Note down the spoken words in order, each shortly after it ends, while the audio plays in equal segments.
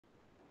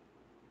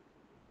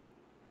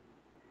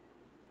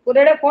ஒரு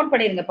தடவை phone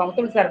பண்ணிருங்கப்பா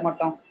முத்துள் sir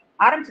மட்டும்.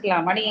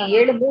 ஆரம்பிச்சுக்கலாம். மணி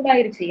 7:03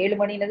 ஆயிருச்சு. 7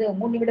 மணினது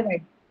 3 நிமிடம்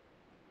ஆயிடுச்சு.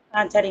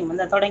 சரிங்கம்மா,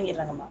 இந்த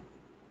தொடங்கிடுறேங்கம்மா.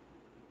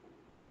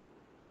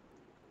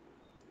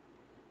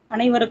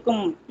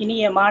 அனைவருக்கும்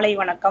இனிய மாலை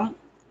வணக்கம்.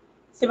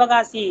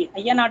 சிவகாசி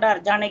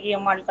ஐயனாடார் ஜானகி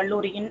அம்மாள்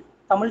கல்லூரியின்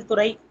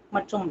தமிழ்துறை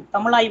மற்றும்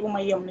தமிழாய்வு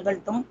மையம்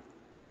நிகழ்த்தும்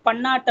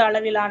பன்னாட்டு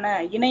அளவிலான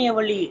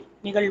இணையவழி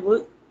நிகழ்வு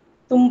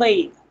தும்பை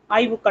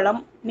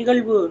ஆய்வுக்களம்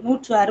நிகழ்வு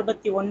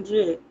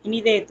 161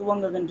 இனிதே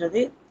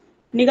துவங்குகின்றது.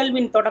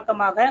 நிகழ்வின்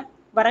தொடக்கமாக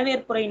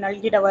வரவேற்புரை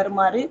நல்கிட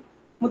வருமாறு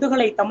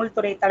முதுகலை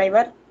தமிழ்துறை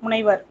தலைவர்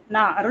முனைவர்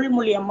நா.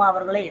 அருள்மொழி அம்மா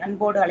அவர்களை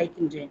அன்போடு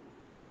அழைக்கின்றேன்.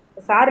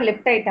 சார்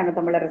லெஃப்ட் ஆயிட்டாங்க.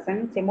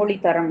 தமிழரசன் செம்மொழி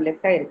தரம்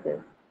லெஃப்ட் ஆயிருக்கு.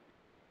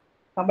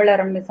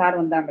 தமிழரம்னு சார்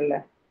வந்தாங்கல்ல.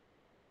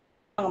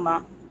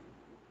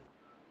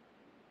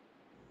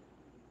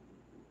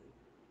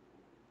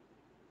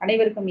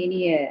 அனைவருக்கும்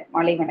இனிய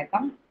மாலை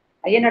வணக்கம்.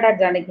 ஐயனாடார்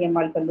ஜானகி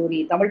அம்மாள் கல்லூரி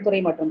தமிழ்துறை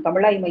மற்றும்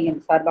தமிழாய்வு மையம்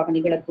சார்பாக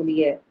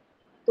நிகழக்கூடிய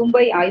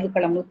தும்பை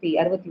ஆய்வுக்களம்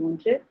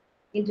 161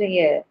 இன்றைய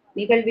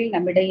நிகழ்வில்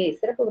நம்மிடையே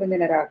சிறப்பு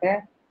விருந்தினராக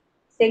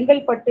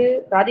செங்கல்பட்டு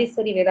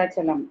ராஜேஸ்வரி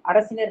வேதாச்சலம்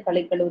அரசினர்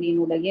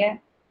கலைக்கல்லூரியினுடைய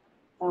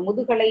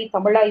முதுகலை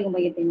தமிழாய்வு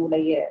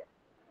மையத்தினுடைய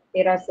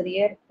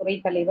பேராசிரியர் துறை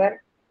தலைவர்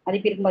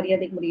மதிப்பிற்கு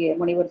மரியாதைக்குரிய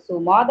முனைவர் சு.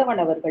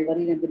 மாதவன் அவர்கள்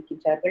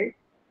வருகின்றிருக்கின்றார்கள்.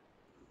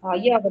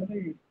 ஐயா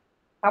அவர்கள்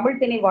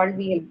தமிழ்திணை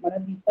வாழ்வியல்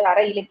மலர்வித்த அற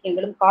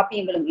இலக்கியங்களும்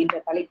காப்பியங்களும் என்ற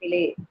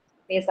தலைப்பிலே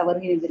பேச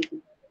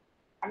வருகின்றிருக்கின்றார்கள்.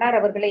 அன்னார்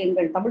அவர்களை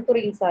எங்கள்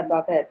தமிழ்துறையின்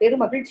சார்பாக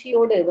பெரும்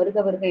மகிழ்ச்சியோடு வருக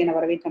வருக என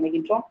வரவேற்று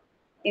அமைகின்றோம்.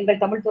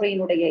 எங்கள்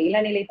தமிழ்துறையினுடைய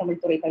இளநிலை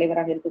தமிழ்துறை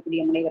தலைவராக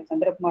இருக்கக்கூடிய முனைவர்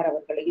சந்திரகுமார்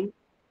அவர்களையும்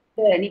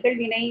இந்த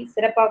நிகழ்வினை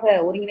சிறப்பாக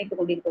ஒருங்கிணைத்துக்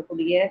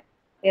கொண்டிருக்கக்கூடிய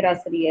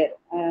பேராசிரியர்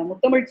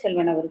முத்தமிழ்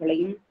செல்வன்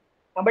அவர்களையும்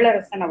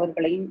தமிழரசன்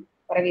அவர்களையும்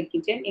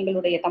வரவேற்கின்றேன்.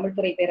 எங்களுடைய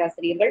தமிழ்துறை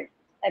பேராசிரியர்கள்,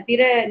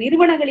 பிற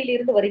நிறுவனங்களில்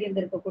இருந்து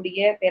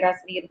வருகின்றிருக்கக்கூடிய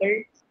பேராசிரியர்கள்,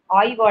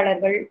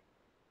 ஆய்வாளர்கள்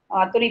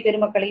அத்துணை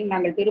பெருமக்களையும்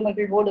நாங்கள்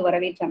பெருமகிழ்வோடு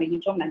வரவேற்று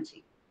அமைகின்றோம். நன்றி.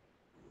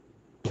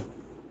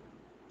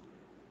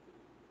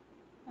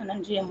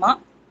 நன்றி அம்மா.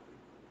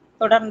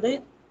 தொடர்ந்து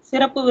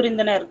சிறப்பு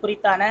விருந்தினர்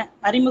குறித்தான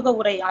அறிமுக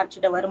உரை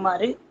ஆற்றிட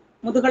வருமாறு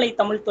முதுகலை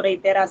தமிழ்துறை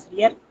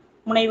பேராசிரியர்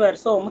முனைவர்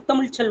சோ.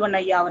 முத்தமிழ் செல்வன்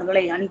ஐயா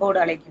அவர்களை அன்போடு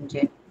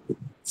அழைக்கின்றேன்.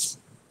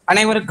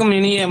 அனைவருக்கும்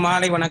இனிய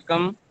மாலை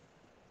வணக்கம்.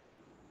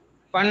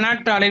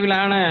 பன்னாட்டு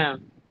அளவிலான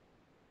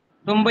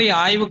தும்பை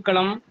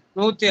ஆய்வுக்களம்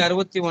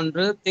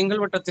 161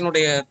 திங்கள்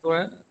வட்டத்தினுடைய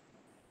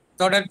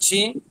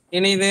தொடர்ச்சி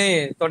இனிதே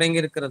தொடங்கி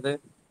இருக்கிறது.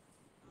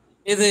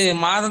 இது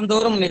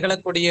மாதந்தோறும்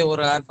நிகழக்கூடிய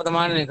ஒரு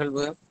அற்புதமான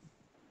நிகழ்வு.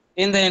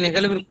 இந்த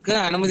நிகழ்விற்கு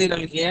அனுமதி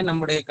நல்கிய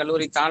நம்முடைய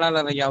கல்லூரி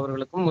தாளாளர் ஐயா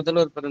அவர்களுக்கும்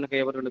முதல்வர் பெருநகை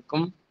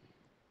அவர்களுக்கும்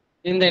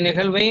இந்த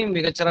நிகழ்வை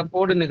மிகச்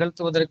சிறப்போடு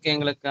நிகழ்த்துவதற்கு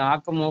எங்களுக்கு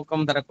ஆக்கம்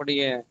ஊக்கம்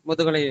தரக்கூடிய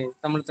முதுகலை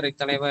தமிழ்துறை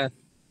தலைவர்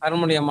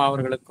அருள்மொழி அம்மா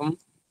அவர்களுக்கும்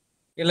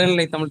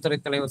இளநிலை தமிழ்துறை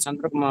தலைவர்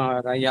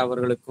சந்திரகுமார் ஐயா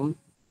அவர்களுக்கும்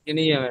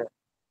இனிய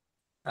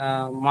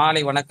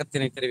மாலை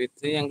வணக்கத்தினை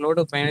தெரிவித்து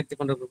எங்களோடு பயணித்துக்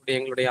கொண்டிருக்கக்கூடிய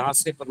எங்களுடைய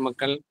ஆசிரியர்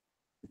பெருமக்கள்,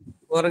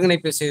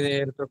 ஒருங்கிணைப்பு செய்து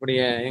இருக்கக்கூடிய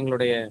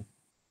எங்களுடைய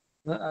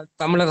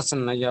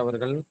தமிழரசன் ஐயா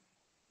அவர்கள்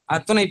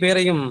அத்துணை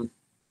பேரையும்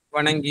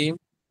வணங்கி,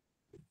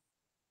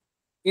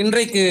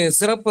 இன்றைக்கு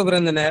சிறப்பு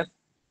விருந்தினர்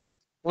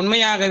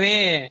உண்மையாகவே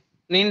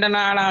நீண்ட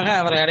நாளாக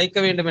அவரை அழைக்க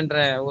வேண்டும் என்ற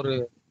ஒரு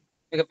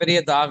மிகப்பெரிய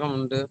தாகம்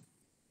உண்டு.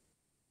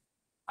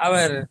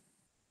 அவர்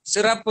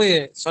சிறப்பு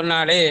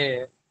சொன்னாலே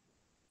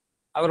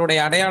அவருடைய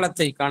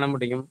அடையாளத்தை காண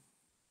முடியும்.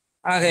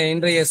 ஆக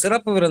இன்றைய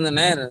சிறப்பு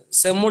விருந்தினர்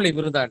செம்மொழி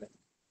விருதாளர்.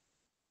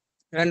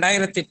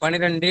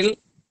 2012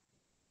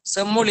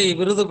 செம்மொழி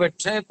விருது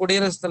பெற்ற,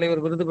 குடியரசுத்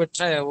தலைவர் விருது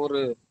பெற்ற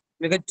ஒரு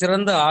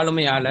மிகச்சிறந்த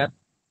ஆளுமையாளர்.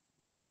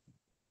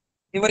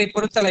 இவரை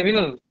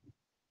பொறுத்தளவில்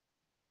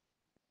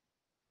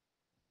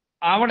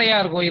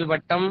ஆவடையார் கோயில்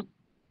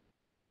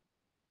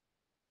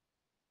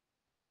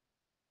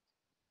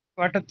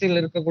வட்டத்தில்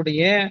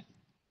இருக்கக்கூடிய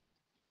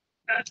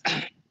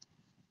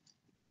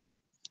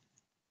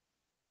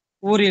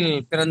ஊரில்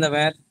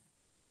பிறந்தவர்.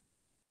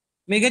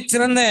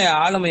 மிகச்சிறந்த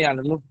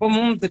ஆளுமையாளர்,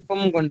 நுட்பமும்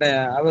திட்பமும் கொண்ட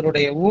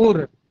அவருடைய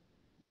ஊர்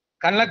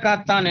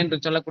கள்ளக்காத்தான் என்று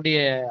சொல்லக்கூடிய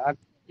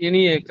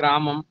இனிய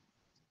கிராமம்.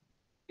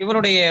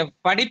 இவருடைய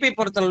படிப்பை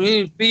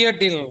பொறுத்தளவில்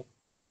பிஎட்டில்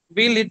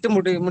பிலிட்டு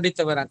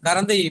முடித்தவர்.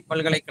 கரந்தை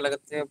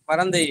பல்கலைக்கழகத்தில்,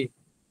 பரந்தை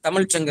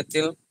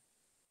தமிழ்ச்சங்கத்தில்,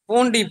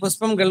 பூண்டி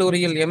புஷ்பம்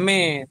கல்லூரியில்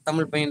MA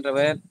தமிழ்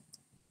பயின்றவர்.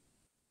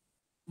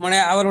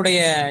 அவருடைய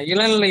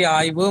இளநிலை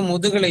ஆய்வு,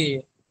 முதுகலை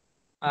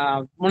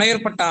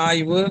முனையற்பட்ட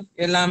ஆய்வு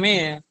எல்லாமே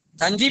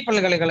தஞ்சை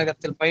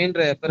பல்கலைக்கழகத்தில் பயின்ற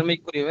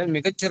பெருமைக்குரியவர்.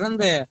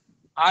 மிகச்சிறந்த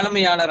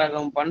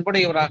ஆளுமையாளராகவும்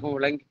பண்புடையவராகவும்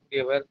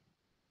விளங்கக்கூடியவர்.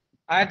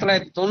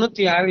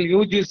 1996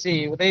 UGC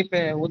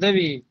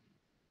உதவி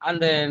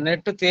அந்த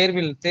நெட்டு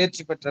தேர்வில்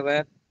தேர்ச்சி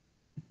பெற்றவர்.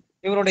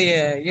 இவருடைய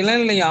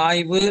இளநிலை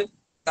ஆய்வு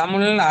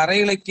தமிழ் அற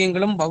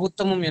இலக்கியங்களும்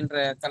பௌத்தமும் என்ற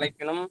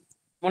தலைப்பிலும்,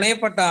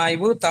 முனையப்பட்ட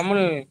ஆய்வு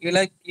தமிழ்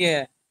இலக்கிய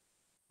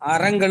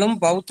அறங்களும்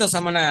பௌத்த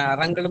சமண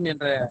அறங்களும்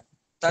என்ற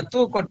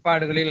தத்துவ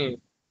கோட்பாடுகளில்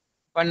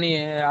பண்ணி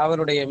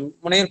அவருடைய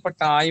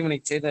முனையற்பட்ட ஆய்வினை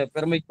செய்த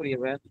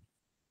பெருமைக்குரியவர்.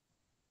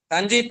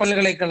 தஞ்சை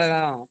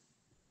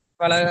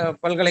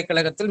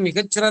பல்கலைக்கழகத்தில்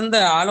மிகச்சிறந்த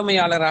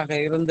ஆளுமையாளராக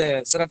இருந்த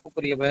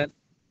சிறப்புக்குரியவர்.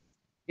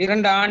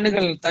 2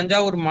 ஆண்டுகள்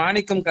தஞ்சாவூர்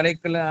மாணிக்கம்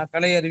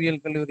கலை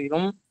அறிவியல்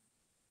கல்லூரியிலும்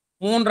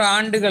 3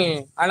 ஆண்டுகள்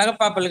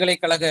அழகப்பா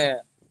பல்கலைக்கழக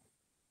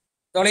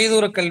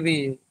தொலைதூர கல்வி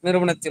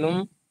நிறுவனத்திலும்,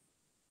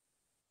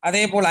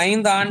 அதேபோல்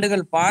 5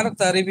 ஆண்டுகள்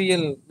பாரத்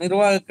அறிவியல்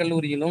நிர்வாக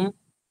கல்லூரியிலும்,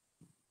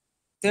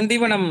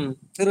 திண்டிவனம்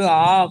திரு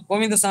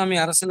கோவிந்தசாமி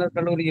அரசினர்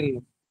கல்லூரியில்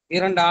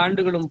 2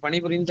 ஆண்டுகளும்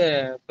பணிபுரிந்த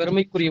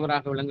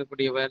பெருமைக்குரியவராக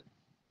விளங்கக்கூடியவர்.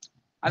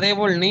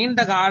 அதேபோல்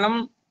நீண்ட காலம்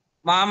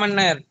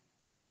மாமன்னர்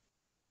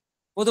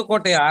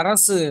புதுக்கோட்டை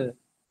அரசு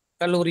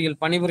கல்லூரியில்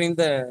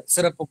பணிபுரிந்த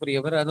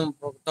சிறப்புக்குரியவர். அதுவும்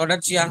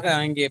தொடர்ச்சியாக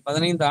அங்கே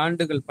 15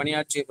 ஆண்டுகள்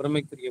பணியாற்றிய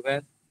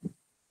பெருமைக்குரியவர்.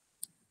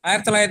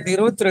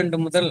 1922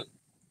 முதல்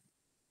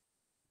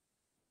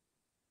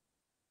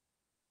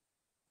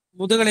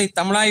முதுகலை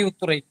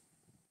தமிழாய்வுத்துறை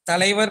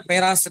தலைவர்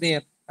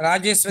பேராசிரியர்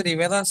ராஜேஸ்வரி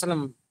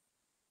வேதாசலம்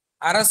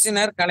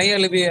அரசினர் கலை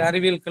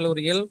அறிவியல்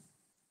கல்லூரியில்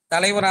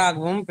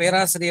தலைவராகவும்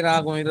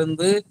பேராசிரியராகவும்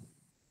இருந்து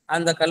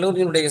அந்த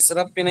கல்லூரியினுடைய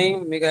சிறப்பினை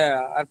மிக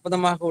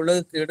அற்புதமாக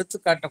உலகுக்கு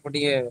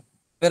எடுத்துக்காட்டக்கூடிய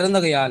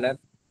பெருந்தகையாளர்.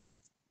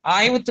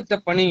 ஆய்வு திட்ட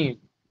பணி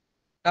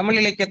தமிழ்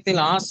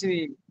இலக்கியத்தில்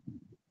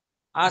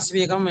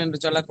ஆசிரியகம் என்று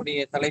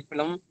சொல்லக்கூடிய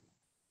தலைப்பிலும்,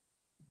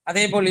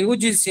 அதேபோல்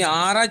யுஜிசி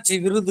ஆராய்ச்சி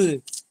விருது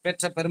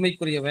பெற்ற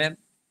பெருமைக்குரியவர்.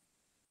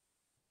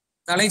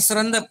 தலை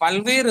சிறந்த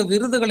பல்வேறு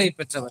விருதுகளை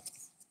பெற்றவர்.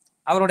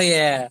 அவருடைய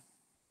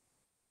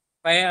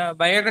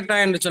பயோடேட்டா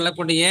என்று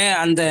சொல்லக்கூடிய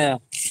அந்த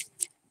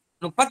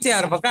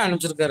 36 பக்கம்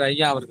அனுப்பிச்சிருக்காரு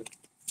ஐயா அவர்கள்.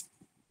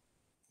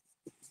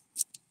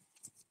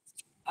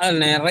 அது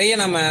நிறைய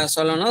நம்ம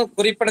சொல்லணும்,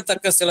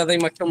 குறிப்பிடத்தக்க சிலதை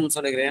மட்டும்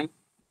சொல்கிறேன்.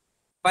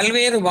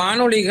 பல்வேறு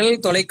வானொலிகள்,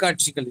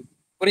 தொலைக்காட்சிகள்,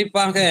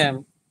 குறிப்பாக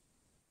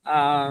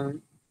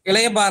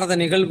இளைய பாரத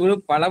நிகழ்வு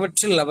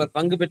பலவற்றில் அவர்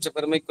பங்கு பெற்ற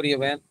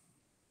பெருமைக்குரியவர்.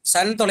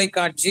 சன்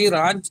தொலைக்காட்சி,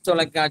 ராஜ்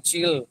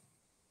தொலைக்காட்சியில்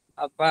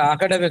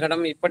அகட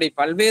விகடம் இப்படி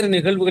பல்வேறு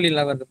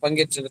நிகழ்வுகளில் அவர்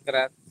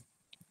பங்கேற்றிருக்கிறார்.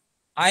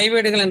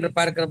 ஆய்வேடுகள் என்று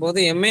பார்க்கிற போது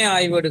எம்ஏ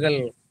ஆய்வேடுகள்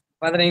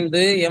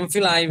 15,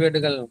 எம்ஃபில்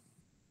ஆய்வேடுகள்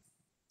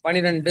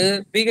 12,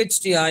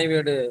 பிஹெச்டி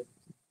ஆய்வேடு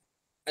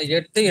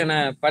 8 என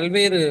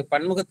பல்வேறு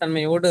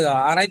பன்முகத்தன்மையோடு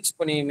ஆராய்ச்சி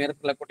பணியை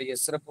மேற்கொள்ளக்கூடிய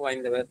சிறப்பு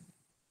வாய்ந்தவர்.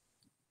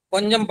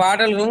 கொஞ்சம்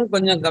பாடல்களும்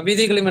கொஞ்சம்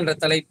கவிதைகளும் என்ற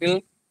தலைப்பில்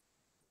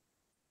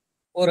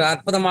ஒரு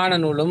அற்புதமான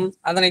நூலும்,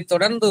 அதனைத்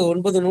தொடர்ந்து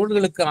 9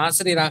 நூல்களுக்கு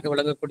ஆசிரியராக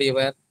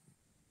விளங்கக்கூடியவர்.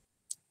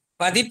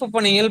 பதிப்பு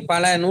பணியில்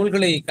பல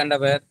நூல்களை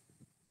கண்டவர்.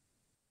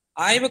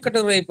 ஆய்வு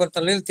கட்டுரையை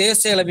பொறுத்தளவில்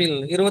தேசிய அளவில்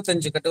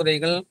 25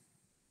 கட்டுரைகள்,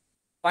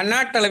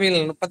 பன்னாட்டு அளவில்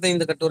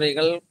 35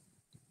 கட்டுரைகள்,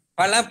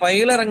 பல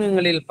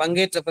பயிலரங்கங்களில்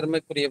பங்கேற்ற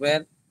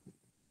பெருமைக்குரியவர்.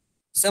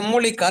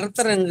 செம்மொழி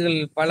கருத்தரங்குகள்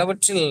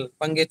பலவற்றில்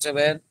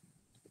பங்கேற்றவர்.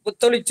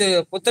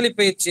 புத்தொழி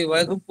பயிற்சி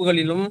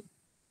வகுப்புகளிலும்,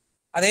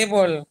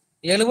 அதேபோல்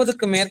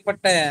 70க்கும்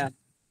மேற்பட்ட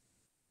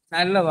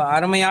நல்ல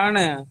அருமையான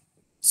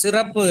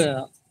சிறப்பு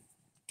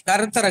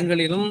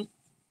கருத்தரங்களிலும்,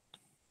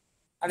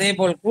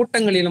 அதேபோல்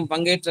கூட்டங்களிலும்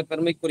பங்கேற்ற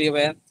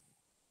பெருமைக்குரியவர்.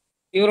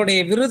 இவருடைய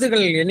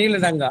விருதுகள்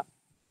எண்ணிலடங்கா.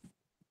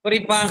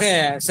 குறிப்பாக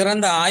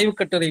சிறந்த ஆய்வு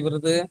கட்டுரை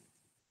விருது,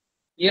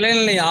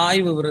 இளநிலை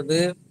ஆய்வு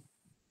விருது,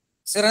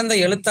 சிறந்த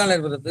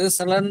எழுத்தாளர் விருது,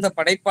 சிறந்த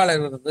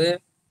படைப்பாளர் விருது,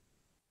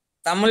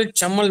 தமிழ்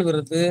செம்மல்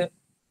விருது,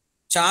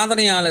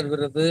 சாதனையாளர்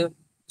விருது,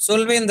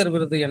 சொல்வேந்தர்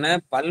விருது என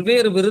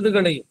பல்வேறு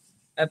விருதுகளை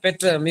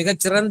பெற்ற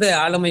மிகச்சிறந்த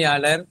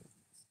ஆளுமையாளர்.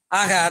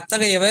 ஆக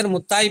அத்தகையவர்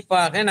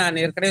முத்தாய்ப்பாக நான்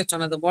ஏற்கனவே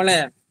சொன்னது போல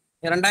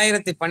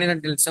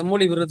 2012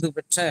 செம்மொழி விருது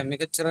பெற்ற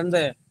மிகச்சிறந்த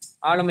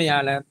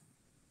ஆளுமையாளர்.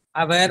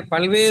 அவர்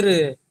பல்வேறு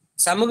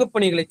சமூக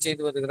பணிகளை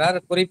செய்து வருகிறார்.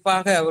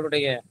 குறிப்பாக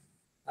அவருடைய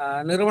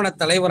நிறுவன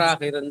தலைவராக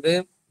இருந்து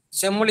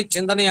செம்மொழி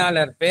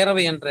சிந்தனையாளர்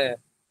பேரவை என்ற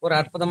ஒரு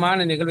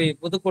அற்புதமான நிகழ்வை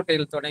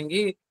புதுக்கோட்டையில்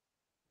தொடங்கி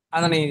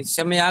அதனை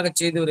செம்மையாக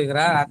செய்து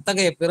வருகிறார்.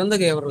 அத்தகைய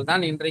பெருந்தகை அவர்கள்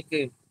தான் இன்றைக்கு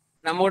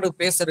நம்மோடு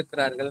பேச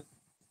இருக்கிறார்கள்.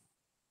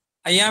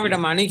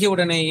 ஐயாவிடம்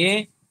அணுகியவுடனேயே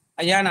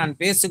ஐயா நான்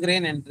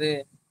பேசுகிறேன் என்று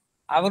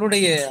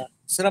அவருடைய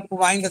சிறப்பு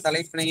வாய்ந்த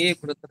தலைப்பினையே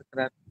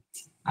கொடுத்திருக்கிறார்.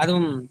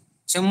 அதுவும்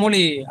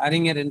செம்மொழி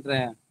அறிஞர் என்ற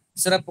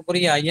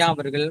சிறப்புக்குரிய ஐயா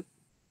அவர்கள்.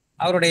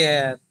 அவருடைய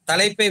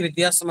தலைப்பே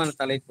வித்தியாசமான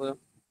தலைப்பு.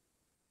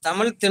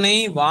 தமிழ் திணை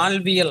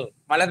வாழ்வியல்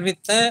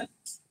மலர்வித்த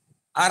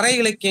அற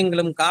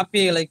இலக்கியங்களும்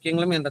காப்பிய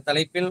இலக்கியங்களும் என்ற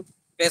தலைப்பில்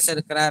பேச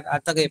இருக்கிறார்.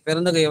 அத்தகைய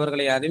பெருந்தகை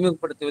அவர்களை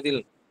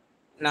அறிமுகப்படுத்துவதில்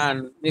நான்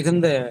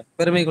மிகுந்த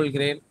பெருமை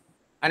கொள்கிறேன்.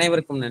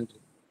 அனைவருக்கும் நன்றி.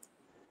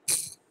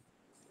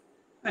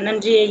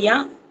 நன்றி ஐயா.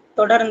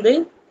 தொடர்ந்து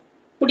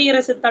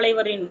குடியரசுத்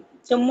தலைவரின்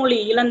செம்மொழி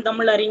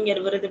இளந்தமிழ்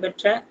அறிஞர் விருது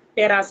பெற்ற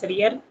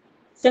பேராசிரியர்,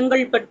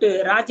 செங்கல்பட்டு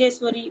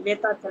ராஜேஸ்வரி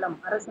வேதாச்சலம்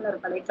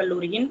அரசினர்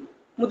கலைக்கல்லூரியின்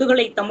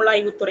முதுகலை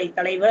தமிழாய்வுத்துறை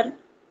தலைவர்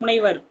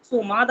முனைவர் சு.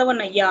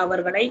 மாதவன் ஐயா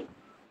அவர்களை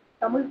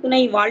தமிழ்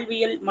திணை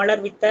வாழ்வியல்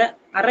மலர்வித்த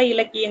அற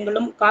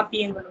இலக்கியங்களும்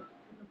காப்பியங்களும்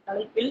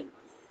தலைப்பில்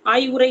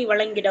ஆய்வுரை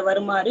வழங்கிட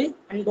வருமாறு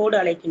அன்போடு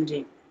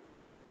அழைக்கின்றேன்.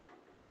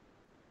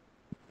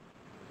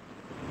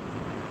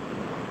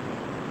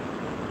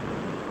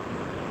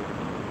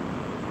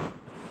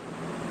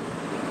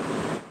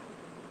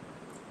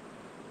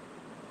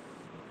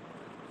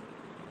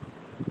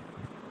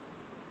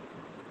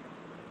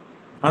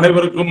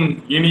 அனைவருக்கும்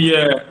இனிய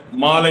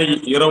மாலை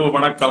இரவு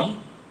வணக்கம்.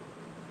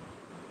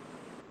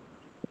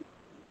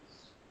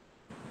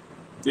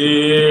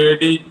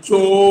 தேடிச்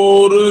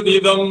சோறு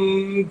நிதம்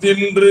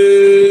தின்று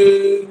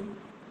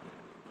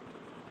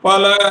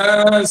பல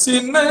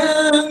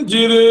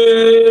சின்னஞ்சிறு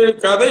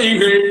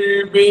கதைகள்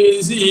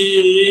பேசி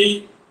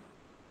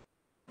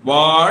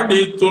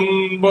வாடி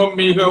துன்பம்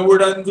மிக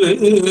உழந்து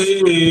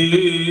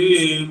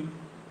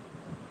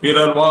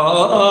பிறர்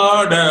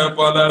வாட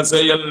பல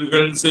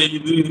செயல்கள்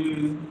செய்து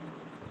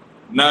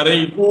நரை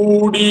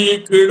கூடி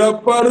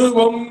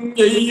கிடப்பருவம்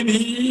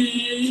எய்தி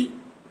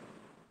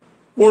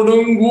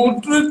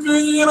கொடுங்கூற்றுக்கு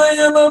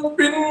இறையன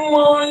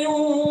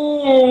பின்மாயும்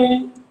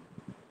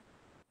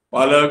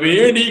பல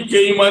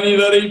வேடிக்கை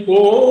மனிதரை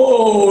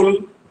போல்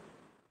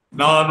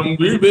நானும்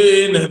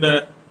வீழ்வேன் என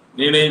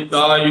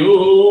நினைத்தாயோ,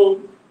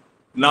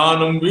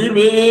 நானும்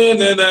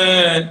வீழ்வேன் என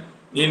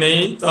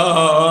நினைத்தாயோ.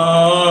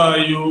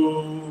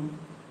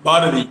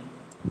 பாரதி.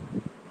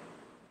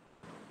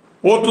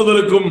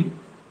 போற்றுதலுக்கும்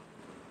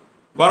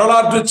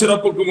வரலாற்று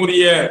சிறப்புக்கும்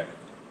உரிய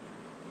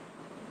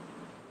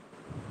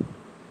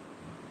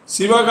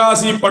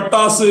சிவகாசி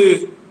பட்டாசு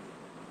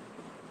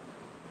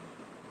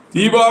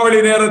தீபாவளி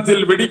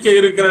நேரத்தில் வெடிக்க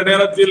இருக்கிற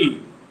நேரத்தில்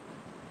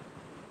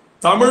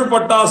தமிழ்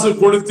பட்டாசு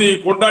கொளுத்தி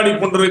கொண்டாடி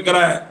கொண்டிருக்கிற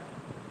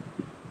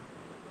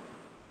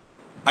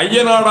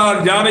ஐயனாடார்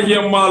ஜானகி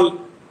அம்மாள்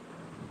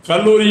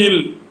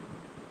கல்லூரியில்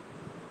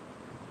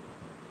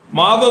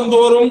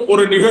மாதந்தோறும்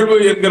ஒரு நிகழ்வு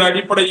என்கிற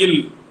அடிப்படையில்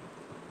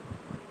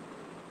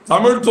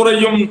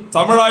தமிழ்துறையும்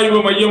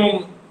தமிழாய்வு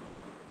மையமும்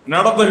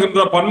நடத்துகின்ற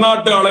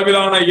பன்னாட்டு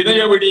அளவிலான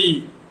இணையவழி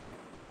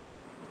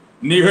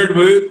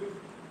நிகழ்வு.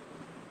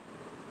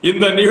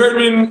 இந்த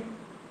நிகழ்வின்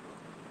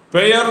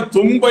பெயர்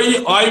தும்பை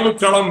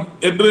ஆய்வுக்களம்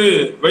என்று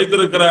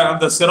வைத்திருக்கிற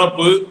அந்த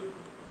சிறப்பு.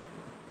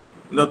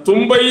 இந்த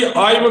தும்பை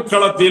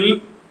ஆய்வுக்களத்தில்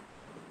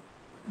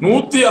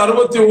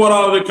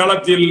 161வது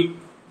களத்தில்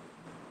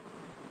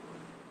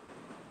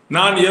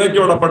நான் இறக்கி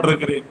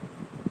விடப்பட்டிருக்கிறேன்.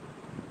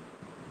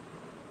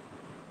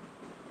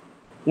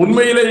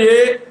 உண்மையிலேயே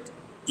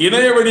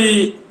இணையவழி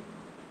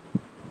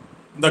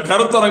இந்த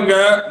கருத்தரங்க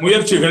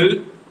முயற்சிகள்,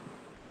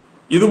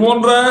 இது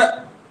போன்ற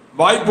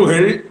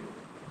வாய்ப்புகள்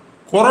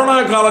கொரோனா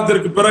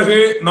காலத்திற்கு பிறகு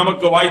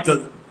நமக்கு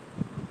வாய்த்தது.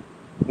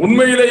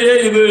 உண்மையிலேயே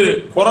இது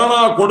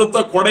கொரோனா கொடுத்த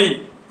கொடை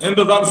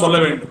என்றுதான் சொல்ல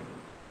வேண்டும்.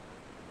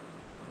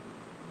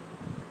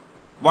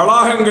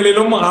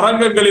 வளாகங்களிலும்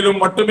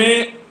அரங்கங்களிலும் மட்டுமே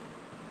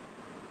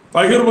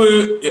பகிர்வு,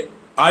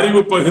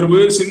 அறிவு பகிர்வு,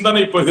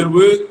 சிந்தனை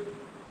பகிர்வு,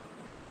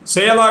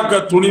 செயலாக்க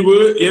துணிவு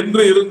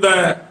என்று இருந்த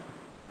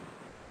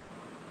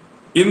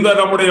இந்த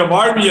நம்முடைய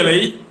வாழ்வியலை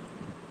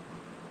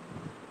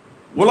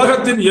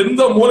உலகத்தின்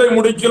எந்த மூலை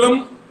முடுக்கிலும்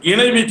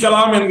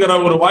இணைவிக்கலாம் என்கிற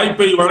ஒரு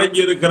வாய்ப்பை வழங்கி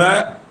இருக்கிற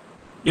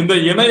இந்த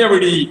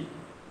இணையவழி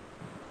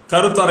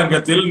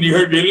கருத்தரங்கத்தில்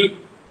நிகழ்வில்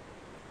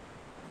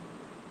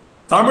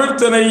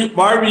தமிழ்திணை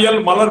வாழ்வியல்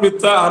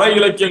மலர்வித்த அற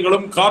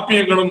இலக்கியங்களும்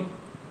காப்பியங்களும்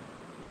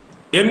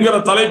என்கிற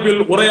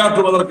தலைப்பில்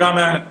உரையாற்றுவதற்கான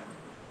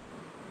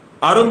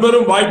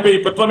அரும்பெரும் வாய்ப்பை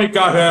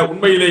பெற்றமைக்காக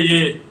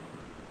உண்மையிலேயே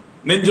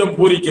நெஞ்சம்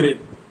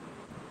பூரிக்கிறேன்.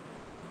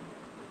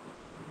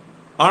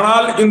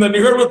 ஆனால் இந்த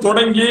நிகழ்வு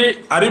தொடங்கி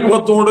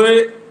அறிமுகத்தோடு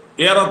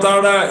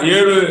ஏறத்தாழ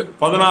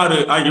 7:16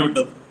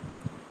 ஆகிவிட்டது.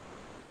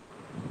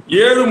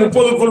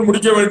 7:30க்குள்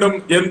முடிக்க வேண்டும்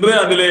என்று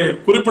அதிலே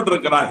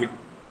குறிப்பிட்டிருக்கிறார்கள்.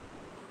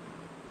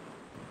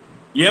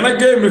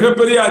 எனக்கே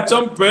மிகப்பெரிய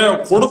அச்சம்,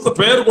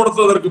 பெயர்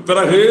கொடுத்ததற்கு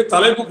பிறகு,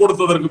 தலைப்பு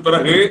கொடுத்ததற்கு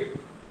பிறகு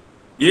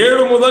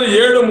 7 முதல்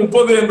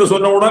 7:30 என்று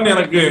சொன்னவுடன்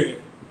எனக்கு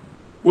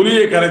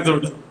புலியை கரைத்து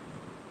விட்டது.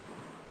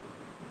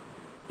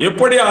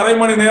 எப்படி அரை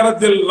மணி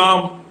நேரத்தில்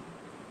நாம்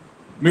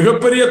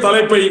மிகப்பெரிய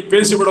தலைப்பை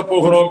பேசிவிடப்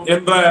போகிறோம்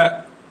என்ற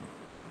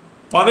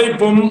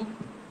பதைப்பும்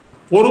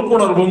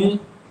பொறுப்புணர்வும்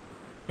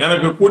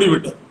எனக்கு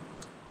கூடிவிட்டது.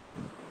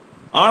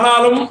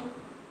 ஆனாலும்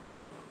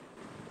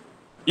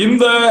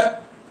இந்த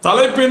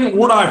தலைப்பின்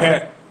ஊடாக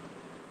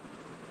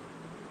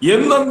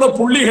எந்தெந்த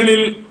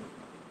புள்ளிகளில்,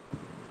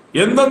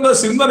 எந்தெந்த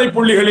சிந்தனை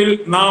புள்ளிகளில்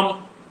நாம்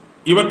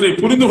இவற்றை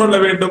புரிந்து கொள்ள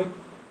வேண்டும்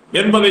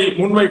என்பதை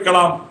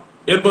முன்வைக்கலாம்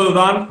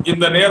என்பதுதான்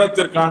இந்த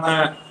நேரத்திற்கான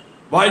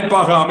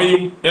வாய்ப்பாக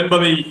அமையும்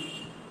என்பதை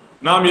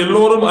நாம்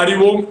எல்லோரும்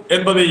அறிவோம்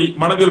என்பதை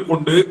மனதில்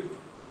கொண்டு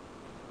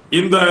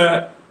இந்த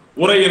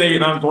உரையினை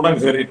நான்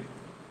தொடங்குகிறேன்.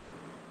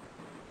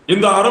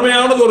 இந்த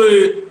அருமையானது ஒரு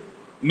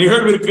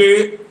நிகழ்விற்கு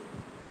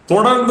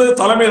தொடர்ந்து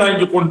தலைமை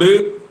தாங்கிக் கொண்டு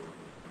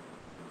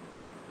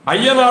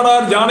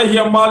ஐயனாடார் ஜானகி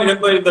அம்மாள்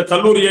என்ற இந்த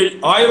கல்லூரியை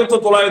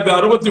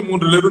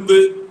 1963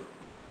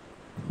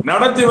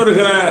 நடத்தி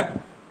வருகிற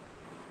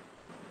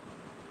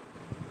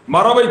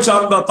மரபை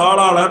சார்ந்த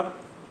தாளாளர்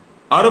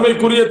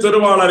அருமைக்குரிய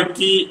திருவாளர்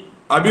கி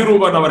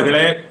அபிரூபன்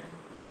அவர்களே,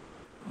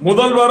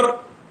 முதல்வர்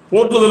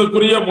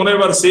போற்றுதலுக்குரிய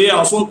முனைவர் சி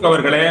அசோக்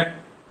அவர்களே,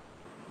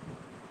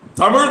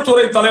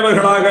 தமிழ்துறை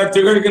தலைவர்களாக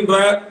திகழ்கின்ற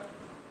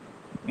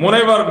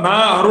முனைவர் ந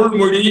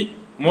அருள்மொழி,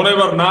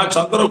 முனைவர் ந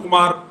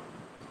சந்திரகுமார்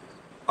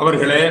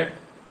அவர்களே,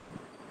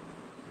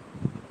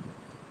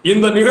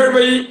 இந்த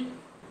நிகழ்வை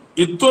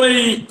இத்துணை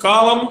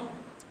காலம்,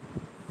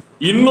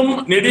 இன்னும்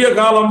நெடிய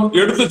காலம்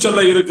எடுத்துச் செல்ல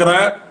இருக்கிற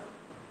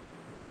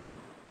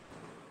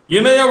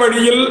இணைய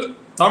வழியில்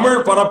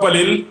தமிழ்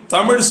பரப்பலில்,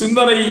 தமிழ்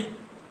சிந்தனை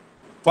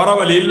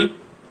பரவலில்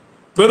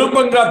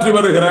பெரும்பங்காற்றி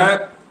வருகிற,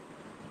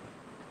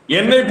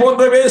 என்னை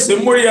போன்றவே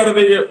செம்மொழி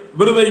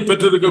விருதை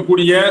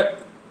பெற்றிருக்கக்கூடிய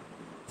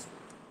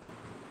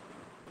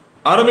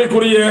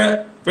அருமைக்குரிய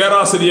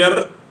பேராசிரியர்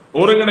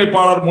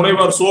ஒருங்கிணைப்பாளர்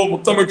முனைவர் சோ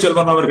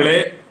முத்தமிழ்ச்செல்வன் அவர்களே,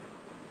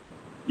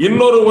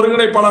 இன்னொரு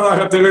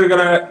ஒருங்கிணைப்பாளராக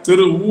திகழ்கிற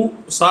திரு உ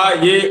சா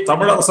ஏ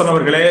தமிழரசன்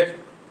அவர்களே,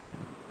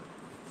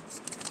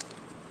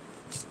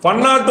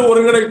 பன்னாட்டு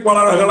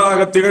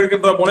ஒருங்கிணைப்பாளர்களாக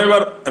திகழ்கின்ற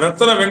முனைவர்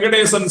ரத்ன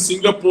வெங்கடேசன்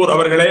சிங்கப்பூர்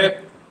அவர்களே,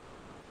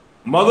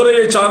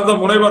 மதுரையை சார்ந்த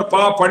முனைவர்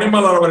பா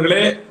பனிமலர்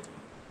அவர்களே,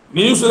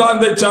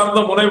 நியூசிலாந்தை சார்ந்த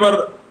முனைவர்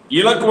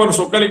இலக்குவன்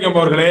சொக்கலிங்கம்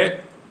அவர்களே,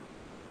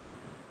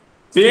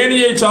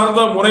 தேனியை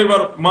சார்ந்த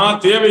முனைவர் மா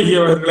தேவகி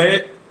அவர்களே,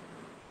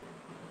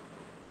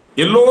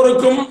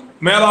 எல்லோருக்கும்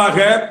மேலாக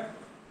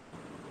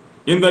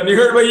இந்த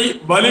நிகழ்வை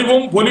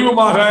வலிவும்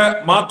பொலிவுமாக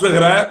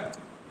மாற்றுகிற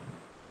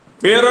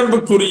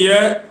பேரன்புக்குரிய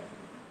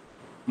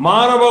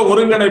மாணவ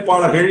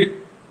ஒருங்கிணைப்பாளர்கள்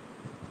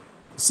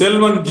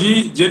செல்வன் ஜி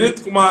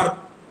ஜெனித்குமார்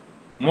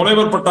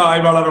முனைவர் பட்ட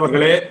ஆய்வாளர்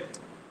அவர்களே,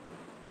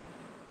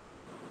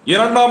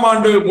 2ஆம்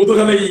ஆண்டு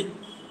முதுகலை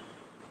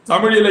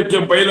தமிழ்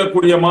இலக்கியம்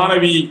பயிலக்கூடிய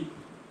மாணவி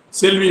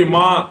செல்வி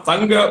மா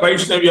தங்க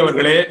வைஷ்ணவி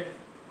அவர்களே,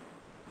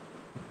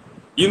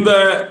 இந்த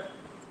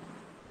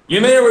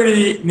இணையவழி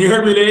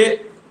நிகழ்விலே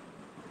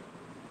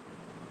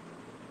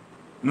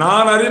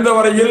நான் அறிந்த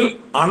வரையில்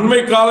அண்மை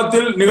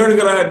காலத்தில்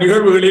நிகழ்கிற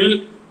நிகழ்வுகளில்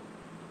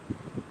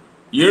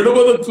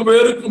 70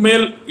 பேருக்கு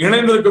மேல்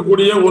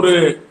இணைந்திருக்கக்கூடிய ஒரு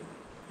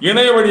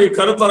இணையவழி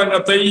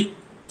கருத்தரங்கத்தை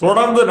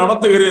தொடர்ந்து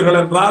நடத்துகிறீர்கள்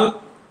என்றால்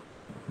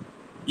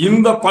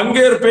இந்த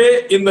பங்கேற்பே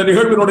இந்த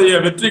நிகழ்வினுடைய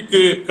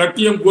வெற்றிக்கு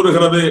கட்டியம்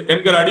கூறுகிறது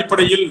என்கிற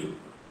அடிப்படையில்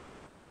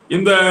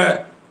இந்த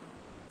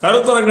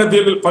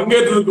கருத்தரங்கத்தில்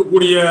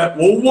பங்கேற்றிருக்கக்கூடிய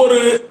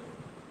ஒவ்வொரு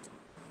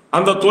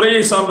அந்த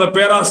துறையை சார்ந்த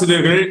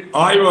பேராசிரியர்கள்,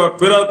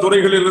 பிற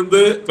துறைகளிலிருந்து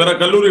பிற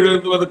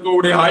கல்லூரிகளிலிருந்து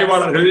இருக்கக்கூடிய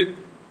ஆய்வாளர்கள்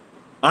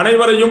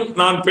அனைவரையும்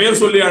நான் பெயர்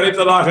சொல்லி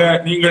அழைத்ததாக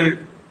நீங்கள்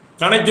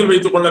கணக்கில்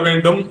வைத்துக் கொள்ள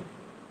வேண்டும்.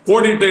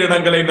 கோடிட்ட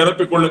இடங்களை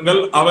நிரப்பிக் கொள்ளுங்கள்.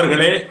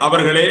 அவர்களே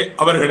அவர்களே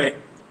அவர்களே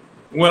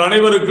உங்கள்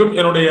அனைவருக்கும்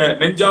என்னுடைய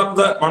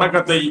நெஞ்சார்ந்த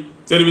வணக்கத்தை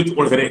தெரிவித்துக்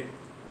கொள்கிறேன்.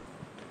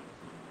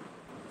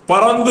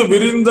 பறந்து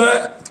விரிந்த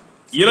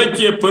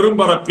இலக்கிய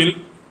பெரும்பரப்பில்,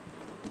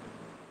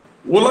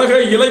 உலக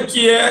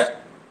இலக்கிய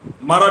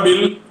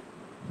மரபில்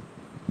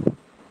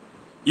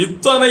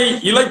இத்தனை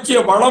இலக்கிய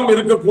வளம்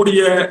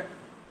இருக்கக்கூடிய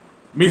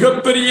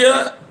மிகப்பெரிய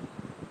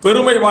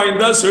பெருமை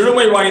வாய்ந்த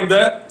செழுமை வாய்ந்த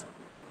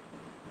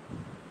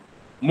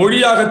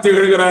மொழியாக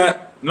திகழ்கிற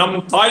நம்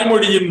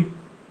தாய்மொழியின்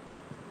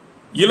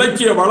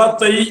இலக்கிய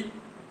வளத்தை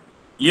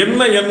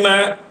என்ன என்ன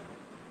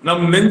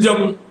நம்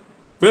நெஞ்சம்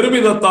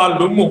பெருமிதத்தால்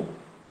விம்மும்.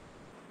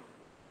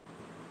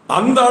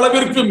 அந்த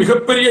அளவிற்கு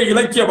மிகப்பெரிய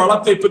இலக்கிய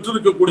வளத்தை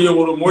பெற்றிருக்கக்கூடிய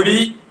ஒரு மொழி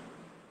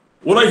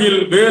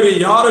உலகில் வேறு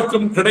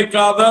யாருக்கும்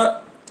கிடைக்காத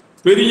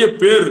பெரிய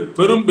பேர்,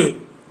 பெரும்பேர்.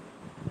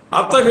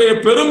 அத்தகைய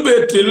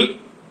பெரும்பேற்றில்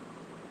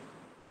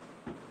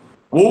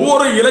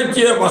ஒவ்வொரு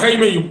இலக்கிய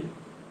வகைமையும்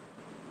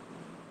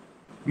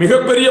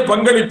மிகப்பெரிய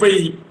பங்களிப்பை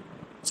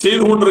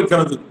செய்து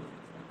கொண்டிருக்கிறது.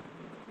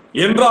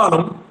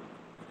 என்றாலும்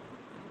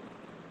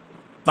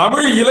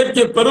தமிழ்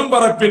இலக்கிய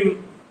பெரும்பரப்பின்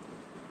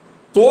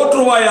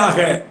தோற்றுவாயாக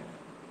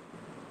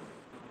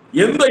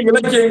எந்த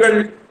இலக்கியங்கள்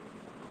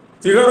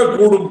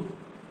திகழக்கூடும்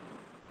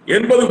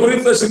என்பது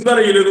குறித்த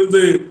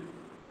சிந்தனையிலிருந்து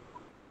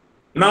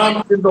நாம்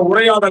இந்த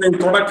உரையாடலை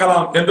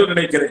தொடக்கலாம் என்று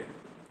நினைக்கிறேன்.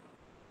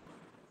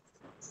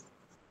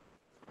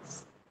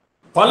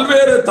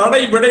 பல்வேறு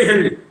தடை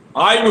விடைகள்,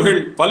 ஆய்வுகள்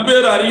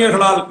பல்வேறு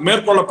அறிஞர்களால்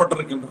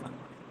மேற்கொள்ளப்பட்டிருக்கின்றன.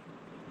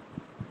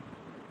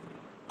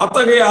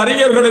 அத்தகைய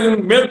அறிஞர்களின்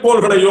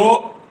மேற்கோள்களையோ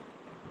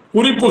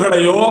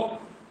குறிப்புகளையோ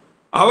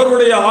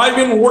அவர்களுடைய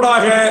ஆய்வின்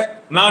ஊடாக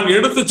நான்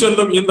எடுத்து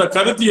செல்லும் இந்த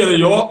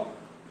கருத்தியலையோ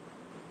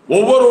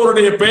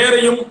ஒவ்வொருவருடைய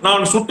பெயரையும்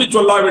நான் சுட்டி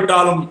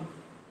சொல்லாவிட்டாலும்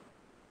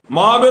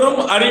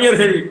மாபெரும்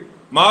அறிஞர்கள்,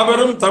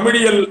 மாபெரும்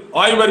தமிழியல்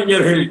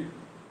ஆய்வறிஞர்கள்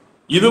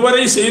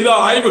இதுவரை செய்த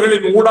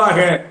ஆய்வுகளின் ஊடாக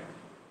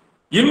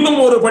இன்னும்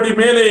ஒரு படி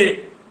மேலே,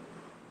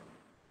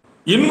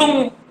 இன்னும்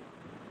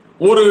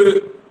ஒரு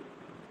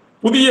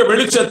புதிய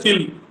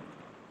வெளிச்சத்தில்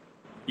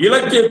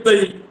இலக்கியத்தை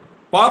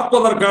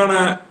பார்ப்பதற்கான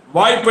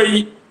வாய்ப்பை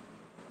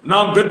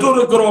நாம்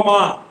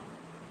பெற்றிருக்கிறோமா,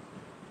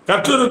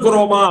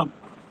 கற்றிருக்கிறோமா,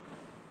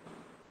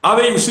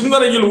 அதை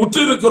சிந்தனையில்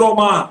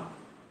உற்றிருக்கிறோமா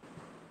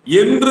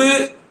என்று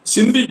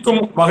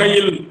சிந்திக்கும்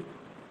வகையில்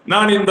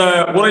நான் இந்த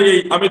உரையை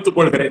அமைத்துக்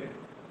கொள்கிறேன்.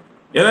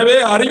 எனவே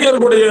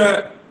அறிஞர்களுடைய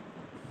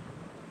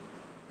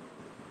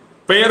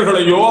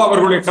பெயர்களையோ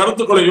அவர்களுடைய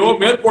கருத்துக்களையோ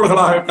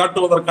மேற்கோள்களாக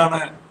காட்டுவதற்கான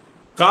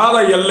கால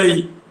எல்லை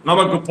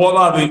நமக்கு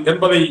போதாது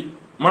என்பதை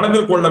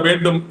மனதில் கொள்ள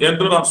வேண்டும்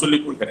என்று நான்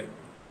சொல்லிக் கொள்கிறேன்.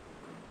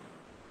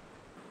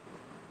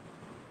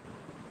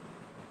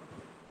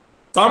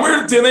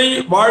 தமிழ் திணை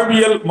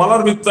வாழ்வியல்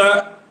மலர்வித்த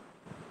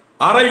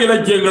அற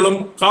இலக்கியங்களும்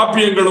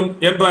காப்பியங்களும்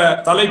என்ற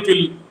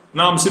தலைப்பில்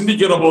நாம்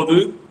சிந்திக்கிற போது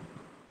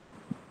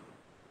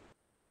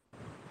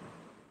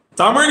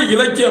தமிழ்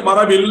இலக்கிய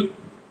மரபில்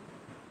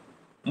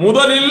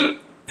முதலில்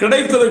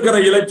கிடைத்திருக்கிற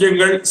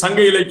இலக்கியங்கள் சங்க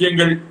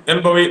இலக்கியங்கள்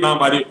என்பவை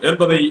நாம்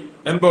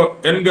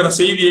என்கிற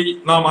செய்தியை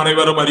நாம்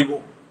அனைவரும்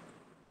அறிவோம்.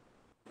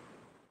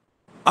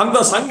 அந்த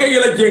சங்க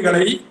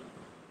இலக்கியங்களை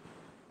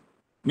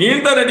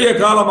நீண்ட நெடிய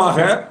காலமாக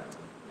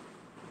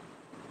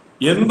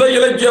எந்த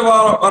இலக்கிய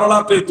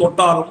வரலாற்றை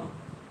தொட்டாலும்,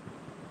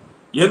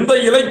 எந்த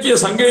இலக்கிய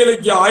சங்க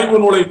இலக்கிய ஆய்வு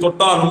நூலை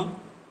தொட்டாலும்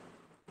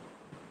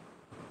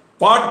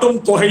பாட்டும்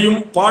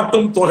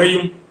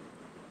தொகையும்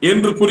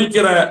என்று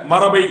குறிக்கிற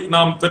மரபை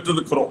நாம்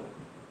பெற்றிருக்கிறோம்.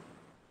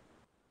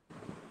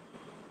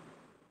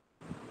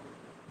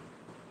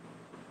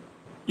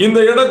 இந்த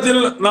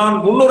இடத்தில் நான்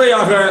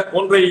முன்னுரையாக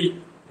ஒன்றை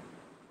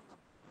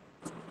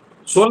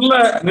சொல்ல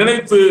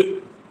நினைத்து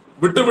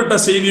விட்டுவிட்ட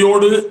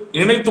செய்தியோடு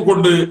இணைத்துக்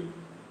கொண்டு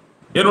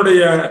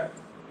என்னுடைய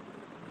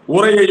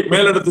உரையை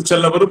மேலெடுத்து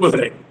செல்ல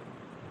விரும்புகிறேன்.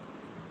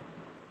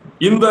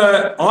 இந்த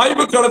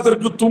ஆய்வு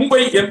களத்திற்கு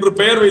தும்பை என்று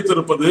பெயர்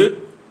வைத்திருப்பது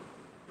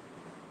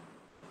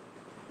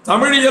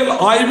தமிழியல்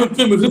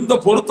ஆய்வுக்கு மிகுந்த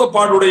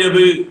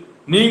பொருத்தப்பாடுடையது.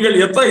 நீங்கள்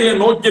எத்தகைய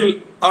நோக்கில்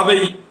அதை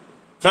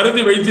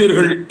கருதி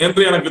வைத்தீர்கள்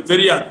என்று எனக்கு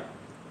தெரியாது.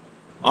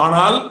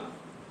 ஆனால்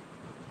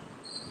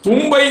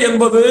தும்பை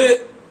என்பது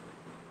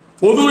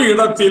பொது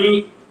இடத்தில்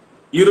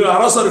இருவேறு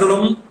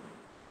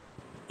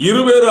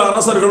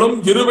அரசர்களும்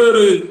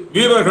இருவேறு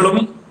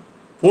வீரர்களும்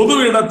பொது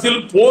இடத்தில்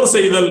போர்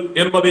செய்தல்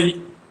என்பதை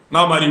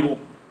நாம்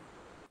அறிவோம்.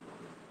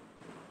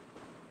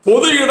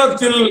 பொது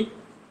இடத்தில்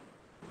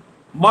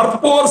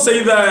மற்போர்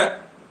செய்த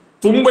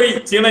தும்பை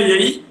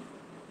திணையை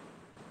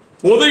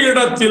பொது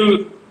இடத்தில்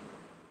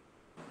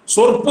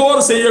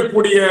சொற்போர்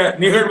செய்யக்கூடிய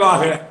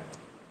நிகழ்வாக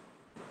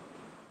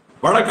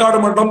வழக்காடு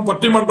மன்றம்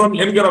பட்டிமன்றம்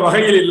என்கிற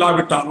வகையில்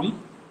இல்லாவிட்டாலும்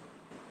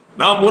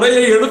நாம்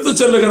முறையை எடுத்துச்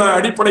செல்லுகிற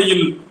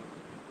அடிப்படையில்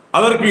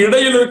அதற்கு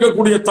இடையில்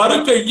இருக்கக்கூடிய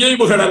தருக்க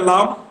இயல்புகள்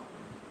எல்லாம்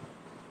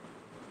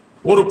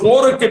ஒரு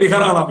போருக்கு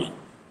நிகரானவை.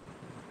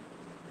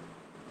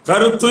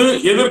 கருத்து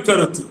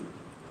எதிர்கருத்து,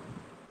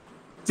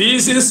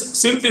 தீசிஸ்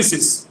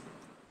சிந்தசிஸ்,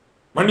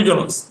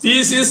 மன்னிக்கணும்,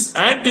 தீசிஸ்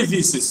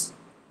ஆன்டிதீசிஸ்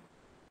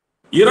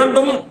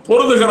இரண்டும்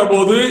பொருதுகிற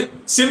போது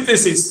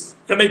சிந்தசிஸ்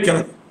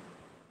கிடைக்கிறது.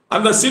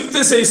 அந்த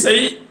சிந்தசிஸை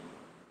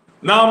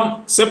நாம்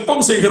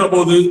செப்பம் செய்கிற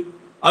போது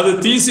அது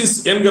தீசிஸ்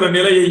என்கிற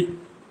நிலையை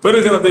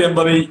பெறுகிறது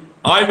என்பதை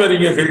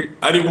ஆய்வறிஞர்கள்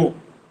அறிவோம்.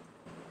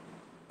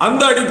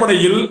 அந்த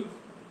அடிப்படையில்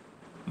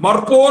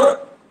மற்போர்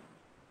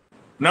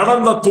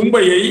நடந்த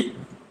தும்பையை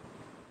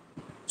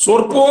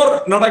சொற்போர்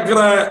நடக்கிற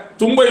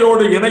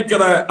தும்பையோடு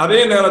இணைக்கிற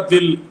அதே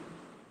நேரத்தில்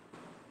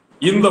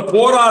இந்த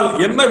போரால்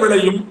என்ன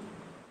விளையும்?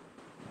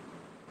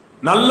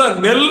 நல்ல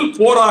நெல்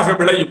போராக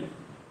விளையும்.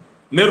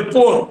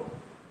 நெற்போர்,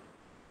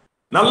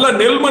 நல்ல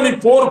நெல்மணி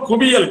போர்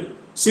குவியல்,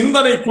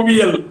 சிந்தனை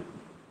குவியல்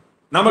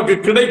நமக்கு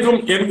கிடைக்கும்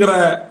என்கிற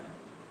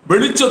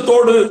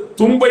வெளிச்சத்தோடு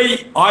தும்பை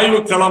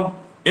ஆய்வுக்களம்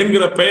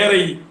என்கிற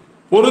பெயரை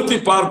பொருத்தி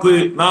பார்த்து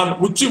நான்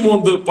உச்சி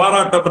மோந்து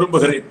பாராட்ட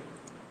விரும்புகிறேன்.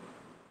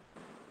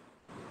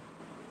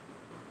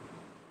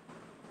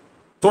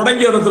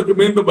 தொடங்கிய இடத்திற்கு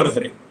மீண்டும்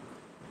வருகிறேன்.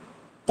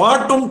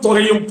 பாட்டும்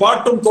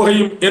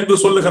தொகையும் என்று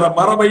சொல்லுகிற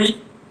மரபை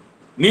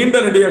நீண்ட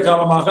நெடிய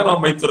காலமாக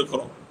நாம்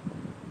வைத்திருக்கிறோம்.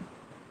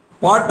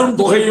 பாட்டும்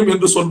தொகையும்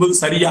என்று சொல்வது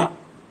சரியா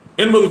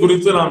என்பது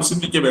குறித்து நாம்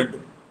சிந்திக்க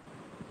வேண்டும்.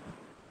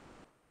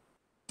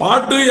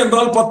 பாட்டு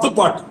என்றால் 10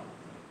 பாட்டு,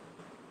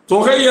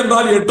 தொகை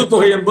என்றால் 8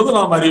 தொகை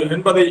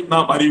என்பதை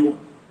நாம் அறிவோம்.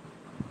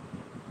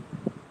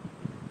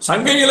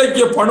 சங்க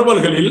இலக்கிய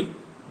பணுவல்களில்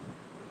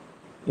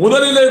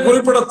முதலிலே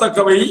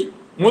குறிப்பிடத்தக்கவை,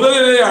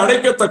 முதலிலே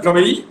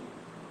அடைக்கத்தக்கவை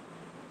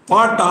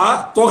பாட்டா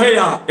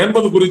தொகையா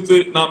என்பது குறித்து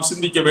நாம்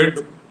சிந்திக்க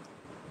வேண்டும்.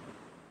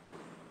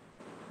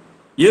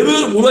 எது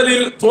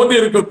முதலில் தோன்றி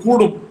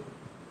இருக்கக்கூடும்?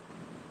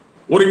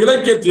 ஒரு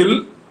இலக்கியத்தில்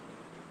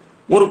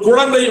ஒரு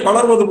குழந்தை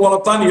வளர்வது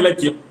போலத்தான்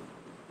இலக்கியம்.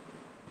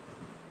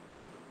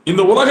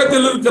 இந்த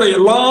உலகத்தில் இருக்கிற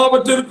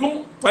எல்லாவற்றிற்கும்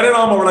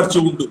பரிணாம வளர்ச்சி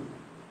உண்டு.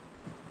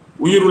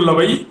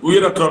 உயிருள்ளவை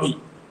உயிரற்றவை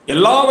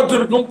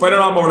எல்லாவற்றிற்கும்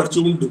பரிணாம வளர்ச்சி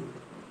உண்டு.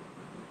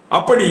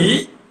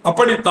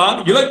 அப்படித்தான்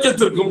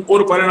இலக்கியத்திற்கும்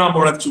ஒரு பரிணாம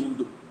வளர்ச்சி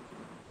உண்டு.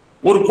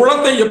 ஒரு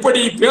குழந்தை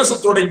எப்படி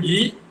பேசத் தொடங்கி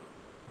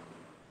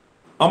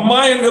அம்மா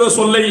என்கிற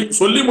சொல்லை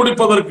சொல்லி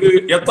முடிப்பதற்கு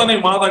எத்தனை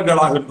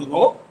மாதங்கள்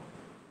ஆகின்றதோ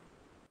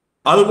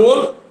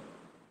அதுபோல்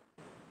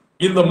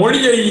இந்த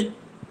மொழியை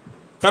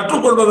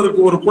கற்றுக்கொள்வதற்கு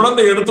ஒரு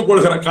குழந்தை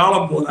எடுத்துக்கொள்கிற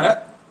காலம் போல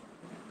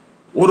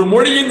ஒரு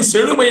மொழியின்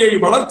செழுமையை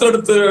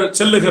வளர்த்தெடுத்து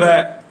செல்லுகிற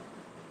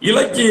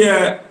இலக்கிய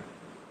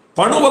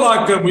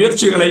பணுவலாக்க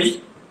முயற்சிகளை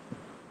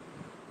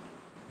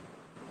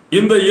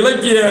இந்த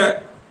இலக்கிய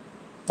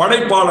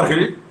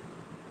படைப்பாளர்கள்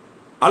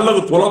அல்லது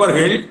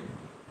புலவர்கள்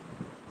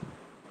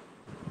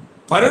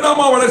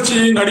பரிணாம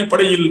வளர்ச்சியின்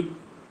அடிப்படையில்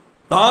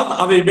தான்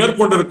அதை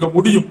மேற்கொண்டிருக்க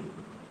முடியும்.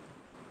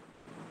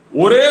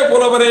 ஒரே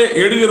புலவரே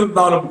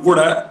எழுதியிருந்தாலும் கூட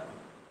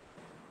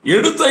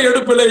எடுத்த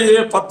எடுப்பிலேயே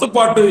 10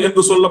 பாட்டு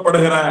என்று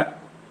சொல்லப்படுகிற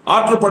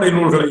ஆற்றுப்படை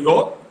நூல்களையோ,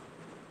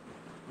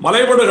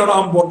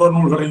 மலைபடுகடாம் போன்ற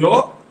நூல்களையோ,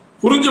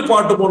 குறிஞ்சி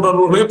பாட்டு போன்ற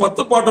நூல்களையோ,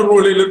 10 பாட்டு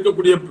நூல்களில்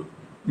இருக்கக்கூடிய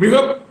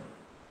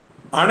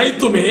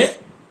அனைத்துமே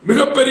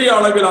மிகப்பெரிய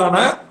அளவிலான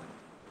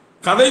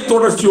கதை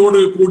தொடர்ச்சியோடு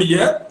கூடிய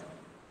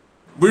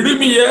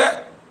விழுமிய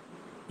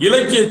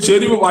இலக்கிய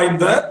செறிவு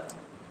வாய்ந்த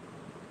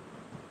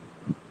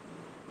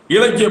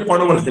இலக்கிய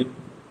பணுவல்கள்.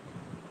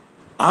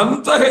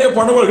 அத்தகைய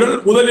பணுவல்கள்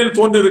முதலில்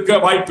தோன்றிருக்க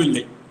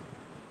வாய்ப்பில்லை.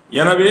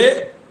 எனவே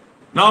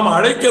நாம்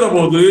அழைக்கிற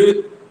போது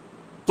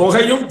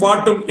தொகையும்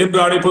பாட்டும் என்று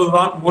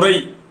அழைப்பதுதான் முறை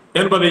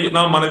என்பதை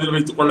நாம் மனதில்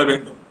வைத்துக் கொள்ள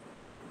வேண்டும்.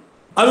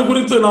 அது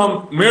குறித்து நாம்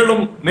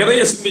மேலும்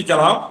நிறைய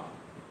சிந்திக்கலாம்.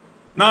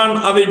 நான்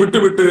அதை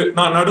விட்டுவிட்டு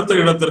நான் அடுத்த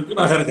இடத்திற்கு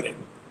நகர்கிறேன்.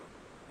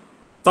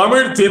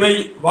 தமிழ் திணை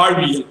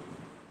வாழ்வியல்.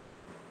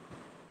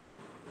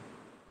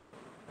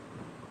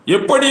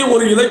 எப்படி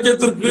ஒரு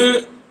இலக்கியத்திற்கு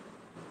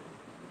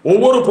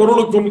ஒவ்வொரு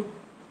பொருளுக்கும்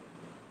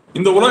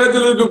இந்த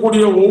உலகத்தில்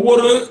இருக்கக்கூடிய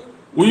ஒவ்வொரு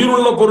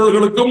உயிருள்ள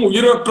பொருள்களுக்கும்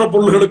உயிரற்ற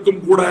பொருள்களுக்கும்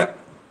கூட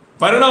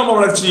பரிணாம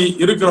வளர்ச்சி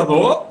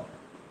இருக்கிறதோ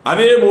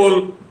அதேபோல்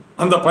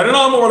அந்த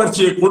பரிணாம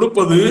வளர்ச்சியை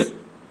கொடுப்பது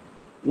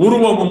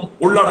உருவமும்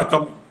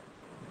உள்ளடக்கம்.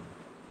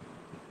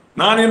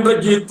 நான்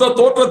இன்றைக்கு இந்த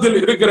தோற்றத்தில்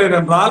இருக்கிறேன்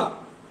என்றால்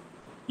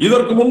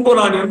இதற்கு முன்பு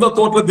நான் எந்த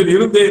தோற்றத்தில்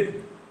இருந்தேன்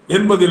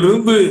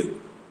என்பதிலிருந்து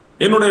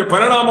என்னுடைய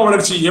பரிணாம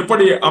வளர்ச்சி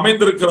எப்படி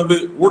அமைந்திருக்கிறது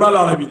உடல்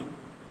அளவில்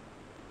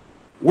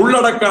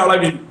உள்ளடக்க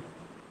அளவில்.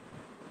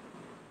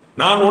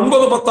 நான்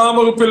 9, 10ஆம்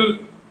வகுப்பில்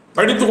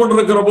படித்துக்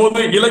கொண்டிருக்கிற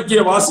போது இலக்கிய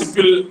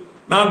வாசிப்பில்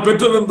நான்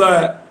பெற்றிருந்த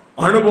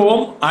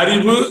அனுபவம்,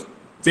 அறிவு,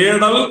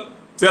 தேடல்,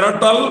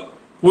 திரட்டல்,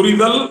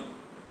 புரிதல்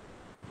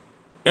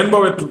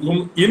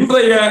என்பவற்றுக்கும்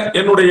இன்றைய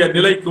என்னுடைய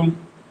நிலைக்கும்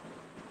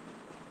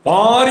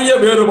பாரிய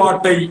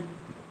வேறுபாட்டை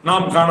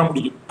நாம் காண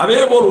முடியும். அதே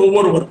போல்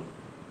ஒவ்வொருவரும்.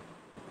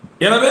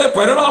 எனவே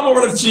பரிணாம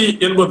வளர்ச்சி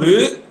என்பது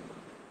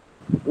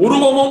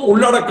உருவமும்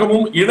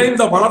உள்ளடக்கமும்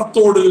இணைந்த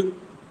வளர்த்தோடு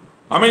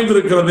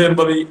அமைந்திருக்கிறது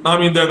என்பதை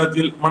நாம் இந்த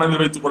இடத்தில்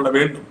மனதில் வைத்துக் கொள்ள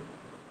வேண்டும்.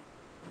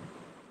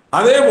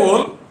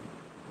 அதேபோல்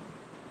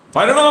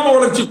பரிணாம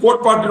வளர்ச்சி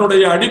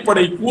கோட்பாட்டினுடைய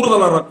அடிப்படை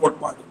கூறுதலற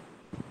கோட்பாடு.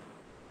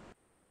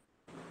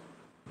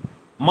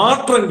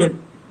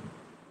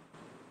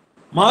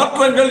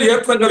 மாற்றங்கள்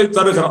ஏற்றங்களை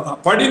தருகிறதா,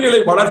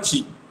 படிநிலை வளர்ச்சி.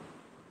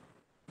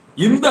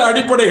 இந்த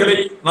அடிப்படைகளை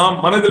நாம்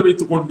மனதில்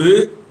வைத்துக் கொண்டு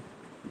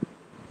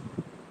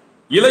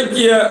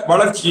இலக்கிய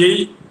வளர்ச்சியை,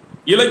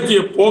 இலக்கிய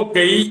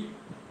போக்கை,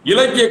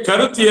 இலக்கிய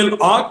கருத்தியல்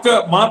ஆக்க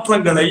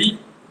மாற்றங்களை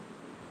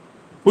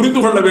புரிந்து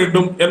கொள்ள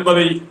வேண்டும்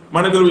என்பதை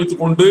மனதில்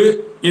வைத்துக் கொண்டு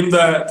இந்த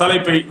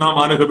தலைப்பை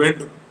நாம் அணுக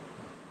வேண்டும்.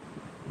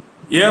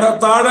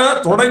 ஏறத்தாழ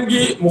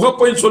தொடங்கி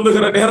முகப்பை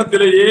சொல்லுகிற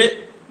நேரத்திலேயே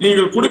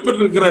நீங்கள்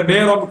குறிப்பிட்டிருக்கிற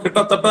நேரம்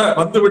கிட்டத்தட்ட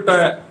வந்துவிட்ட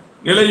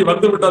நிலை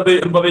வந்துவிட்டது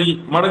என்பதை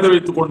மனதில்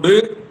வைத்துக் கொண்டு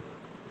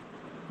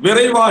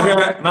விரைவாக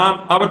நான்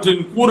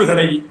அவற்றின்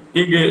கூறுகளை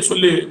இங்கே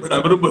சொல்லிவிட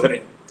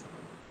விரும்புகிறேன்.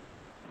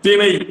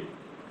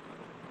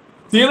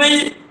 திணை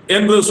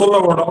என்று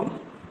சொல்லப்படும்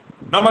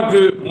நமக்கு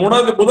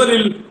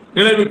முதலில்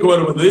நினைவுக்கு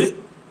வருவது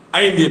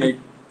ஐந்திணை: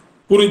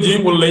 குறிஞ்சி,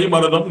 முல்லை,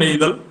 மருதம்,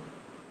 நெய்தல்,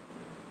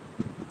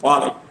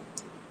 பாலை.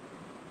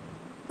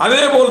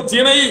 அதேபோல்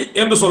திணை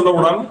என்று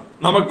சொல்லவுடன்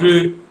நமக்கு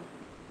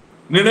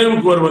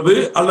நினைவுக்கு வருவது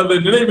அல்லது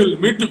நினைவில்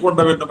மீட்டுக் கொள்ள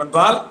வேண்டும்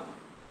என்றால்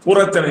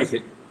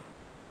புறத்திணைகள்.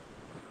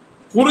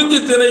 குறிஞ்சி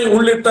திணை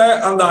உள்ளிட்ட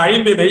அந்த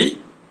ஐந்திணை,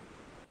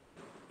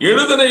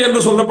 எழுதிணை என்று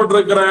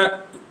சொல்லப்பட்டிருக்கிற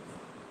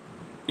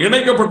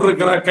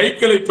இணைக்கப்பட்டிருக்கிற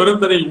கைக்கிளை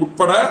பெருந்திணை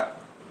உட்பட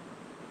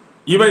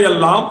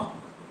இவையெல்லாம்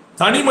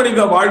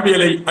தனிமனித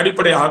வாழ்வியலை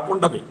அடிப்படையாக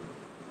கொண்டவை.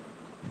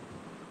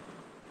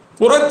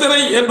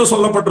 புறத்திணை என்று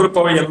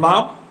சொல்லப்பட்டிருப்பவை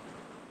எல்லாம்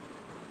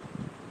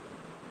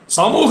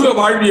சமூக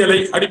வாழ்வியலை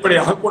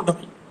அடிப்படையாக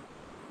கொண்டவை.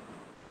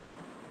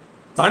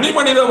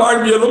 தனிமனித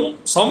வாழ்வியலும்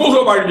சமூக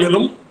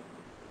வாழ்வியலும்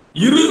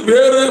இரு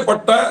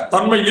வேறுபட்ட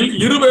தன்மையில்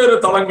இருவேறு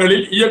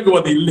தளங்களில்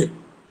இயங்குவது இல்லை.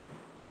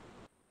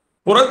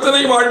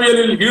 புறத்திணை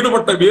வாழ்வியலில்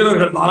ஈடுபட்ட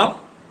வீரர்கள் தான்,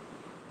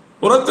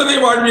 புறத்திணை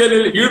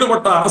வாழ்வியலில்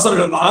ஈடுபட்ட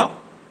அரசர்கள் தான்,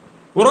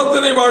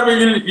 புறத்திணை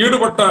வாழ்வியலில்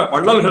ஈடுபட்ட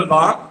வள்ளல்கள்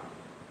தான்,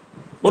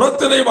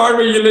 புறத்திணை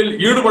வாழ்வியலில்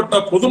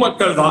ஈடுபட்ட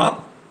பொதுமக்கள் தான்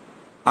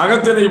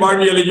அகத்திணை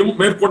வாழ்வியலையும்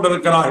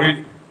மேற்கொண்டிருக்கிறார்கள்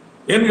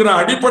என்கிற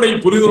அடிப்படை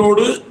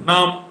புரிதலோடு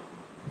நாம்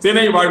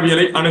திணை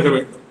வாழ்வியலை அணுக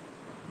வேண்டும்.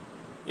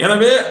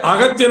 எனவே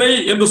அகத்திணை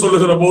என்று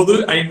சொல்லுகிற போது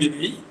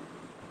ஐந்திணை,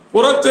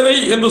 புறத்திணை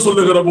என்று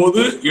சொல்லுகிற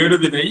போது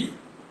எழுதிணை.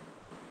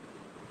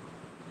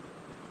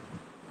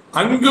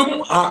 அங்கும்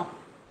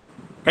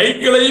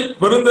கைக்கிளை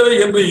பெருந்திணை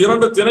என்று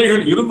 2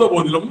 திணைகள் இருந்த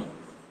போதிலும்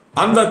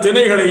அந்த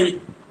திணைகளை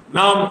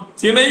நாம்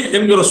திணை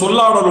என்கிற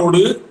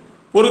சொல்லாடலோடு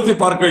பொருத்தி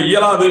பார்க்க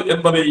இயலாது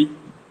என்பதை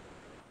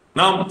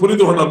நாம்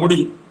புரிந்து கொள்ள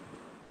முடியும்.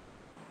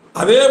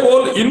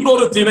 அதேபோல்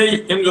இன்னொரு திணை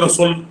என்கிற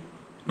சொல்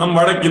நம்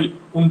வழக்கில்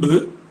உண்டு: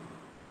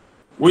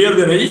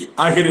 உயர்திணை,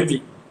 அகிரிணை.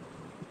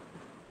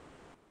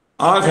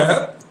 ஆக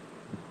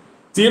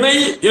திணை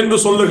என்று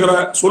சொல்லுகிற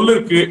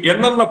சொல்லிற்கு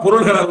என்னென்ன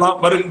பொருள்கள்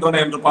எல்லாம் வருகின்றன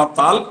என்று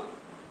பார்த்தால்,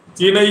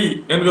 திணை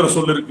என்கிற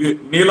சொல்லிற்கு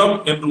நிலம்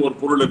என்று ஒரு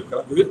பொருள்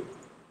இருக்கிறது.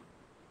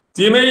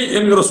 திணை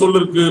என்கிற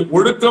சொல்லிற்கு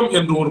ஒழுக்கம்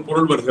என்று ஒரு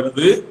பொருள்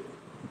வருகிறது.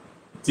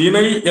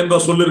 திணை என்ற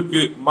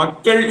சொல்லிற்கு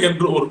மக்கள்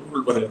என்று ஒரு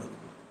பொருள் வருகிறது.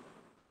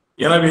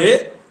 எனவே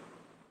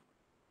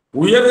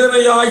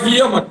உயர்திணையாகிய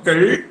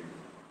மக்கள்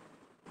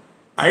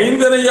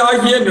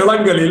ஐந்திணையாகிய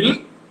நிலங்களில்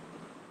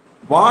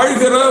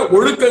வாழ்கிற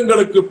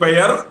ஒழுக்கங்களுக்கு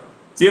பெயர்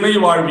திணை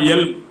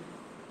வாழ்வியல்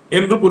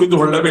என்று புரிந்து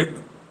கொள்ள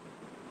வேண்டும்.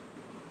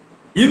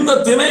 இந்த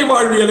திணை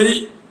வாழ்வியலை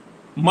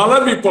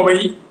மலர்விப்பவை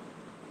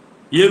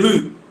எது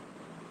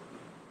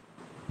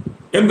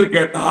என்று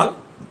கேட்டால்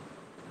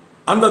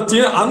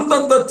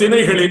அந்தந்த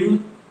திணைகளின்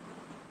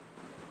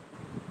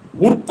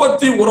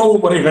உற்பத்தி உறவு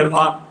முறைகள்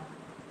தான்.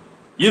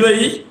 இதை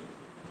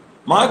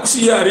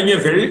மார்க்சிய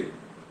அறிஞர்கள்,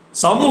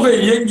 சமூக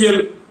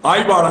இயங்கியல்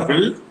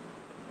ஆய்வாளர்கள்,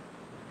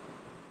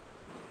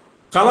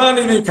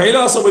 கலாநிதி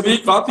கைலாசபதி,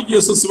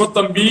 கார்த்திகேசு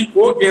சிவத்தம்பி,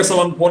 கோ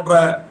கேசவன் போன்ற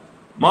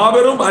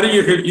மாபெரும்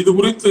அறிஞர்கள் இது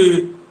குறித்து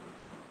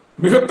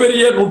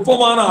மிகப்பெரிய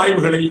நுட்பமான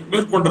ஆய்வுகளை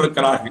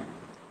மேற்கொண்டிருக்கிறார்கள்.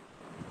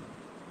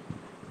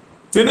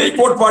 திணை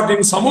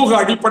கோட்பாட்டின் சமூக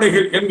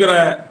அடிப்படைகள் என்கிற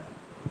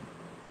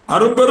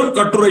அரும்பெரும்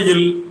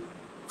கட்டுரையில்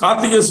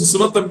கார்த்திகேசு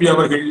சிவத்தம்பி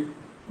அவர்கள்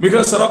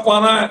மிக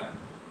சிறப்பான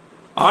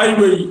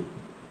ஆய்வு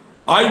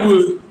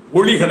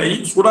ஒளிகளை,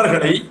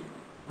 சுடர்களை,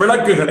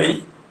 விளக்குகளை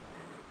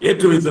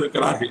ஏற்றி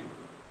வைத்திருக்கிறார்கள்.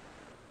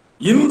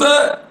 இந்த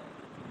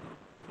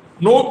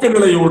நோக்கு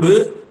நிலையோடு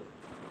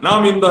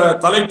நாம் இந்த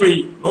தலைப்பை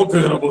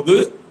நோக்குகிற போது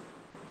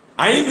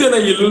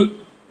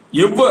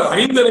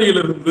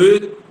ஐந்திணையிலிருந்து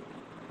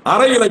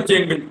அரை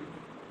இலக்கியங்கள்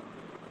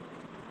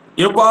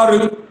எவ்வாறு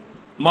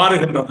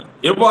மாறுகின்றன,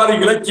 எவ்வாறு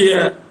இலக்கிய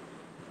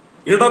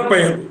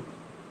இடப்பெயர்வு,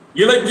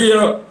 இலக்கிய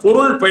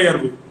பொருள்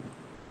பெயர்வு,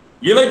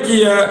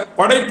 இலக்கிய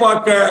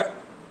படைப்பாக்க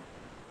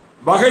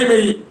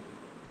வகைமை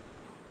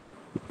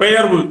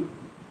பெயர்வு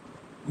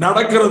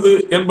நடக்கிறது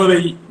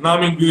என்பதை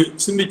நாம் இங்கு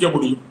சிந்திக்க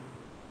முடியும்.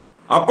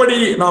 அப்படி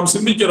நாம்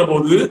சிந்திக்கிற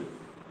போது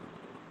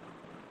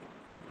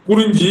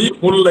குறிஞ்சி,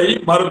 முல்லை,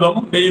 மருதம்,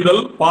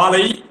 நெய்தல்,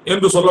 பாலை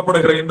என்று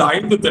சொல்லப்படுகிற இந்த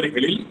 5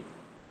 திணைகளில்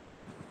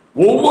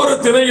ஒவ்வொரு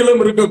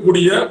திணையிலும்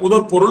இருக்கக்கூடிய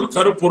முதற்பொருள்,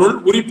 கருப்பொருள்,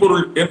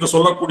 உரிப்பொருள் என்று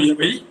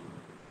சொல்லக்கூடியவை.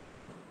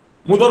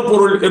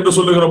 முதற்பொருள் என்று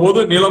சொல்லுகிற போது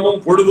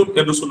நிலமும் பொழுதும்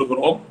என்று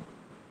சொல்லுகிறோம்.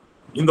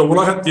 இந்த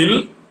உலகத்தில்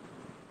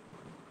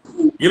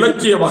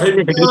இலக்கிய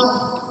வகைமைகளில்,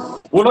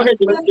 உலக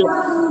இலக்கிய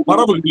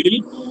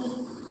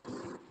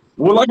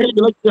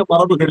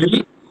மரபுகளில்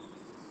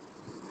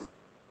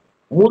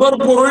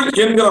முதற்பொருள்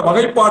என்கிற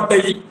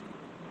வகைப்பாட்டை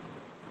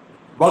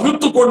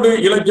வகுத்து கொண்டு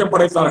இலக்கியம்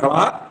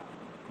படைத்தார்களா,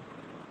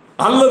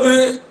 அல்லது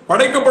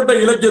படைக்கப்பட்ட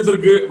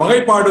இலக்கியத்திற்கு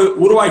வகைப்பாடு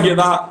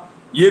உருவாகியதா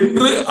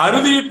என்று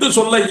அறுதியிட்டு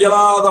சொல்ல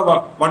இயலாத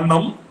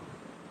வண்ணம்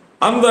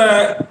அந்த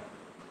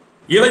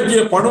இலக்கிய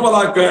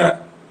பணுவலாக்க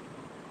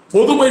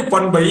பொதுமை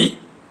பண்பை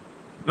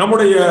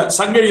நம்முடைய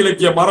சங்க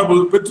இலக்கிய மரபு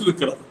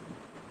பெற்றிருக்கிறது.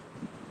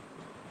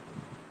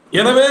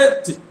 எனவே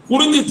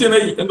குறிஞ்சி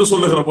திணை என்று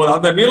சொல்லுகிற போது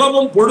அந்த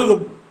நிலமும்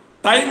பொழுதும்,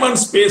 டைம்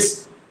அண்ட் ஸ்பேஸ்,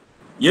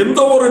 எந்த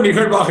ஒரு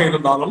நிகழ்வாக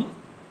இருந்தாலும்,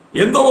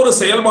 எந்த ஒரு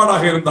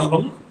செயல்பாடாக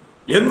இருந்தாலும்,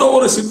 எந்த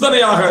ஒரு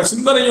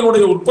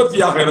சிந்தனையினுடைய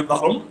உற்பத்தியாக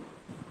இருந்தாலும்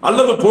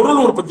அல்லது பொருள்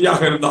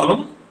உற்பத்தியாக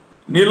இருந்தாலும்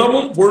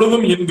நிலமும்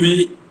பொழுதும் இன்றி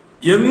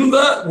எந்த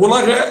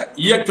உலக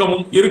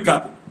இயக்கமும்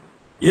இருக்காது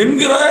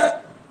என்கிற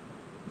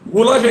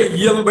உலக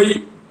இயல்பை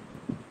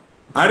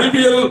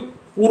அறிவியல்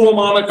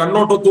பூர்வமான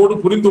கண்ணோட்டத்தோடு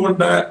புரிந்து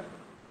கொண்ட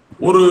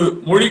ஒரு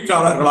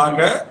மொழிக்காரர்களாக,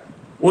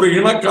 ஒரு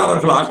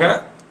இனக்காரர்களாக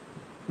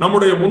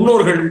நம்முடைய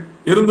முன்னோர்கள்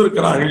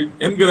இருந்திருக்கிறார்கள்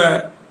என்கிற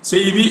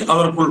செய்தி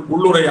அதற்குள்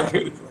உள்ளுரையாக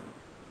இருக்கிறது.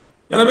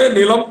 எனவே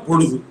நிலம்,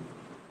 பொழுது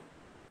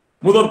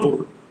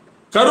முதற்பொருள்.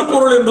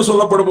 கருப்பொருள் என்று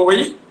சொல்லப்படுபவை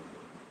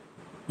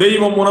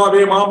தெய்வம்,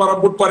 உணவே,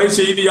 மாமரம், புட்பறை,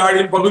 செய்தி,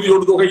 யாழின்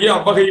பகுதியோடு தொகையே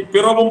அவ்வகை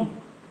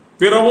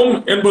பிறவும்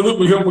என்பது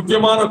மிக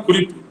முக்கியமான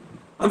குறிப்பு.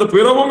 அந்த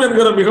பிறவும்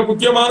என்கிற மிக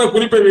முக்கியமான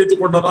குறிப்பை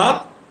வைத்துக் கொண்டதான்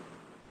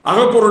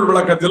அகப்பொருள்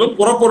விளக்கத்திலும்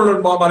புறப்பொருள்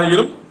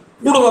என்பாமறையிலும்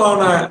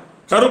கூடுதலான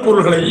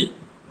கருப்பொருள்களை,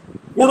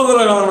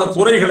 கூடுதலான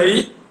துறைகளை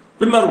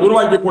பின்னர்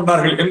உருவாக்கி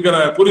கொண்டார்கள் என்கிற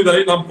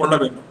புரிதலை நாம் கொள்ள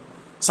வேண்டும்.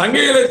 சங்க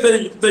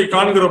இலக்கியத்தை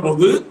காண்கிற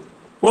போது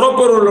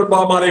புறப்பொருள்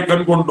என்பாமறை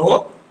கண்கொண்டோ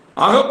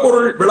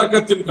அகப்பொருள்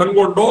விளக்கத்தின்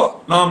கண்கொண்டோ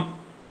நாம்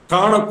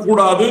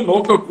காணக்கூடாது,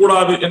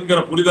 நோக்கக்கூடாது என்கிற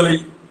புரிதலை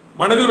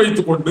மனதில்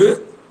வைத்துக் கொண்டு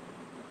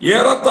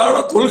ஏறத்தாழ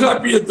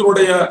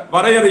தொல்காப்பியத்தினுடைய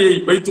வரையறையை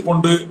வைத்துக்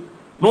கொண்டு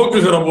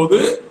நோக்குகிற போது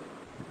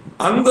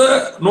அந்த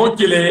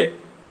நோக்கிலே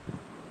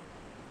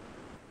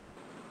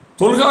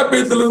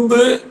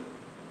தொல்காப்பியத்திலிருந்து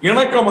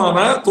இணக்கமான,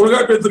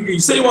 தொல்காப்பியத்திற்கு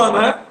இசைவான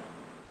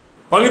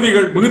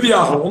பகுதிகள்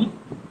மிகுதியாகவும்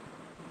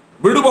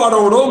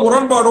விடுபாடோடோ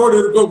முரண்பாடோடு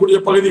இருக்கக்கூடிய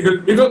பகுதிகள்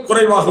மிக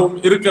குறைவாகவும்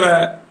இருக்கிற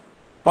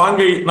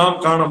பாங்கை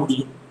நாம் காண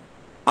முடியும்.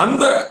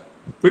 அந்த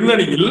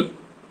பின்னணியில்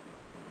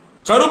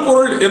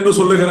கருப்பொருள் என்று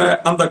சொல்லுகிற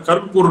அந்த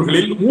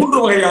கருப்பொருள்களில்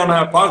 3 வகையான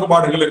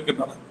பாகுபாடுகள்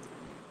இருக்கின்றன.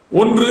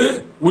 1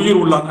 உயிர்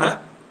உள்ளன,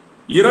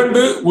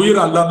 2 உயிர்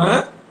அல்லன,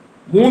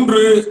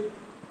 3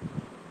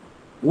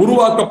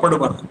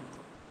 உருவாக்கப்படுவன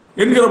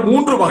என்கிற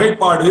 3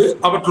 வகைப்பாடு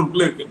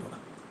அவற்றுக்குள்ள இருக்கின்றன.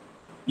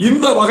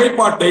 இந்த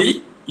வகைப்பாட்டை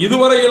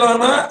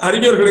இதுவரையிலான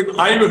அறிஞர்களின்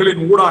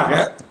ஆய்வுகளின் ஊடாக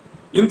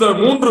இந்த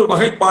 3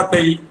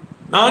 வகைப்பாட்டை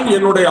நான்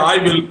என்னுடைய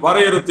ஆய்வில்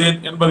வரையறுத்தேன்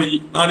என்பதை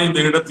நான் இந்த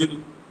இடத்தில்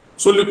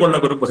சொல்லிக்கொள்ள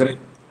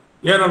விரும்புகிறேன்.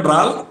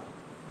 ஏனென்றால்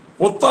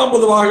பொத்தாம்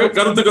பொதுவாக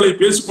கருத்துக்களை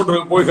பேசிக்கொண்டு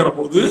போகிற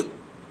போது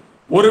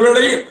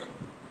ஒருவேளை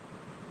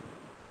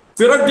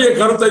திரட்டிய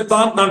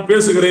கருத்தைத்தான் நான்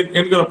பேசுகிறேன்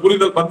என்கிற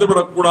புரிதல்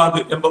வந்துவிடக் கூடாது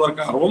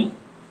என்பதற்காகவும்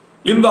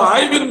இந்த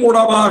ஆய்வின்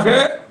மூலமாக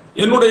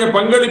என்னுடைய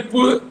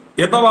பங்களிப்பு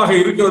என்னவாக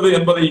இருக்கிறது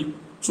என்பதை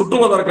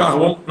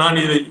சுட்டுவதற்காகவும் நான்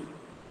இதை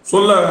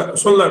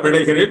சொல்ல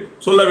விடைகிறேன்,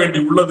 சொல்ல வேண்டி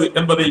உள்ளது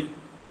என்பதை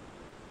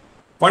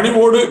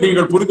பணிவோடு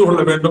நீங்கள் புரிந்து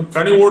கொள்ள வேண்டும்,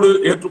 கனிவோடு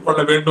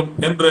ஏற்றுக்கொள்ள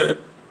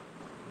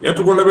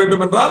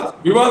வேண்டும் என்றால்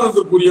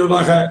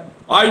விவாதத்திற்குரியதாக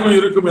ஆய்வு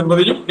இருக்கும்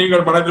என்பதையும்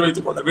நீங்கள் மனதில்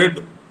வைத்துக் கொள்ள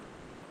வேண்டும்.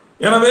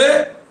 எனவே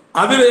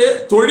அதிலே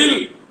தொழில்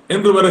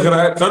என்று வருகிற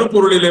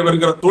கருப்பொருளிலே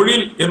வருகிற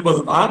தொழில்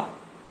என்பதுதான்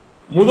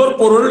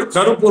முதற்பொருள்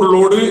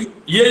கருப்பொருளோடு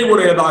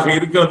இயைவுடையதாக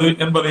இருக்கிறது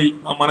என்பதை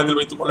நாம் மனதில்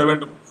வைத்துக் கொள்ள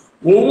வேண்டும்.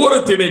 ஒவ்வொரு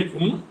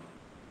திணைக்கும்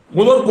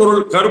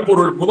முதற்பொருள்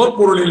கருப்பொருள்,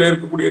 முதற்பொருளிலே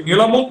இருக்கக்கூடிய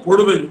நிலமும்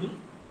பொழுதையும்,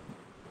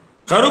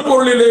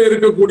 கருப்பொருளிலே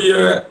இருக்கக்கூடிய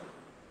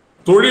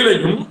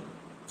தொழிலையும்,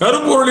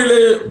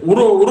 கருப்பொருளிலே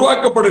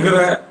உருவாக்கப்படுகிற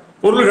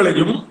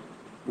பொருள்களையும்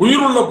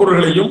உயிருள்ள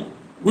பொருள்களையும்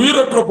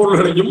உயிரற்ற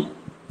பொருள்களையும்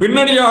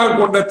பின்னணியாக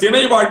கொண்ட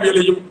திணை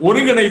வாழ்வியலையும்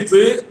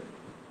ஒருங்கிணைத்து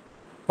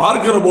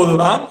பார்க்கிற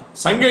போதுதான்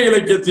சங்க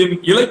இலக்கியத்தின்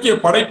இலக்கிய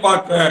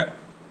படைப்பாக்க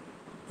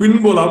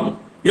பின்புலம்,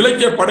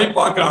 இலக்கிய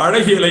படைப்பாக்க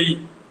அழகியலை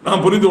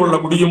நாம் புரிந்து கொள்ள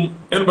முடியும்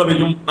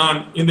என்பதையும் நான்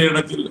இந்த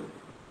இடத்தில்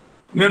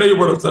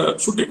நினைவுபடுத்த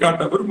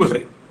சுட்டிக்காட்ட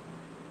விரும்புகிறேன்.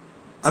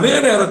 அதே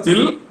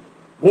நேரத்தில்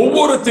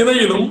ஒவ்வொரு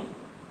திணையிலும்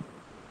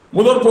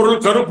முதற் பொருள்,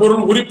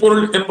 கருப்பொருள்,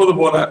 உரிப்பொருள் என்பது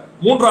போல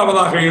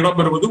மூன்றாவதாக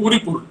இடம்பெறுவது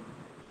உரிப்பொருள்.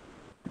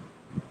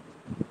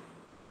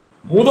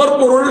 முதற்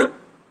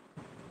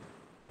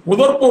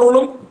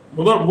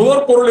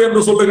பொருள்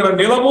என்று சொல்லுகிற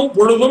நிலமும்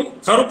பொழுதும்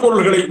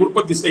கருப்பொருள்களை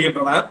உற்பத்தி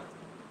செய்கின்றன.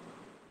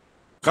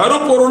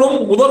 கருப்பொருளும்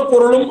முதற்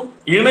பொருளும்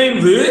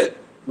இணைந்து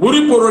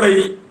உரிப்பொருளை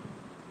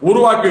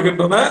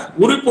உருவாக்குகின்றன.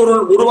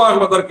 உரிப்பொருள்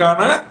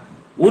உருவாகுவதற்கான,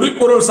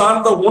 உரிப்பொருள்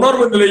சார்ந்த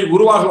உணர்வு நிலை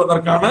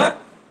உருவாகுவதற்கான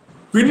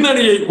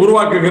பின்னணியை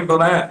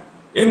உருவாக்குகின்றன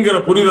என்கிற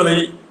புரிதலை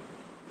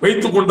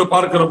வைத்துக் கொண்டு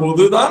பார்க்கிற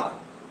போதுதான்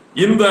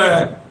இந்த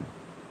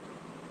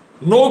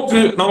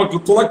நோக்கு நமக்கு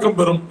துவக்கம்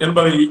பெறும்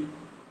என்பதை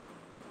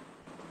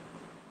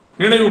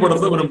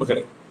நினைவுபடுத்த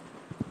விரும்புகிறேன்.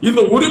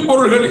 இந்த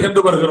உரிப்பொருள்கள்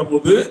என்று வருகிற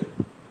போது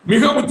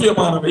மிக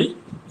முக்கியமானவை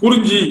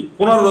குறிஞ்சி,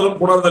 புணர்தலும்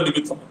புணர்தல்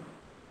நிமித்தமும்.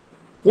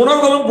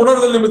 புணர்தலும்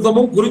புணர்தல்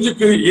நிமித்தமும்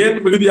குறிஞ்சிக்கு ஏன்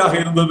மிகுதியாக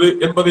இருந்தது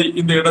என்பதை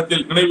இந்த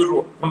இடத்தில் நினைவில்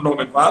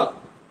கொண்டோம் என்றால்,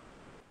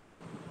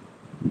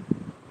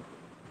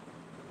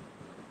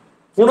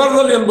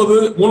 புணர்தல் என்பது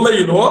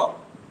முல்லையிலோ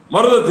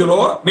மருதத்திலோ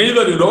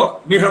நெய்தலிலோ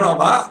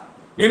நிகழாதா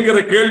என்கிற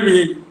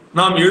கேள்வியை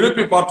நாம்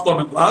எழுப்பி பார்த்தோம்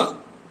என்றால்,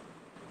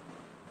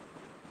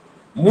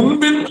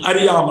 முன்பின்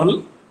அறியாமல்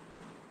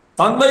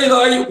தந்தை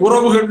தாய்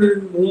உறவுகள்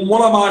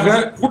மூலமாக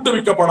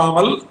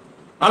கூட்டுவிக்கப்படாமல்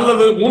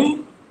அல்லது முன்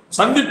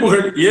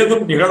சந்திப்புகள்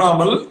ஏதும்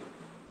நிகழாமல்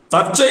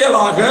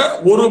தற்செயலாக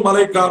ஒரு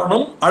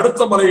மலைக்காரனும்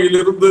அடுத்த மலையில்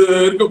இருந்து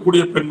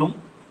இருக்கக்கூடிய பெண்ணும்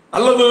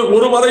அல்லது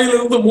ஒரு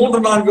மலையிலிருந்து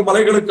 3-4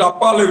 மலைகளுக்கு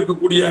அப்பால்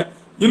இருக்கக்கூடிய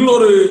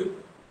இன்னொரு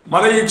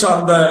மலையை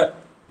சார்ந்த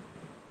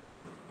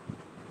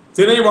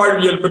திணை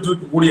வாழ்வியல்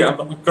பெற்றிருக்கக்கூடிய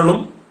அந்த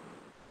மக்களும்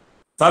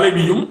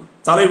தலைவியும்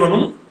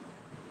தலைவனும்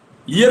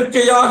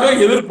இயற்கையாக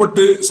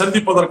எதிர்பட்டு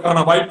சந்திப்பதற்கான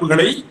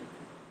வாய்ப்புகளை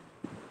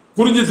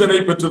குறிஞ்சி திணை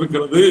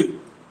பெற்றிருக்கிறது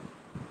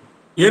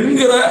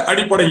என்கிற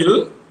அடிப்படையில்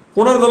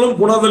புணர்தலும்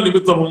புணர்தல்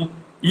நிமித்தமும்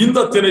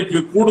இந்த திணைக்கு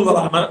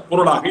கூடுதலான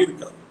பொருளாக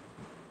இருக்கிறது.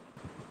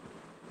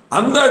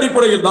 அந்த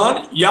அடிப்படையில் தான்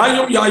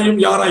யாயும் யாயும்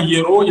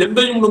யாராகியரோ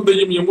எந்தையும்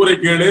நுந்தையும் எம்முறை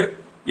கேளு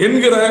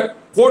என்கிற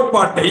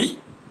கோட்பாட்டை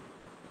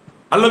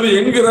அல்லது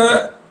என்கிற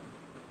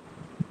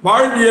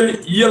வாழ்வியல்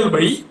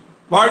இயல்பை,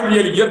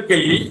 வாழ்வியல்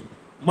இயற்கையை,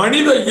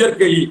 மனித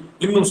இயற்கையை,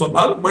 இன்னும்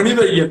சொன்னால்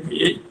மனித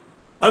இயற்கையை,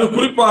 அது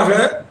குறிப்பாக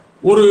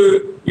ஒரு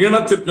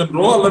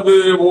இனத்திற்கென்றோ அல்லது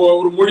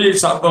ஒரு மொழியை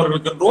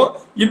சார்ந்தவர்களுக்கென்றோ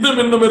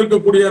இன்னும்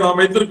இருக்கக்கூடிய நாம்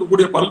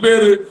வைத்திருக்கக்கூடிய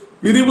பல்வேறு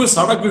பிரிவு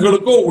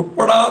சடக்குகளுக்கோ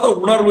உட்படாத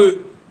உணர்வு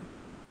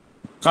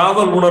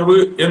காதல் உணர்வு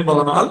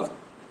என்பதனால்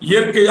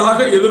இயற்கையாக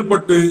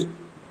எதிர்பட்டு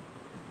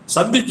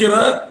சந்திக்கிற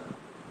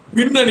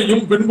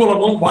பின்னணியும்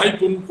பின்புலமும்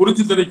வாய்ப்பும்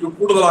குறிஞ்சி திணைக்கு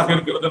கூடுதலாக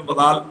இருக்கிறது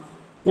என்பதால்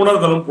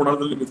புணர்தலும்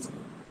புணர்தல் நிமித்தம்.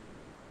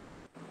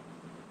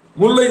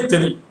 முல்லை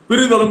திணை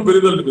பிரிதலும்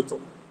பிரிதல்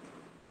நிமித்தம்.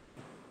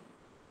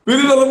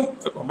 பிரிதலும்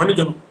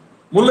மன்னிக்கணும்,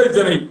 முல்லை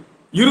திணை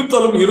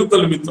இருத்தலும்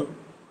இருத்தல் நிமித்தம்.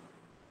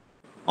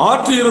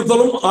 ஆற்றி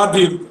இருத்தலும்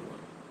ஆற்றி இருத்தல்,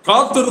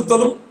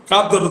 காத்திருத்தலும்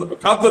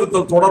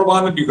காத்திருத்தல்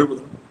தொடர்பான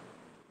நிகழ்வுகள்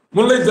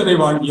முல்லை திணை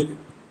வாழ்வியல்.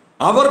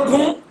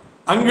 அதற்கும்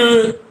அங்கு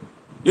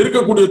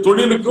இருக்கக்கூடிய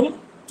தொழிலுக்கும்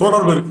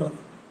தொடர்பு இருக்கிறது.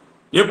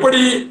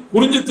 எப்படி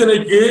குறிஞ்சி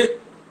திணைக்கு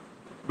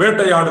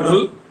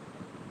வேட்டையாடுதல்,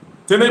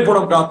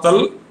 திணைப்புடம்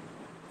காத்தல்,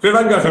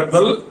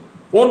 கிடங்ககழ்தல்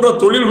போன்ற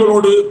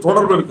தொழில்களோடு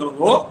தொடர்பு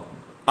இருக்கிறதோ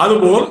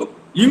அதுபோல்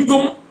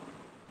இங்கும்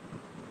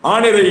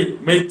ஆணிரை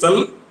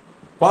மேய்த்தல்,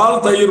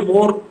 பால் தயிர்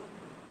மோர்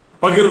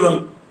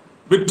பகிர்தல்,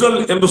 விற்றல்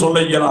என்று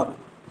சொல்ல இயலாது.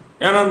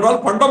 ஏனென்றால்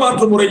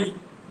பண்டமாற்று முறை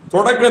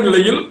தொடக்க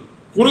நிலையில்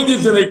குறிஞ்சி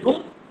திணைக்கும்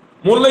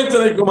முல்லை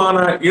திணைக்குமான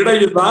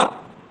இடையில் தான்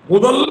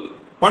முதல்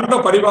பண்ட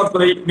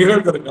பரிவர்த்தனை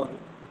நிகழ்ந்திருக்கிறது.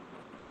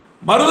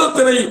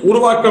 மருதத்திணை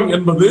உருவாக்கம்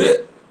என்பது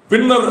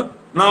பின்னர்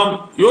நாம்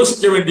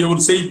யோசிக்க வேண்டிய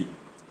ஒரு செய்தி.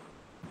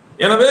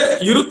 எனவே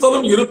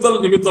இருத்தலும்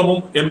இருத்தல்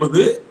நிமித்தமும்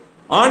என்பது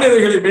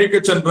ஆணிரைகளை மேய்க்க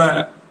சென்ற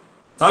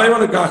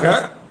தலைவனுக்காக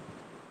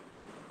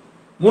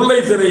முல்லை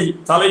திணை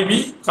தலைவி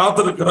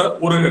காத்திருக்கிற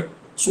ஒரு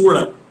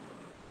சூழல்.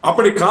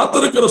 அப்படி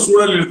காத்திருக்கிற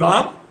சூழலில்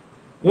தான்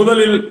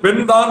முதலில்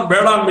பெண் தான்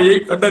வேளாண்மையை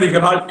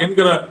கண்டறிகிறாள்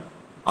என்கிற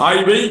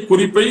ஆய்வை,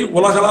 குறிப்பை,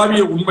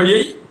 உலகளாவிய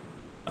உண்மையை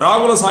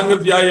ராகுல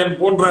சாங்கத்தியாயன்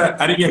போன்ற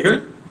அறிஞர்கள்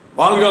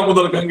வால்கா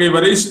முதல் கங்கை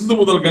வரை, சிந்து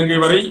முதல் கங்கை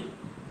வரை,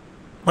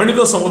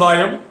 மனித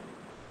சமுதாயம்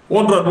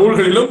போன்ற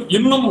நூல்களிலும்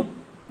இன்னும்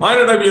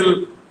மானிடவியல்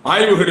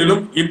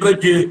ஆய்வுகளிலும்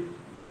இன்றைக்கு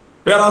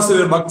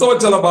பேராசிரியர்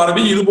பக்தவச்சல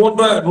பாரதி இது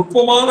போன்ற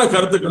நுட்பமான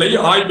கருத்துக்களை,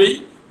 ஆய்வை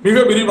மிக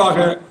விரிவாக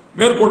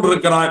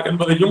மேற்கொண்டிருக்கிறார்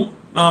என்பதையும்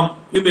நாம்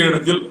இந்த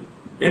இடத்தில்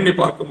எண்ணி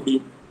பார்க்க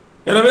முடியும்.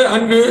 எனவே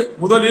அங்கு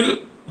முதலில்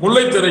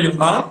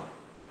முல்லைத்திரையில் தான்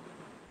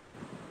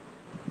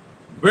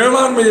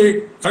வேளாண்மையை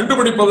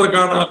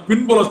கண்டுபிடிப்பதற்கான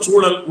பின்புல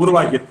சூழல்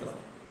உருவாகி இருக்கிறது.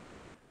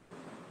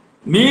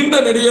 நீண்ட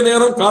நெடிய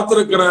நேரம்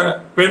காத்திருக்கிற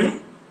பெண்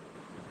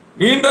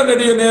நீண்ட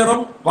நெடிய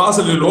நேரம்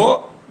வாசலிலோ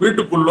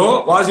வீட்டுக்குள்ளோ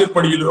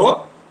வாசற்படியிலோ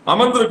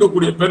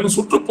அமர்ந்திருக்கக்கூடிய பெண்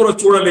சுற்றுப்புற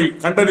சூழலை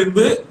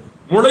கண்டறிந்து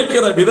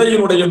முளைக்கிற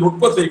விதையினுடைய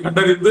நுட்பத்தை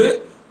கண்டறிந்து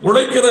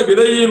முளைக்கிற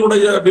விதை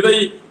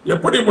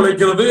எப்படி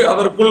முளைக்கிறது,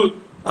 அதற்குள்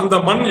அந்த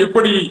மண்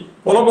எப்படி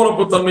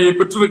பொலபொலப்பு தன்மையை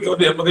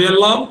பெற்றிருக்கிறது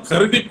என்பதையெல்லாம்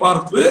கருதி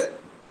பார்த்து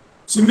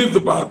சிந்தித்து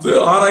பார்த்து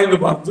ஆராய்ந்து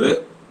பார்த்து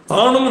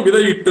தானும்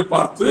விதையிட்டு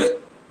பார்த்து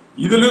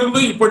இதிலிருந்து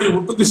இப்படி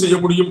உற்பத்தி செய்ய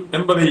முடியும்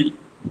என்பதை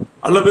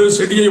அல்லது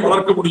செடியை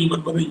வளர்க்க முடியும்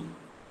என்பதை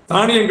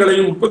தானியங்களை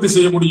உற்பத்தி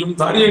செய்ய முடியும்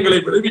தானியங்களை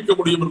விளைவிக்க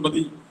முடியும்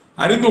என்பதை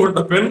அறிந்து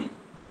கொண்ட பெண்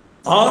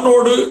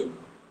ஆணோடு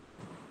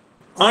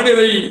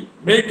ஆணிரை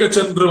மேய்க்க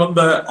சென்று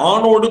வந்த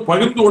ஆணோடு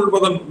பகிர்ந்து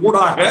கொள்வதன்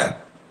ஊடாக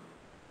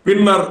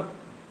பின்னர்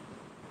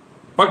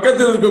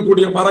பக்கத்தில்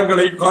இருக்கக்கூடிய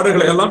மரங்களை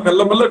காடுகளை எல்லாம்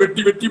மெல்ல மெல்ல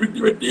வெட்டி வெட்டி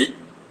வெட்டி வெட்டி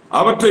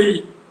அவற்றை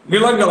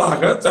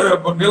நிலங்களாக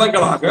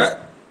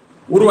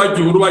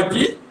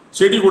உருவாக்கி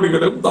செடி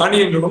கொடிகளும்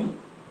தானியங்களும்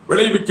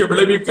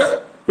விளைவிக்க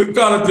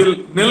பிற்காலத்தில்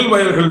நெல்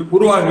வயல்கள்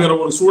உருவாகுகிற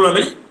ஒரு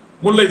சூழலை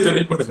முல்லை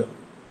திரைப்படுகிறது.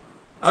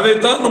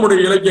 அதைத்தான் நம்முடைய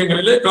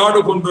இலக்கியங்களிலே காடு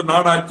கொன்று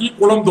நாடாக்கி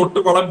குளம் தொட்டு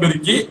வளம்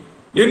பெருக்கி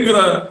என்கிற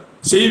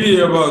செய்தி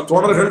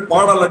தொடர்கள்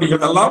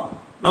பாடலடிகள் எல்லாம்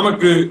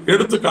நமக்கு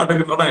எடுத்து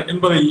காட்டுகின்றன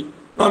என்பதை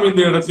நாம்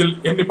இந்த இடத்தில்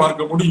எண்ணி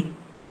பார்க்க முடியும்.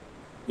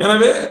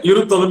 எனவே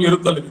இருத்தலும்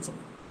இருத்தல் நிமித்தம்.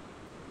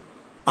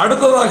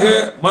 அடுத்ததாக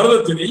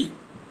மருதத்திணை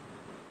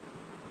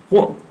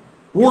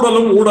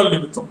ஊடலும் ஊடல்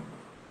நிமித்தம்.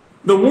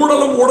 இந்த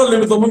ஊடலும் ஊடல்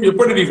நிமித்தமும்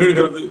எப்படி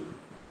நிகழ்கிறது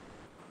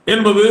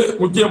என்பது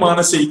முக்கியமான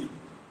செய்தி.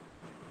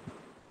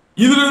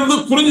 இதிலிருந்து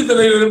குறிஞ்சி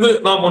திணையிலிருந்து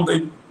நாம் ஒன்றை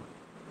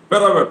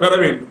பெற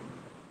வேண்டும்.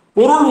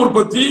 பொருள்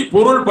உற்பத்தி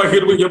பொருள்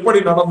பகிர்வு எப்படி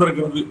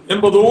நடந்திருக்கிறது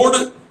என்பதோடு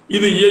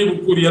இது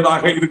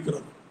இயல்புக்குரியதாக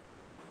இருக்கிறது.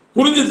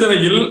 குறிஞ்சி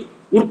திணையில்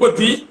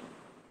உற்பத்தி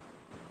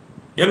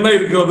என்ன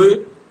இருக்கிறது?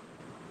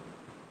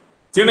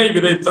 திணை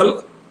விதைத்தல்,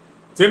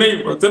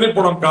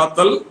 திணைப்புணம்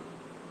காத்தல்,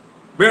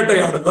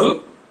 வேட்டையாடுதல்,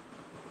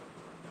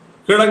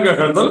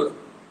 கிழங்ககழ்தல்,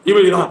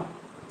 இவைதான்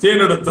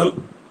தேனெடுத்தல்,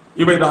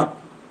 இவைதான்.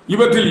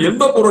 இவற்றில்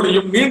எந்த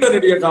பொருளையும் நீண்ட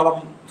நெடிய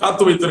காலம்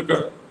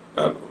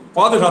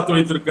பாதுகாத்து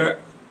வைத்திருக்க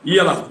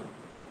இயலாது.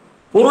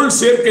 பொருள்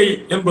சேர்க்கை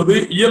என்பது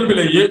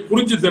இயல்பிலேயே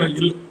குறிஞ்சி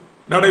திணையில்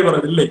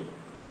நடைபெறவில்லை.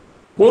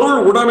 பொருள்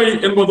உடைமை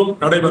என்பதும்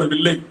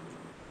நடைபெறவில்லை.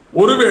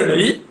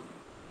 ஒருவேளை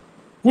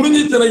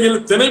குறிஞ்சி திணையில்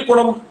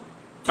திணைப்புணம்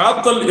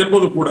காத்தல்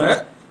என்பது கூட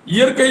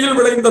இயற்கையில்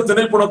விளைந்த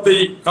திணைப்புணத்தை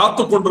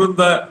காத்து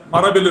கொண்டிருந்த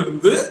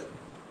மரபிலிருந்து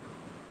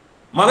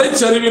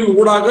மலைச்சரிவின்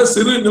ஊடாக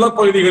சிறு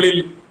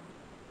நிலப்பகுதிகளில்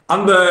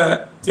அந்த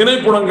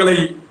திணைப்புணங்களை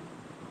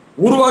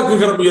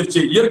உருவாக்குகிற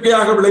முயற்சி,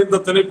 இயற்கையாக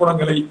விளைந்த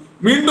திணைப்புணங்களை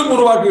மீண்டும்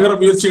உருவாக்குகிற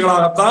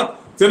முயற்சிகளாகத்தான்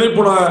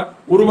திணைப்புண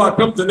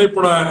உருவாக்கம்,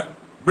 திணைப்புண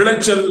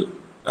விளைச்சல்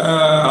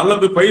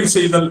அல்லது பயிர்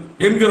செய்தல்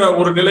என்கிற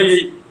ஒரு நிலையை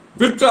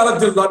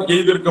பிற்காலத்தில் தான்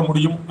எய்திருக்க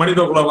முடியும்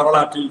மனிதகுல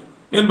வரலாற்றில்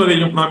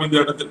என்பதையும் நாம் இந்த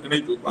இடத்தில்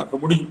நினைத்து பார்க்க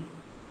முடியும்.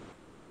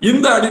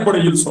 இந்த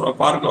அடிப்படையில்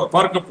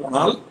பார்க்க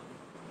போனால்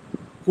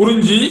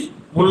குறிஞ்சி,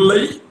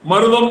 முல்லை,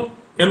 மருதம்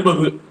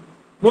என்பது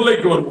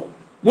முல்லைக்கு வருவோம்.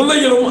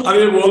 முல்லையிலும்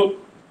அதே போல்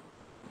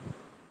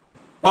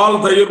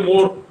பால், தயிர்,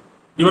 மோர்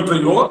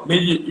இவற்றையோ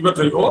நெய்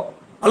இவற்றையோ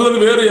அல்லது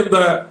வேறு எந்த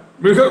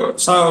மிக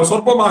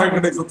சொற்பமாக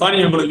கிடைத்த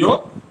தானியங்களையோ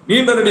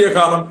நீண்ட நெடிய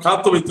காலம்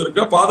காத்து வைத்திருக்க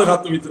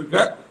பாதுகாத்து வைத்திருக்க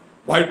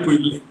வாய்ப்பு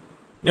இல்லை.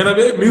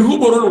 எனவே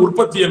மிகுபொருள்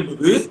உற்பத்தி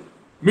என்பது,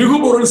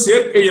 மிகுபொருள்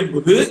சேர்க்கை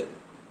என்பது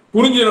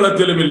குறிஞ்சி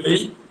நிலத்திலும் இல்லை,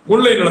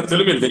 முல்லை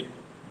நிலத்திலும் இல்லை.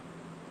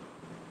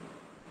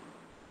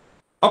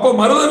 அப்ப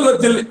மருத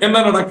நிலத்தில் என்ன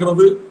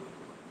நடக்கிறது?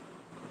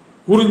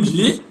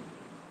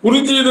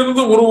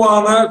 குறிஞ்சியிலிருந்து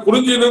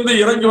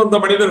இறங்கி வந்த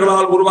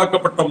மனிதர்களால்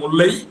உருவாக்கப்பட்ட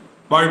முல்லை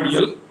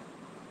வாழ்வியல்,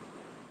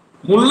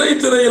 முல்லை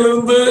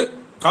திணையிலிருந்து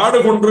காடு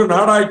கொன்று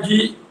நாடாக்கி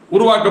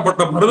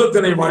உருவாக்கப்பட்ட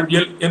மருதத்திணை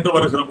வாழ்வியல் என்று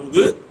வருகிற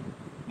போது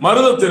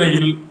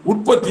மருதத்திணையில்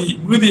உற்பத்தி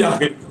மிகுதியாக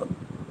இருக்கிறது.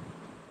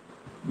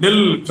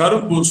 நெல்,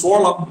 கரும்பு,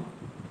 சோளம்,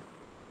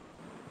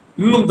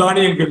 இன்னும்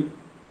தானியங்கள்,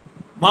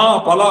 மா,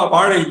 பலா,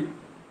 வாழை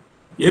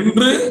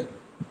என்று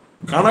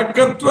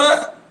கணக்கற்ற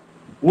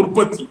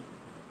உற்பத்தி,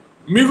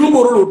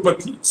 மிகுபொருள்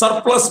உற்பத்தி,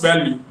 சர்ப்ளஸ்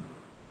வேல்யூ,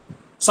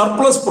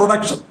 சர்ப்ளஸ்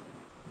ப்ரொடக்ஷன்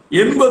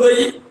என்பதை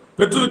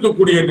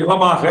பெற்றிருக்கக்கூடிய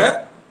நிலமாக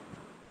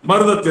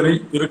மருதத்திணை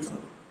இருக்கிறது.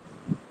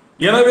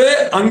 எனவே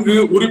அங்கு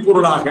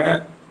உரிபொருளாக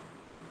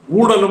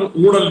ஊடலும்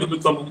ஊடல்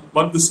நிமித்தமும்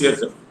வந்து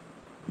சேர்கிறது.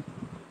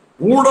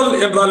 ஊடல்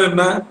என்றால்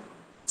என்ன?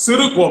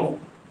 சிறு கோபம்,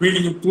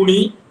 பிடி, துணி,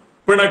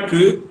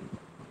 பிணக்கு,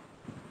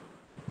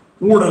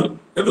 ஊடல்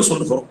என்று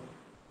சொல்லுகிறோம்.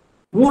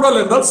 ஊடல்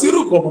என்றால்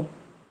சிறு கோபம்.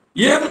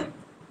 ஏன்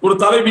ஒரு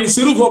தலைவி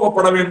சிறு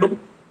கோபப்பட வேண்டும்?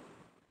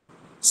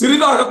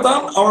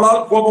 சிறிதாகத்தான்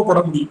அவளால் கோபப்பட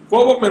முடியும்.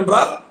 கோபம்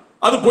என்றால்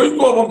அது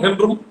பொய்க்கோபம்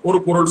என்றும் ஒரு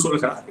பொருள்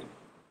சொல்கிறார்கள்.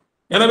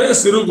 எனவே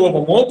சிறு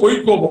கோபமோ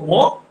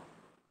பொய்க்கோபமோ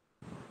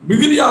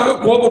மிகுதியாக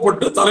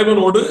கோபப்பட்டு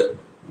தலைவனோடு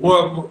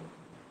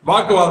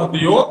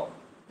வாக்குவாதத்தையோ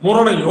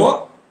முரணையோ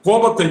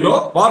கோபத்தையோ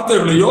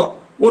வார்த்தைகளையோ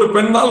ஒரு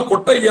பெண்ணால்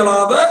கொட்ட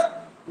இயலாத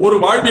ஒரு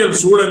வாழ்வியல்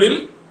சூழலில்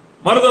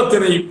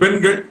மருதத்திணை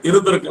பெண்கள்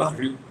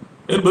இருந்திருக்கிறார்கள்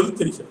என்பது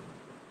தெரிகிறது.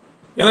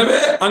 எனவே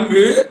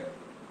அங்கு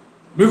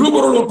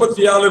மிகுபொருள்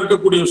உற்பத்தியால்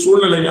இருக்கக்கூடிய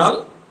சூழ்நிலையால்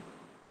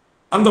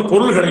அந்த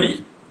பொருள்களை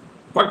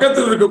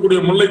பக்கத்தில் இருக்கக்கூடிய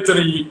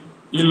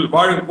முல்லைத்திணையில்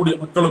வாழக்கூடிய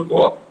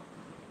மக்களுக்கோ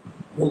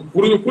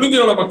குறிஞ்சி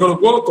நில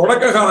மக்களுக்கோ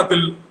தொடக்க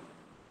காலத்தில்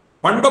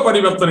பண்ட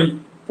பரிவர்த்தனை,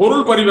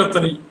 பொருள்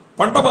பரிவர்த்தனை,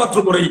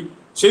 பண்டமாற்று முறை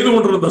செய்து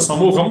கொண்டிருந்த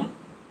சமூகம்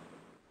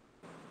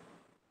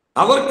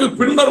அதற்கு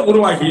பின்னர்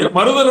உருவாகிய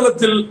மருத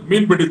நிலத்தில்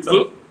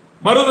மீன்பிடித்தல்,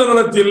 மருத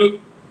நிலத்தில்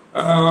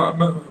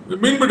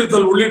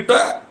மீன்பிடித்தல் உள்ளிட்ட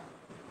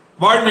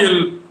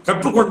வாழ்வியல்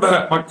கற்றுக்கொண்ட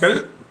மக்கள்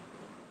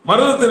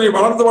மருதத்தினை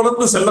வளர்ந்து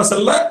வளர்ந்து செல்ல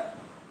செல்ல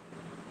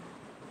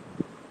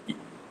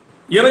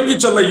இறங்கி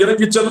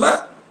செல்ல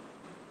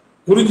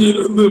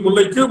குறிஞ்சியிலிருந்து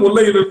முல்லைக்கு,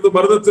 முல்லையிலிருந்து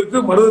மருதத்திற்கு,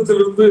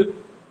 மருதத்திலிருந்து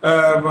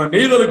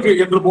நெய்தலுக்கு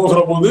என்று போகிற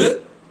போது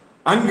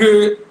அங்கு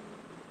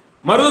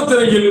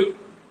மருதத்திணையில்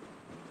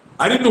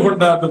அறிந்து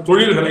கொண்ட அந்த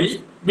தொழில்களை,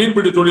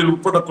 மீன்பிடி தொழில்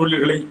உட்பட்ட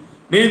தொழில்களை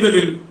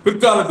நெய்தலில்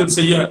பிற்காலத்தில்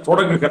செய்ய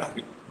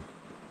தொடங்குகிறார்கள்.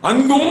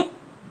 அங்கும்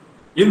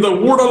இந்த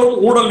ஊழலும்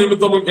ஊழல்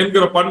நிமித்தமும்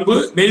என்கிற பண்பு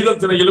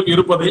நெய்தல் திணையிலும்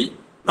இருப்பதை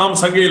நாம்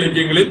சங்க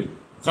இலக்கியங்களில்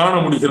காண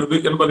முடிகிறது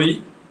என்பதை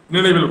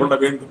நினைவில் கொள்ள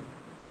வேண்டும்.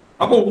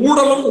 அப்போ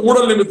ஊழலும்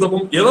ஊழல்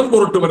நிமித்தமும் எதன்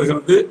பொருட்டு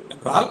வருகிறது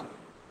என்றால்,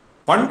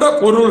 பண்ட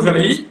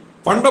பொருள்களை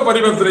பண்ட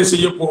பரிவர்த்தனை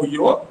செய்ய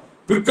போகியோ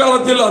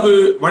பிற்காலத்தில் அது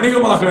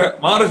வணிகமாக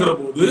மாறுகிற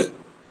போது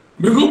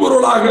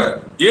மிகுபொருளாக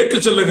ஏற்று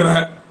செல்லுகிற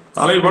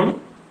தலைவன்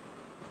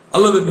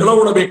அல்லது நில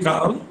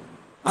உடைமைக்காரன்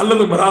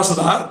அல்லது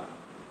மிராசுதார்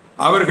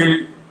அவர்கள்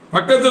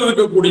பக்கத்தில்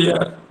இருக்கக்கூடிய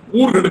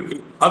ஊர்களுக்கு,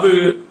 அது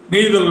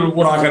நெய்தல்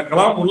ஊராக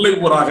இருக்கலாம், முல்லை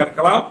ஊராக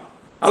இருக்கலாம்,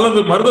 அல்லது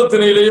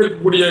மருதத்திணையிலேயே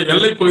இருக்கக்கூடிய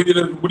எல்லை பகுதியில்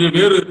இருக்கக்கூடிய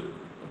வேறு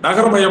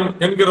நகரமயம்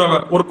என்கிற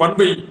ஒரு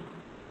பண்பை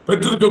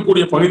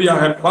பெற்றிருக்கக்கூடிய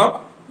பகுதியாக இருக்கலாம்,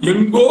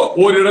 எங்கோ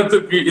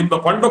ஓரிடத்திற்கு இந்த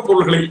பண்ட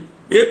பொருள்களை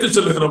ஏற்று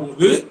செல்லுகிற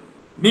போது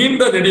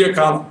நீண்ட நெடிய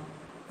காலம்,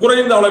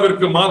 குறைந்த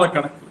அளவிற்கு மாத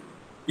கணக்கு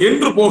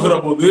என்று போகிற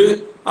போது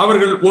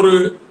அவர்கள் ஒரு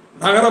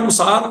நகரம்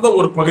சார்ந்த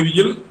ஒரு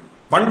பகுதியில்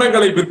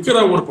பண்டங்களை விற்கிற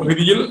ஒரு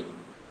பகுதியில்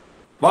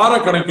வார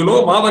கணக்கிலோ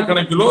மாத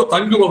கணக்கிலோ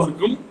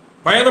தங்குவதற்கும்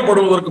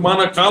பயணப்படுவதற்குமான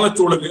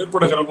காலச்சூழல்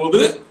ஏற்படுகிற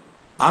போது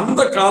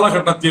அந்த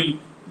காலகட்டத்தில்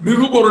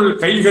மிகுபொருள்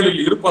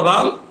கைகளில்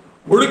இருப்பதால்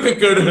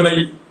ஒழுக்கக்கேடுகளை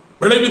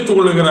விளைவித்துக்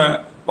கொள்ளுகிற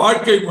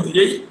வாழ்க்கை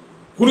முறையை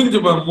குறிஞ்சி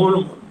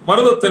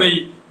மருதத்திணை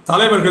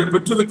தலைவர்கள்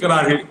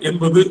பெற்றிருக்கிறார்கள்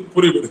என்பது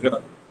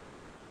புரிவிடுகிறது.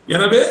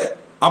 எனவே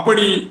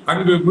அப்படி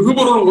அங்கு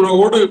மிகுபொருள்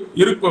உறவோடு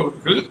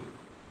இருப்பவர்கள்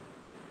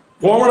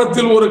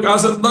கோவணத்தில் ஒரு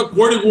காசு இருந்தா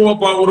கோழி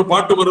கூவப்பா ஒரு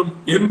பாட்டு வரும்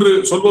என்று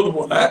சொல்வது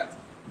போல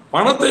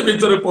பணத்தை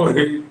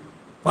வைத்திருப்பவர்கள்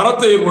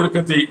பரத்தையர்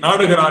ஒழுக்கத்தை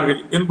நாடுகிறார்கள்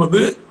என்பது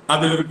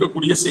அதில்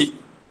இருக்கக்கூடிய செய்தி.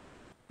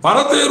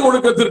 பரத்தையர்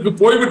ஒழுக்கத்திற்கு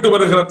போய்விட்டு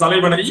வருகிற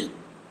தலைவனை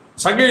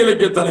சங்க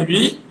இலக்கிய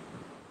தலைவி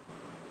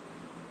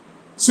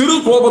சிறு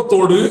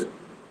கோபத்தோடு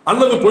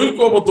அல்லது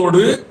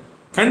பொய்க்கோபத்தோடு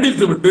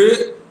கண்டித்து விட்டு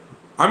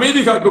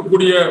அமைதி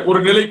காக்கக்கூடிய ஒரு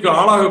நிலைக்கு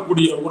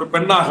ஆளாகக்கூடிய ஒரு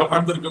பெண்ணாக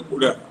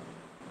வாழ்ந்திருக்கக்கூடிய,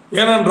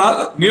 ஏனென்றால்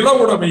நில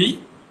உடைமை,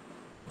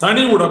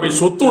 தனி உடைமை,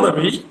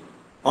 சொத்துடைமை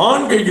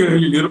ஆண்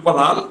கைகளில்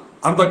இருப்பதால்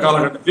அந்த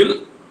காலகட்டத்தில்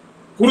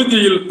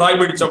குறிஞ்சியில்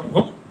தாய்வழி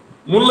சமூகம்,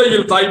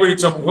 முல்லையில் தாய்வழி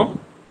சமூகம்,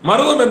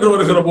 மருதம் என்று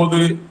வருகிற போது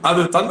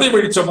அது தந்தை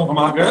வழி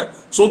சமூகமாக,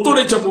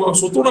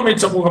 சொத்துடைமை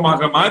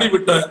சமூகமாக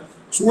மாறிவிட்ட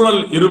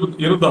சூழல்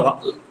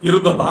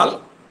இருந்ததால்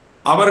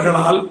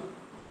அவர்களால்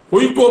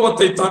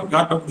பொய்க்கோபத்தை தான்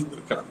காட்ட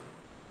முடிந்திருக்கிறது.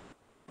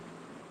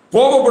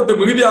 கோபப்பட்டு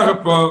மிகுதியாக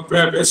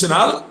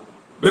பேசினால்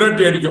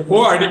விரட்டி அடிக்கவோ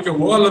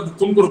அடிக்கவோ அல்லது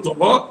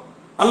துன்புறுத்தவோ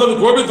அல்லது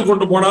கோபித்துக்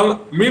கொண்டு போனால்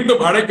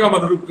மீண்டும்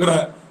அடைக்காமல் இருக்கிற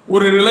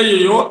ஒரு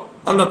நிலையையோ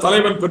அந்த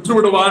தலைவன்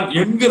பெற்றுவிடுவான்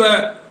என்கிற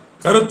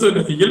கருத்து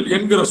நிலையில்,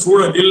 என்கிற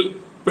சூழலில்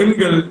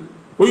பெண்கள்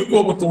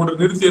பொய்க்கோபத்தோடு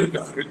நிறுத்தி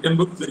இருக்கிறார்கள்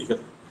என்பது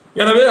தெரிகிறது.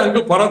 எனவே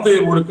அங்கு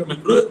பரத்தையர் ஒழுக்கம்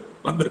என்று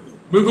வந்திருக்கு.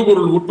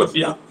 மிகுபொருள்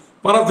உற்பத்தியால்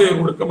பரத்தையர்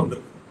ஒழுக்கம்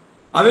வந்திருக்கு.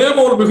 அதே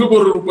போல்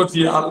மிகுபொருள்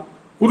உற்பத்தியால்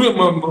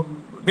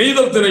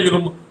நெய்தல்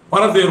திணையிலும்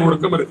பரத்தையர்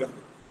ஒழுக்கம் இருக்கிறது.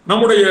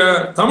 நம்முடைய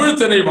தமிழ்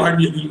திணை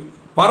வாழ்வியலில்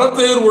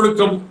பரத்தையர்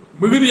ஒழுக்கம்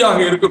மிகுதியாக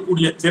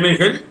இருக்கக்கூடிய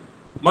திணைகள்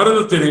மருத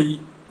திணை,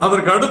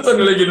 அதற்கு அடுத்த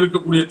நிலையில்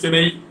இருக்கக்கூடிய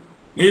திணை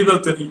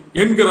நெய்தல் திணை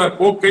என்கிற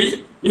போக்கை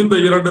இந்த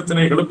இரண்டு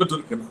திணைகளும்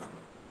பெற்றிருக்கின்றன.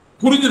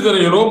 குறிஞ்சி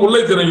திணையிலோ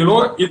முல்லை திணையிலோ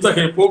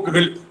இத்தகைய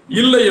போக்குகள்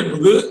இல்லை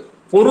என்பது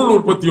பொருள்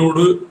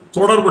உற்பத்தியோடு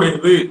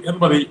தொடர்புடையது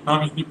என்பதை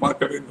நாம் இனி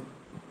பார்க்க வேண்டும்.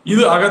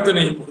 இது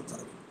அகத்திணையை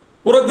பொறுத்தது.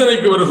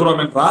 புறத்திணைக்கு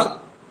வருகிறோம் என்றால்,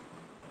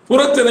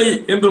 புறத்திணை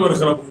என்று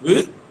வருகிற போது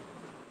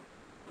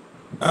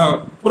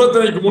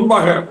புறத்திணைக்கு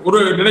முன்பாக ஒரு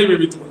நினைவை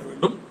வைத்துக் கொள்ள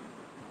வேண்டும்.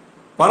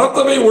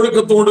 பரத்தமை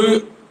ஒழுக்கத்தோடு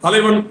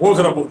தலைவன்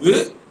போகிற போது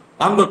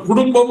அந்த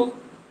குடும்பம்,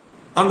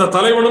 அந்த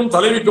தலைவனும்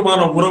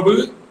தலைவிக்குமான உறவு,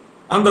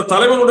 அந்த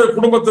தலைவனுடைய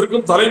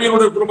குடும்பத்திற்கும்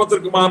தலைவியினுடைய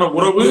குடும்பத்திற்குமான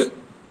உறவு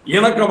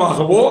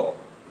இணக்கமாகவோ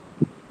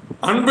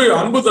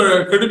அன்பு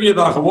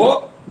கெடுமியதாகவோ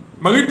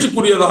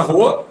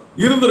மகிழ்ச்சிக்குரியதாகவோ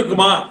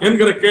இருந்திருக்குமா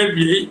என்கிற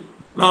கேள்வியை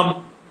நாம்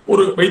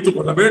ஒரு வைத்துக்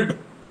கொள்ள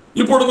வேண்டும்.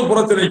 இப்பொழுது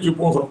புறத்திணைக்கு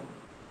போகிறோம்.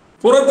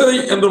 புறத்திணை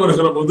என்று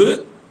வருகிற போது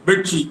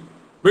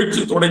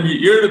வெற்றி தொடங்கி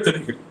 7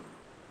 திணைகள்.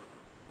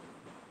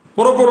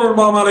 புறப்பொருள்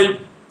மாமலை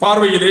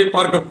பார்வையிலே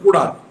பார்க்க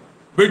கூடாது.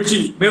 வெற்றி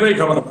நிறை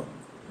கவர்தல்.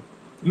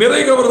 நிறை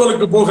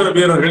கவர்தலுக்கு போகிற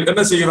வீரர்கள்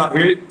என்ன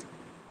செய்கிறார்கள்?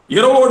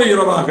 இரவோடு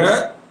இரவாக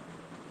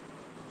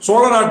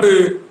சோழ நாட்டு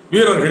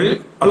வீரர்கள்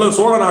அல்லது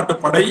சோழ நாட்டு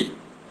படை,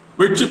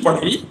 வெற்றி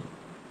படை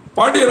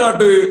பாண்டிய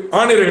நாட்டு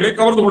ஆணிரைகளை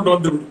கவர்ந்து கொண்டு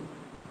வந்துவிடும்.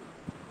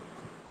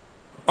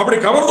 அப்படி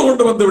கவர்ந்து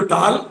கொண்டு வந்து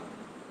விட்டால்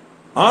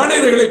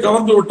ஆணிரைகளை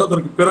கவர்ந்து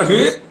விட்டதற்கு பிறகு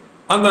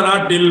அந்த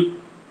நாட்டில்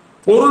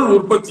பொருள்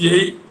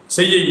உற்பத்தியை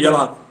செய்ய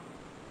இயலாது,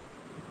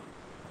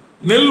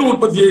 நெல்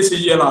உற்பத்தியை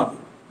செய்ய இயலாது.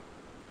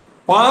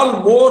 பால்,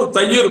 மோர்,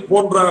 தயிர்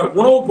போன்ற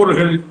உணவுப்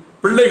பொருள்கள்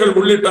பிள்ளைகள்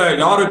உள்ளிட்ட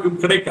யாருக்கும்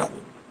கிடைக்காது.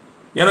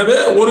 எனவே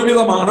ஒரு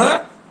விதமான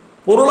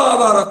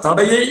பொருளாதார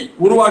தடையை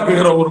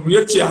உருவாக்குகிற ஒரு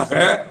முயற்சியாக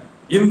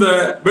இந்த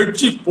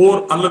வெற்றி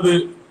போர் அல்லது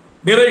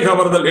நிறை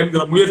கவர்தல்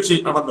என்கிற முயற்சி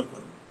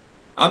நடந்திருக்கிறது.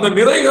 அந்த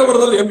நிறை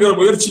கவர்தல் என்கிற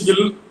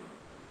முயற்சியில்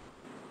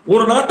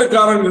ஒரு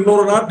நாட்டுக்காரன்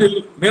இன்னொரு நாட்டில்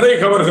நிறை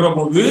கவர்கிற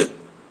போது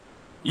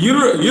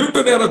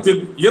இருட்டு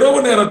நேரத்தில், இரவு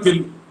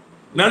நேரத்தில்,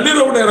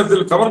 நள்ளிரவு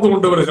நேரத்தில் கவர்ந்து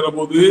கொண்டு வருகிற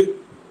போது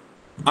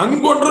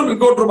அங்கொன்றும்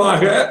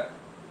இங்கொன்றுமாக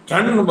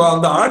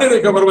அந்த ஆணிரை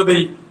கவர்வதை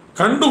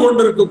கண்டு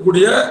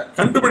கொண்டிருக்கக்கூடிய,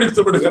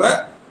 கண்டுபிடித்து விடுகிற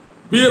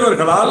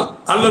வீரர்களால்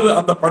அல்லது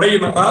அந்த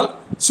படையினரால்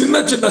சின்ன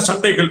சின்ன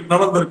சண்டைகள்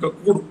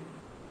நடந்திருக்கக்கூடும்.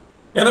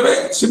 எனவே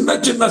சின்ன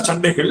சின்ன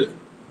சண்டைகள்,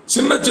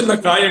 சின்ன சின்ன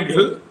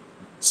காயங்கள்,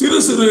 சிறு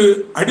சிறு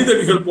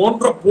அடிதடிகள்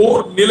போன்ற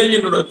போர்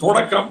நிலையினுடைய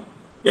தொடக்கம்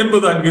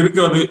என்பது அங்கு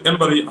இருக்கிறது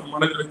என்பதை நாம்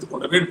மனதில் வைத்துக்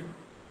கொள்ள வேண்டும்.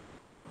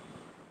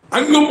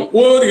 அங்கும்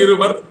ஓர்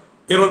இருவர்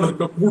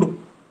இறந்திருக்கக்கூடும்.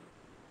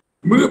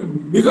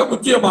 மிக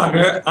முக்கியமாக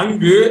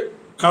அங்கு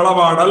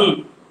களவாடல்,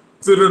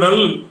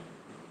 திருடல்,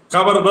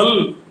 கவர்தல்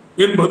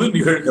என்பது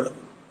நிகழ்கிறது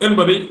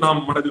என்பதை நாம்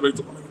மனதில்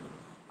வைத்துக் கொள்ள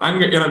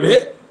வேண்டும். எனவே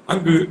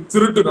அங்கு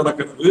திருட்டு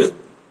நடக்கிறது,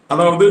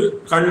 அதாவது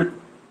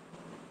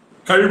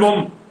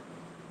கள்வம்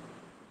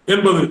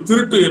என்பது,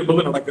 திருட்டு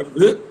என்பது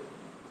நடக்கிறது.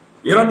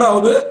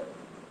 இரண்டாவது,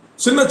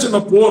 சின்ன சின்ன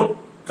போர்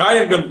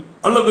காயங்கள்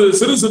அல்லது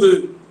சிறு சிறு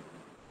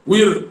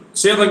உயிர்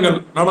சேதங்கள்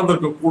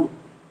நடந்திருக்கக்கூடும்.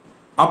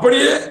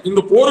 அப்படியே இந்த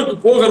போருக்கு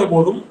போகிற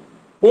போதும்,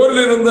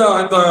 போரில் இருந்த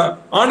அந்த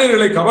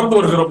ஆணிகளை கவர்ந்து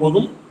வருகிற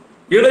போதும்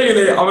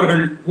இடையிலே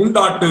அவர்கள்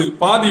உண்டாட்டு,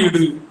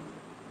 பாதியீடு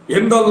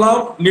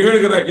என்றெல்லாம்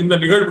நிகழ்கிற இந்த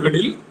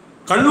நிகழ்வுகளில்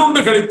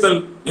கள்ளுண்டு கழித்தல்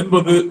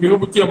என்பது மிக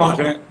முக்கியமாக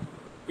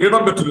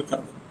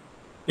இடம்பெற்றிருக்கிறது.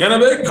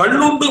 எனவே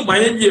கள்ளுண்டு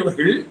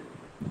மயங்கியவர்கள்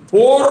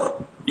போர்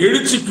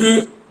எழுச்சிக்கு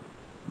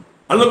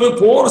அல்லது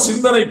போர்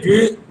சிந்தனைக்கு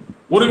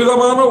ஒரு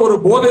விதமான ஒரு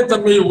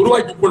போதைத்தன்மையை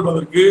உருவாக்கிக்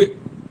கொள்வதற்கு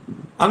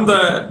அந்த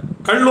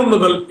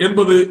கள்ளுண்ணுதல்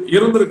என்பது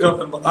இருந்திருக்கிறது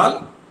என்பதால்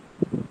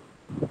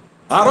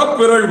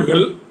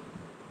அறப்பிறழ்வுகள்,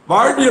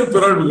 வாழ்வியல்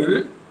பிறழ்வுகள்,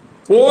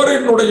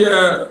 போரினுடைய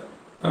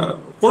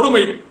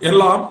கொடுமை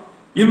எல்லாம்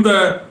இந்த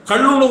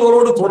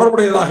கள்ளுண்ணுதலோடு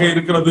தொடர்புடையதாக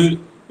இருக்கிறது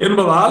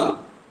என்பதால்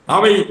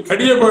அவை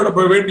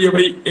கடியப்பட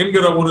வேண்டியவை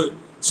என்கிற ஒரு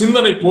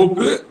சிந்தனை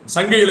போக்கு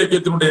சங்க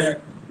இலக்கியத்தினுடைய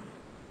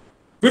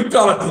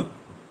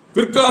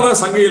பிற்கால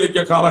சங்க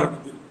இலக்கிய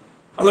காலகட்டத்தில்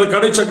அல்லது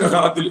கடைச்சங்க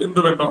காலத்தில்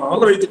என்று வேண்டாம்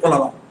வைத்துக்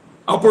கொள்ளலாம்.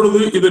 அப்பொழுது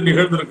இது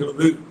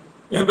நிகழ்ந்திருக்கிறது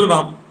என்று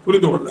நாம்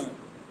புரிந்து கொள்ள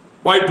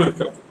வாய்ப்பு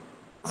இருக்கிறது.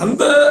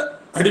 அந்த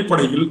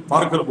அடிப்படையில்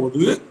பார்க்கிற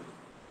போது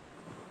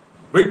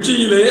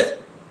வெற்றியிலே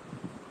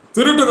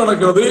திருட்டு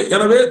நடக்கிறது,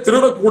 எனவே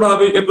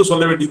திருடக்கூடாது என்று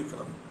சொல்ல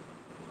வேண்டியிருக்கிறது.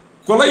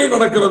 கொலை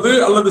நடக்கிறது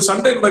அல்லது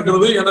சண்டை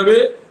நடக்கிறது, எனவே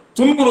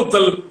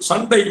துன்புறுத்தல்,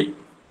 சண்டை,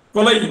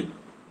 கொலை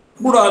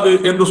கூடாது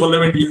என்று சொல்ல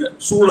வேண்டிய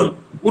சூழல்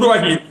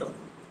உருவாகி இருக்கிறது.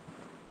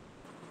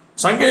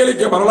 சங்க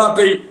இலக்கிய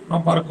வரலாற்றை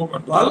நாம் பார்க்கிறோம்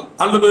என்றால்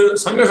அல்லது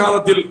சங்க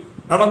காலத்தில்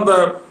நடந்த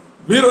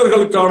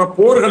வீரர்களுக்கான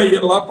போர்களை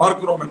எல்லாம்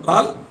பார்க்கிறோம்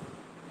என்றால்,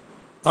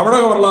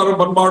 தமிழக வரலாறு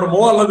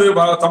பண்பாடுமோ அல்லது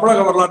தமிழக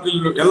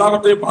வரலாற்றில்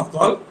எல்லாவற்றையும்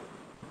பார்த்தால்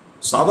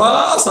சதா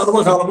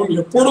சர்வகாலமும்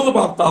எப்பொழுது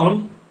பார்த்தாலும்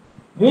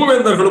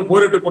மூவேந்தர்களும்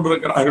போரிட்டுக்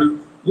கொண்டிருக்கிறார்கள்.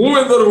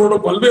 மூவேந்தர்களோடு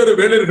பல்வேறு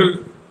வேளிர்கள்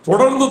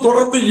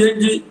தொடர்ந்து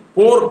இயங்கி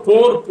போர்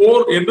போர்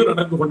போர் என்று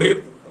நடந்து கொண்டே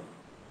இருக்கிறார்.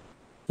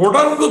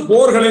 தொடர்ந்து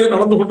போர்களே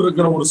நடந்து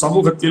கொண்டிருக்கிற ஒரு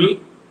சமூகத்தில்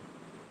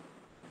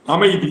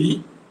அமைதி,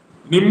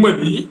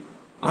 நிம்மதி,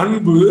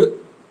 அன்பு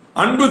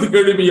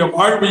கெழுமிய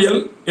வாழ்வியல்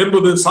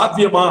என்பது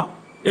சாத்தியமா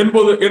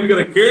என்பது என்கிற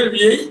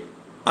கேள்வியை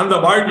அந்த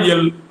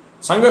வாழ்வியல்,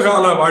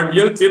 சங்ககால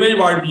வாழ்வியல், திணை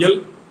வாழ்வியல்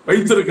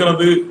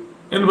வைத்திருக்கிறது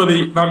என்பதை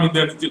நாம் இந்த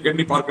இடத்தில்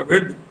எண்ணி பார்க்க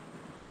வேண்டும்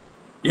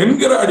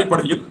என்கிற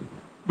அடிப்படையில்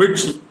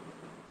வெற்றி,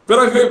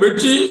 பிறகு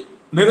வெற்றி,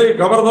 நிறை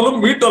கவர்தலும்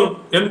மீட்டலும்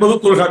என்பது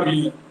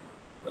தொல்காப்பிய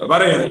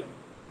வரையறை.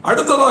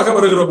 அடுத்ததாக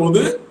வருகிற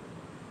போது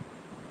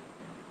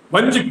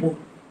வஞ்சிப்போர்,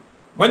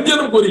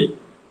 வஞ்சனம் கூறி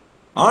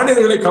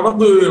ஆணியர்களை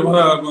கவர்ந்து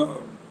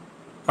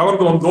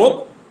வந்தோம்,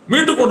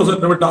 மீட்டு கொண்டு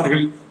சென்று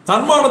விட்டார்கள்,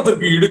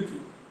 தன்மானத்திற்கு இடுக்கு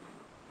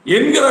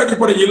என்கிற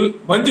அடிப்படையில்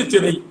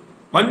வஞ்சித்திரை,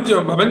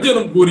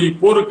 வஞ்சனம் கூறி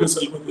போருக்கு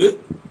செல்வது,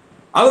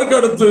 அதற்கு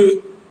அடுத்து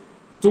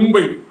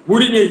தும்பை,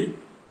 உழிஞை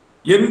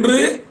என்று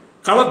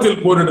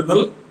களத்தில்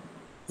போரிடுதல்,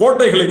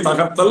 கோட்டைகளை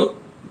தகர்த்தல்,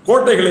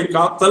 கோட்டைகளை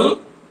காத்தல்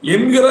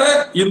என்கிற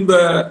இந்த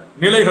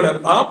நிலைகள்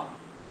எல்லாம்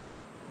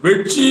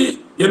வெற்றி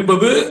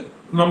என்பது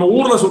நம்ம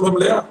ஊர்ல சொல்றோம்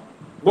இல்லையா,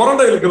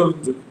 உரண்டை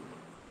இருக்கிறது.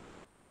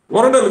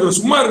 உரண்டை இருக்கிறது,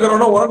 சும்மா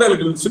இருக்கிறவன உரண்டை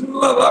இருக்கிறது,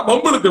 சின்னதா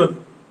பம்பு இருக்கிறது.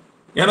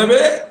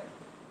 எனவே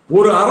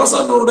ஒரு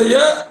அரசனுடைய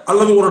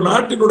அல்லது ஒரு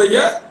நாட்டினுடைய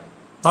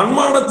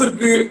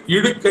தன்மானத்திற்கு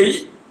இடுக்கை,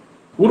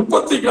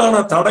 உற்பத்திக்கான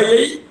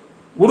தடையை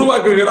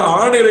உருவாக்குகிற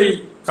ஆணிரை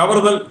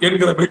கவர்தல்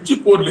என்கிற வெற்றி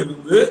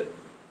போரிலிருந்து,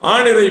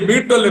 ஆணிரை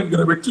மீட்டல்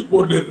என்கிற வெற்றி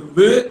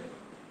போரிலிருந்து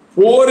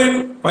போரின்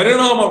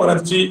பரிணாம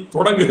வளர்ச்சி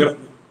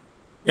தொடங்குகிறது.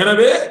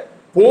 எனவே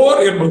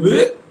போர் என்பது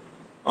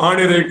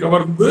ஆணிரை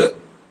கவர்ந்து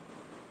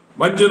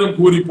வஞ்சனம்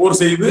கூறி போர்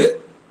செய்து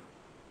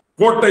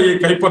கோட்டையை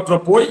கைப்பற்ற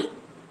போய்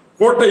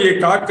கோட்டையை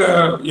காக்க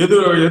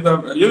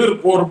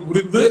எதிர்போர்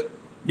புரிந்து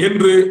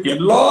என்று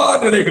எல்லா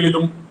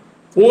நிலைகளிலும்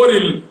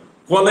போரில்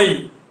கொலை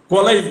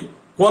கொலை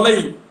கொலை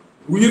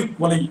உயிர்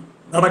கொலை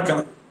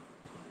நடக்கிறது.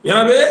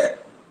 எனவே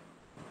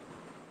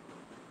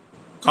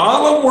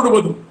காலம்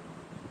முழுவதும்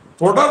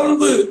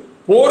தொடர்ந்து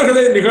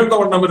போர்களே நிகழ்ந்த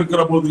வண்ணம்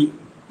இருக்கிற போது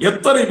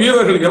எத்தனை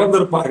வீரர்கள்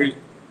இறந்திருப்பார்கள்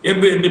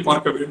என்று எண்ணி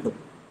பார்க்க வேண்டும்.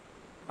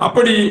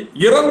 அப்படி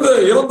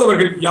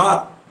இறந்தவர்கள்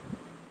யார்?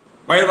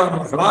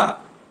 வயதானவர்களா,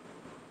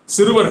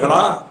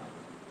 சிறுவர்களா?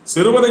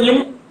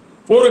 சிறுவனையும்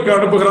போருக்கு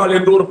அனுப்புகிறாள்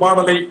என்று ஒரு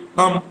பாடலை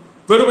நாம்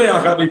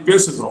பெருமையாக அதை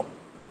பேசுகிறோம்.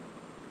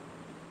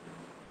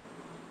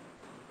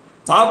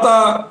 தாத்தா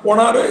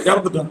போனாரு,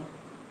 இறந்துட்டாரு.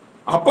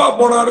 அப்பா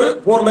போனாரு,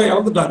 போர்ல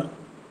இறந்துட்டாரு.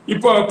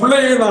 இப்ப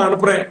பிள்ளையை நான்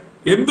அனுப்புறேன்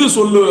என்று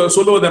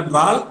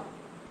சொல்லுவதென்றால்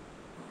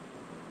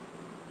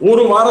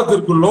ஒரு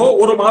வாரத்திற்குள்ளோ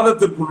ஒரு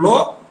மாதத்திற்குள்ளோ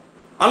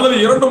அல்லது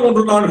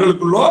 2-3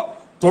 நாட்களுக்குள்ளோ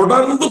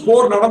தொடர்ந்து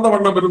போர் நடந்த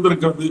வண்ணம்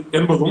இருந்திருக்கிறது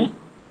என்பதும்,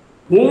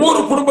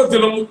 ஒவ்வொரு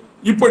குடும்பத்திலும்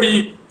இப்படி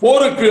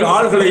போருக்கு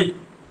ஆள்களை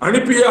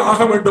அனுப்பியே ஆக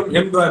வேண்டும்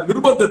என்ற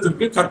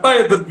நிர்பந்தத்திற்கு,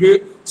 கட்டாயத்திற்கு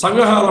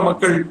சங்ககால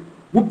மக்கள்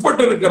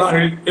உட்பட்டு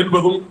இருக்கிறார்கள்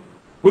என்பதும்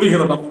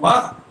புரிகிறது அல்லவா?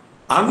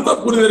 அந்த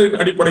புரிதலின்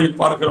அடிப்படையில்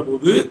பார்க்கிற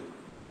போது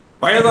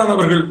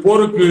வயதானவர்கள்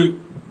போருக்கு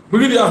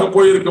மிகுதியாக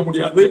போயிருக்க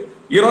முடியாது.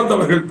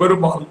 இறந்தவர்கள்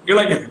பெரும்பாலும்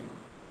இளைஞர்கள்.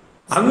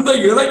 அந்த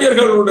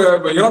இளைஞர்களுடைய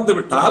இறந்து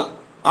விட்டால்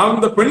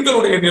அந்த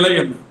பெண்களுடைய நிலை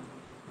என்ன?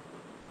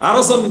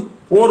 அரசன்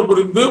போர்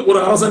புரிந்து ஒரு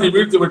அரசனை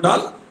வீழ்த்து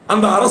விட்டால்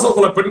அந்த அரச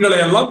குல பெண்களை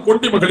எல்லாம்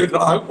கொண்டி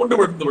மகளிர்களாக கொண்டு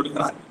விழுந்து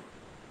விடுகிறார்கள்.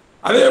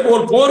 அதே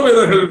போல் போர்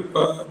வீரர்கள்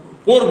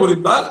போர்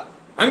புரிந்தால்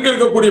அங்க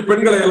இருக்கக்கூடிய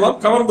பெண்களை எல்லாம்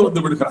கவர்ந்து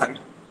வந்து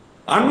விடுகிறார்கள்.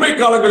 அண்மை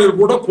காலங்களில்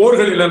கூட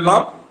போர்களில்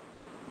எல்லாம்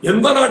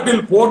எந்த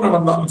நாட்டில் போர்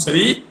நடந்தாலும்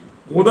சரி,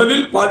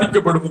 முதலில்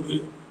பாதிக்கப்படுவது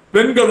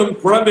பெண்களும்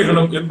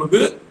குழந்தைகளும் என்பது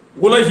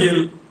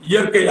உலகில்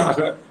இயற்கையாக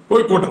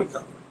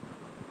போய்கொண்டிருக்கிறது.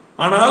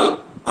 ஆனால்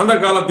அந்த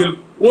காலத்தில்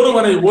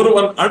ஒருவனை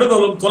ஒருவன்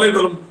அடுதலும்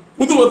தொலைதலும்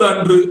புதுவது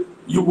அன்று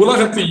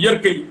இவ்வுலகத்து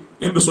இயற்கை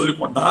என்று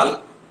சொல்லிக் கொண்டால்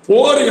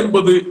போர்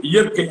என்பது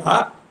இயற்கையா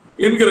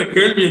என்கிற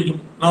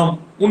கேள்வியையும் நாம்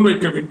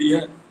முன்வைக்க வேண்டிய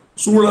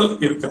சூழல்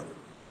இருக்கிறது.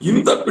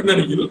 இந்த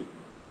பின்னணியில்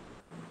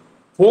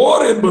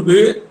போர் என்பது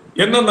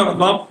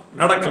என்னென்னவெல்லாம்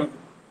நடக்கிறது.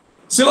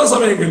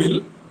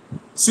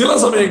 சில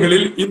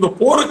சமயங்களில் இந்த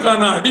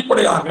போருக்கான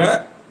அடிப்படையாக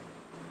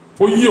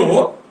பொய்யோ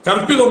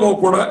கற்பிதமோ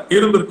கூட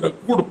இருந்திருக்க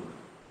கூடும்.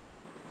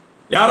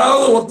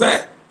 யாராவது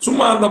ஒருத்தன்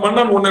சும்மா அந்த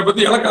மன்னன் உன்னை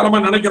பத்தி இலக்காரமா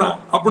நினைக்கிறான்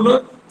அப்படின்னு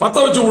பத்த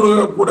வச்சு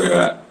விடக்கூடிய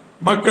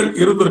மக்கள்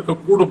இருந்திருக்க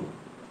கூடும்.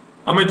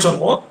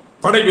 அமைச்சரோ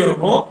படை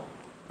வீரனோ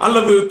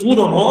அல்லது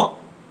தூதனோ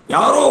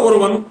யாரோ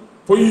ஒருவன்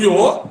பொய்யோ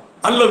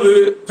அல்லது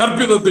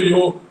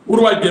கற்பிதத்தையோ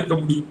உருவாக்கி இருக்க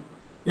முடியும்.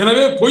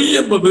 எனவே பொய்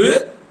என்பது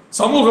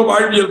சமூக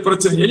வாழ்வியல்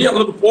பிரச்சனையை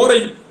அல்லது போரை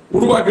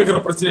உருவாக்குகிற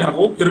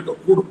பிரச்சனையாகவும்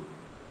இருக்கக்கூடும்.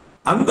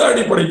 அந்த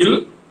அடிப்படையில்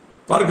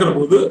பார்க்கிற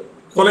போது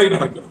கொலை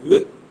நடக்கிறது,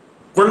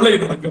 கொள்ளை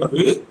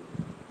நடக்கிறது,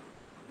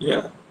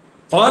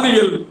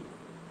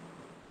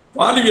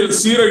 பாலியல்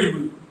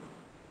சீரழிவு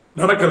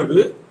நடக்கிறது.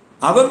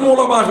 அதன்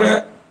மூலமாக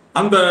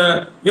அந்த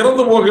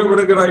இறந்து போக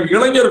விடுகிற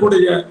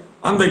இளைஞர்களுடைய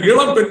அந்த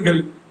இளம் பெண்கள்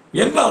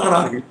என்ன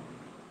ஆனார்கள்?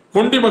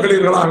 கொண்டி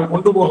மகளிர்களாக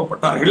கொண்டு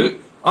போகப்பட்டார்கள்.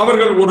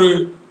 அவர்கள் ஒரு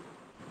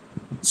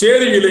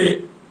சேரியிலே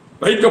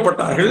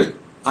வைக்கப்பட்டார்கள்.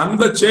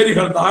 அந்த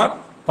சேரிகள் தான்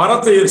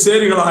பரத்தையர்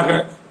சேரிகளாக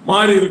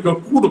மாறி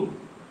இருக்கக்கூடும்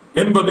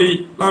என்பதை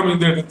நாம்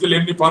இந்த இடத்தில்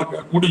எண்ணி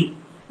பார்க்க முடியும்.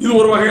 இது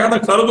ஒரு வகையான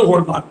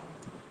கருதுகோள் தான்.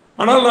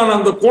 ஆனால் நான்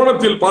அந்த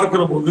கோணத்தில்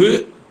பார்க்கிற போது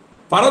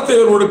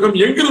பரத்தையர் ஒழுக்கம்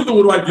எங்கிருந்து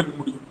உருவாக்கி இருக்க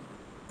முடியும்?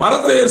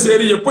 பரத்தையர்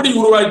சேரி எப்படி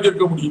உருவாக்கி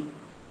இருக்க முடியும்?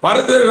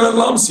 பரத்தையர்கள்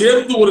எல்லாம்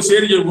சேர்ந்து ஒரு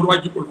சேரியை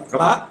உருவாக்கி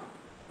கொள்வார்களா?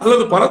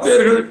 அல்லது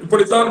பரத்தையர்கள்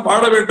இப்படித்தான்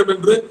வாழ வேண்டும்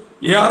என்று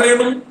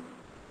யாரேனும்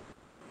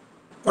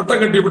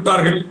பட்டம் கட்டி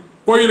விட்டார்கள்,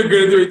 கோயிலுக்கு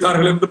எழுதி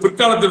வைத்தார்கள் என்று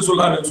பிற்காலத்தில்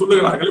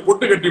சொல்லுகிறார்கள்,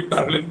 பொட்டு கட்டி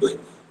விட்டார்கள் என்று.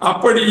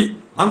 அப்படி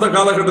அந்த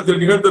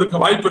காலகட்டத்தில் நிகழ்ந்திருக்க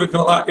வாய்ப்பு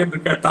இருக்கிறதா என்று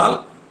கேட்டால்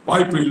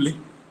வாய்ப்பு இல்லை.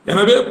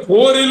 எனவே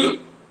போரில்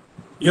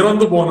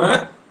இறந்து போன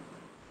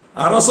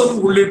அரசன்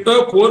உள்ளிட்ட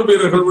போர்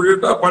வீரர்கள்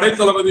உள்ளிட்ட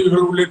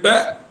படைத்தளபதிகள் உள்ளிட்ட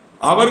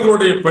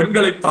அவர்களுடைய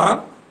பெண்களைத்தான்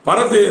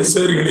பரதேய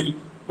சேரிகளில்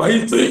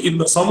வைத்து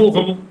இந்த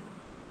சமூகம்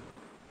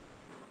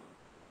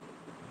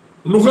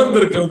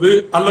நுகர்ந்திருக்கிறது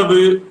அல்லது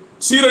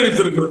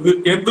சீரழித்திருக்கிறது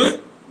என்று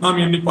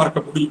நாம் எண்ணி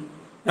பார்க்க முடியும்.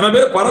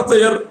 எனவே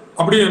பரத்தையர்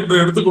அப்படி என்று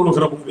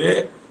எடுத்துக்கொள்கிற போதே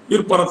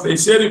இருப்பரத்தை,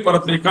 சேரி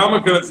பரத்தை,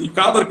 காமக்கிழத்தி,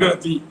 Kader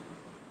கிழத்தி,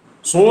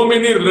 so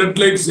many red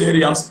lights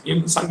areas in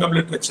சங்கம்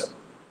லிட்டரேச்சர்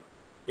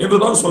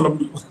என்றுதான் சொல்ல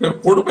முடியும்.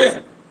 கொடுமை.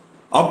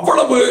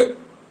 அவ்வளவு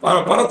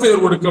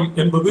பரத்தையர் ஒடுக்கம்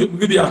என்பது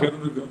மிகுதியாக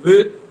இருந்திருக்கிறது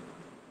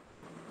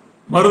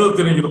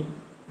மருதத்தினையிலும்.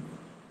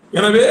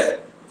 எனவே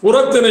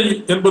புறத்திணை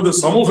என்பது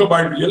சமூக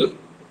வாழ்வியல்,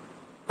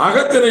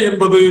 அகத்திணை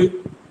என்பது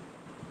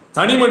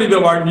தனி மனித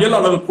வாழ்வியல்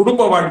அல்லது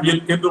குடும்ப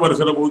வாழ்வியல் என்று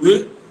வருகிற போது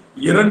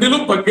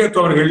இரண்டிலும்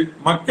பங்கேற்றவர்கள்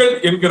மக்கள்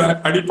என்கிற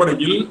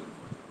அடிப்படையில்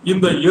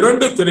இந்த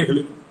இரண்டு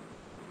திணைகளில்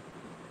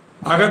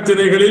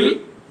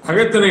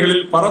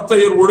அகத்திணைகளில்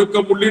பரத்தையர்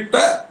ஒழுக்கம் உள்ளிட்ட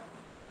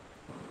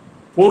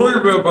பொருள்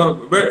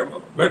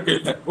வேட்கை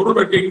இல்லை, பொருள்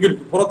வேட்கை இங்க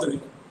இருக்கு புறத்திணை.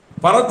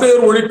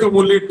 பரத்தையர் ஒழுக்கம்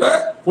உள்ளிட்ட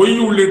பொய்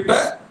உள்ளிட்ட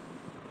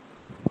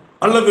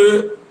அல்லது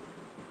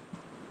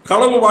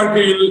களவு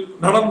வாழ்க்கையில்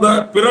நடந்த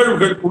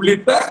பிறழ்வுகள்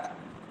உள்ளிட்ட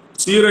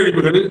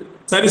சீரழிவுகள்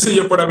சரி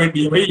செய்யப்பட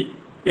வேண்டியவை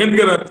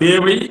என்கிற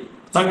தேவை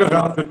சங்க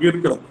காலத்திற்கு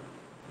இருக்கிறது.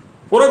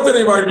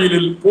 புறத்திணை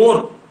வாழ்வியலில்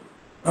போர்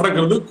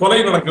நடக்கிறது, கொலை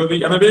நடக்கிறது,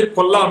 எனவே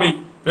கொல்லாமை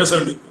பேச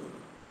வேண்டியிருக்கிறது.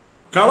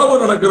 களவு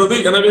நடக்கிறது,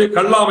 எனவே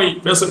கல்லாமை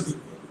பேச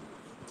வேண்டியிருக்கிறது.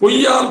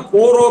 பொய்யால்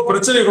போரோ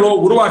பிரச்சனைகளோ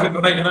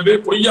உருவாகின்றன, எனவே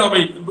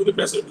பொய்யாமை என்பது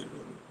பேச வேண்டியிருக்கிறது.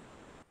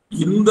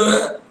 இந்த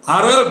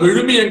அற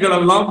விழுமியங்கள்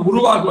எல்லாம்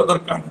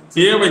உருவாகுவதற்கான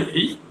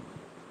தேவையை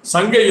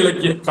சங்க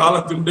இலக்கிய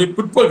காலத்தினுடைய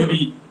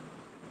பிற்பகுதி,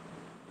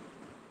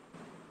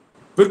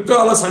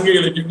 பிற்கால சங்க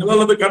இலக்கியங்கள்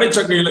அல்லது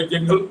கடைச்சங்க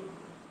இலக்கியங்கள்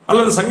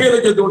அல்லது சங்க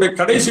இலக்கியத்தினுடைய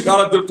கடைசி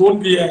காலத்தில்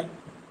தோன்றிய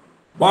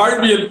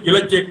வாழ்வியல்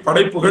இலக்கிய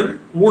படைப்புகள்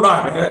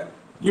ஊடாக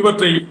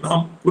இவற்றை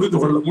நாம் புரிந்து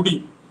கொள்ள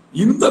முடியும்.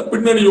 இந்த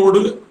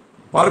பின்னணியோடு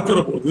பார்க்கிற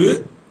போது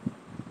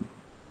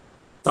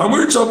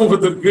தமிழ்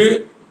சமூகத்திற்கு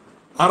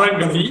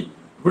அறங்களை,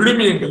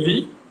 விழுமியங்களை,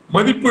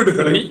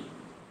 மதிப்புகளை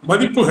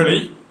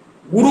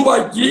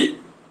உருவாக்கி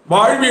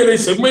வாழ்வியலை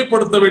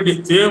செம்மைப்படுத்த வேண்டிய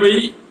தேவை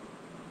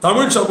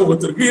தமிழ்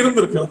சமூகத்திற்கு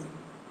இருந்திருக்கிறது.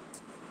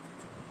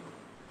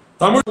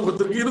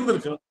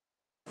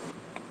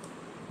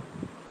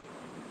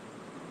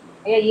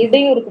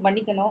 இடையூறுக்கு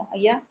மன்னிக்கணும்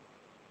ஐயா.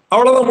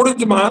 அவ்வளவுதான்,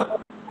 முடிஞ்சுமா?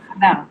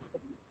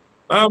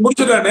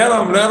 முடிச்சுட்டேன்,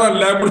 நேரம்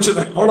இல்ல,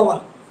 முடிச்சுட்டேன்,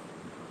 அவ்வளவுதான்.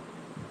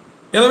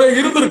 எனவே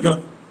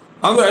இருந்திருக்கிறது.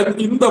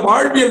 இந்த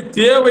வாழ்வியல்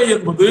தேவை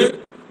என்பது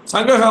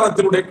சங்க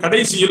காலத்தினுடைய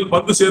கடைசியில்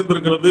வந்து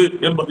சேர்ந்திருக்கிறது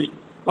என்பதை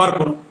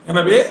பார்க்கிறோம்.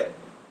 எனவே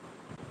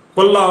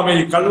கொல்லாமை,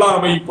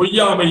 கல்லாமை,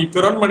 பொய்யாமை,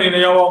 பிறன்மனை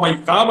நயவாமை,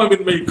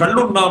 காமமின்மை,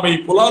 கள்ளுண்ணாமை,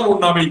 புலால்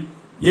உண்ணாமை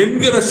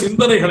என்கிற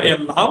சிந்தனைகளை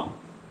எல்லாம்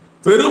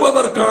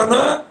பெறுவதற்கான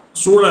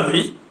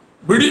சூழலை,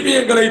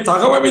 விழுமியங்களை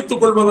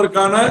தகவமைத்துக்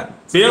கொள்வதற்கான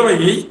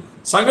தேவையை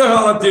சங்க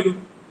காலத்தின்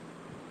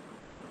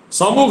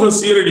சமூக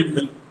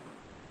சீரழிவுகள்,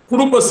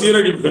 குடும்ப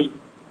சீரழிவுகள்,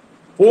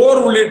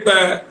 போர் உள்ளிட்ட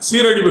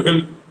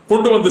சீரழிவுகள்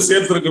கொண்டு வந்து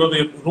சேர்த்திருக்கிறது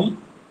என்பதும்,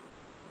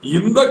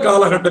 இந்த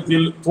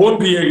காலகட்டத்தில்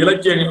தோன்றிய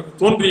இலக்கியங்கள்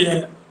தோன்றிய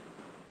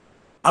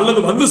அல்லது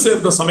வந்து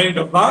சேர்ந்த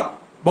சமயங்கள் தான்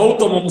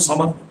பௌத்தமும்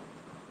சமணமும்.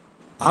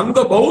 அந்த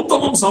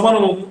பௌத்தமும்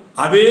சமணமும்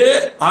அதே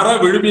அற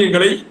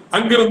விழுமியங்களை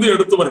அங்கிருந்து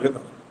எடுத்து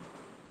வருகின்றன.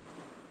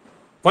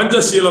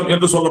 பஞ்சசீலம்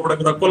என்று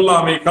சொல்லப்படுகிற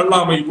கொல்லாமை,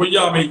 கல்லாமை,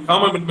 பொய்யாமை,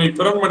 காமமின்மை,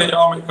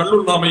 பிறன்மனையாமை,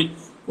 கல்லுண்ணாமை,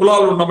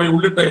 புலால் உண்ணாமை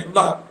உள்ளிட்ட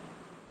எல்லா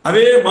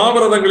அதே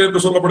மாவிரதங்கள் என்று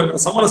சொல்லப்படுகிற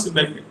சமண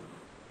சிந்தனைகள்,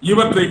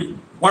 இவற்றை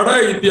வட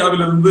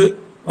இந்தியாவிலிருந்து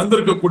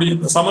வந்திருக்கக்கூடிய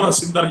இந்த சமண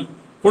சிந்தனை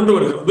கொண்டு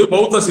வருகிறது,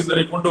 பௌத்த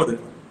சிந்தனை கொண்டு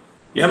வருகிறது.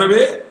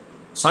 எனவே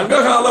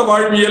சங்ககால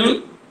வாழ்வியல்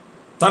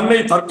தன்னை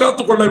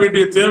தற்காத்துக் கொள்ள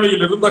வேண்டிய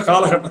தேவையில் இருந்த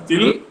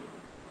காலகட்டத்தில்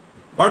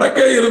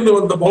வடக்கே இருந்து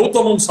வந்த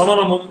பௌத்தமும்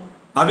சமணமும்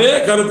அதே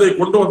கருத்தை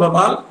கொண்டு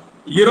வந்ததால்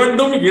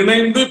இரண்டும்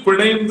இணைந்து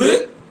பிணைந்து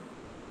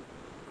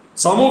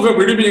சமூக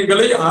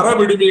விழுமியங்களை, அற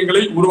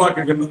விழுமியங்களை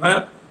உருவாக்குகின்றன.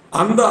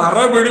 அந்த அற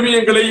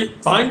விழுமியங்களை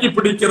தாங்கி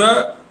பிடிக்கிற,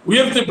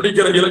 உயர்த்தி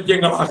பிடிக்கிற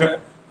இலக்கியங்களாக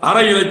அற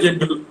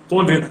இலக்கியங்கள்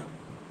தோன்றின.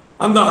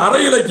 அந்த அற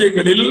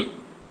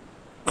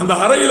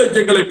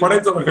இலக்கியங்களை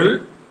படைத்தவர்கள்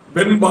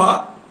வெண்பா,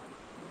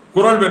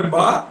 குறள்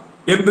வெண்பா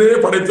என்றே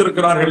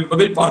படைத்திருக்கிறார்கள்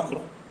என்பதை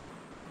பார்க்கிறோம்.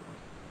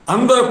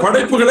 அந்த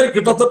படைப்புகளை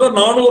கிட்டத்தட்ட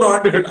 400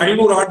 ஆண்டுகள்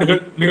 500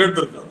 ஆண்டுகள்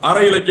நிகழ்ந்திருக்கிறது. அற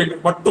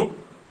இலக்கியங்கள் மட்டும்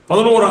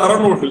 11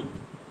 அறநூல்கள்.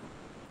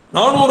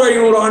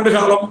 400-500 ஆண்டு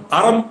காலம்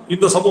அறம்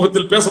இந்த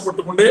சமூகத்தில்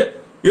பேசப்பட்டுக் கொண்டே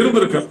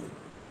இருந்திருக்கிறது.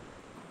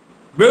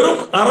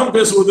 வெறும் அறம்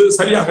பேசுவது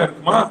சரியாக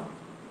இருக்குமா?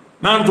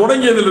 நான்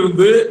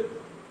தொடங்கியதிலிருந்து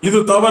இது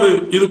தவறு,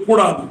 இது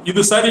கூடாது,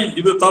 இது சரி,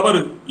 இது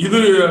தவறு, இது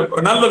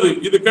நல்லது,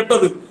 இது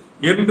கெட்டது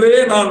என்றே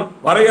நான்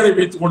வரையறை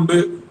வைத்துக் கொண்டு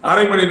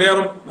அரை மணி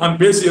நேரம் நான்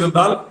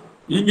பேசியிருந்தால்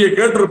இங்கே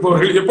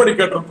கேட்டிருப்பவர்கள் எப்படி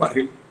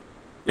கேட்டிருப்பார்கள்?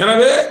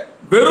 எனவே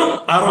வெறும்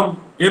அறம்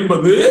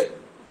என்பது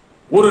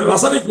ஒரு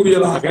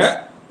ரசனைக்குரியதாக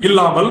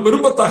இல்லாமல்,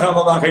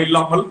 விரும்பத்தகாததாக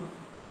இல்லாமல்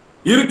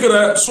இருக்கிற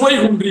சுவை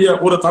குன்றிய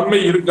ஒரு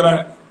தன்மை இருக்கிற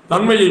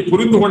தன்மையை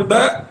புரிந்து கொண்ட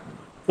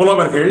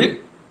புலவர்கள்,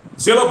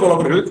 சில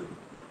புலவர்கள்,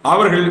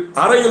 அவர்கள்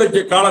அற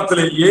இலக்கிய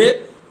காலத்திலேயே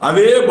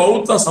அதே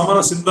பௌத்த சமண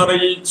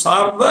சிந்தனையை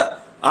சார்ந்த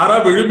அற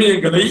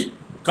விழுமியங்களை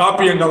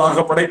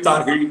காப்பியங்களாக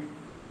படைத்தார்கள்.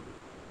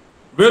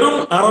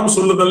 வெறும் அறம்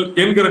சொல்லுதல்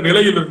என்கிற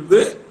நிலையிலிருந்து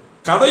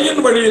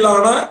கதையின்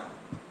வழியிலான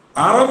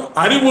அறம்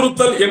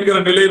அறிவுறுத்தல் என்கிற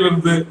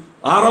நிலையிலிருந்து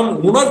அறம்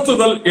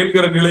உணர்த்துதல்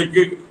என்கிற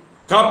நிலைக்கு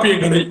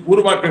காப்பியங்களை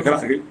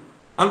உருவாக்குகிறார்கள்.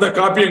 அந்த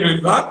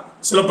காப்பியங்களில் தான்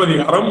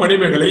சிலப்பதிகாரம்,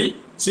 மணிமேகலை,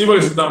 சீவக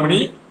சிந்தாமணி,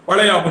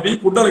 வளையாபதி,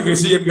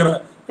 குண்டலகேசி என்கிற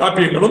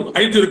காப்பியங்களும்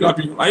 5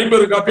 காப்பியங்கள்.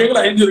 50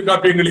 காப்பியங்கள். 5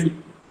 காப்பியங்களில்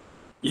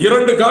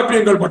 2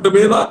 காப்பியங்கள்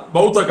மட்டுமே தான்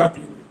பௌத்த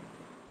காப்பியங்கள்.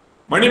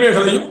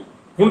 மணிமேகலையும்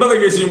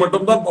குண்டலகேசியும்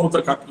மட்டும்தான் பௌத்த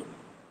காப்பியம்.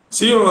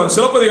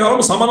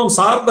 சிலப்பதிகாரம் சமணம்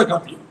சார்ந்த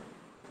காப்பியம்.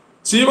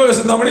 சீவக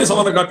சிந்தாமணி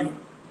சமண காப்பியம்,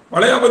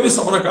 வளையாபதி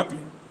சமண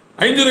காப்பியம்.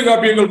 5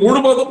 காப்பியங்கள்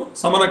முழுவதும்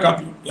சமண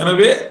காப்பியம்.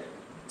 எனவே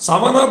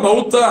சமண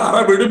பௌத்த அற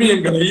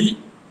விழுமியங்களை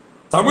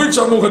தமிழ்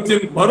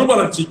சமூகத்தின்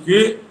மறுமலர்ச்சிக்கு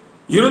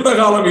இருண்ட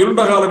காலம்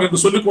என்று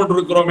சொல்லிக்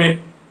கொண்டிருக்கிறோமே,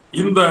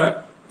 இந்த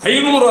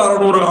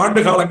 500-600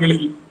 ஆண்டு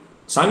காலங்களில்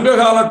சங்க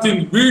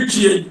காலத்தின்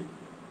வீழ்ச்சியை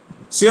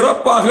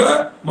சிறப்பாக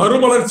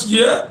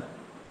மறுமலர்ச்சிய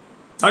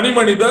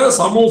தனிமனித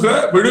சமூக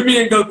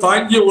விழுமியங்கள்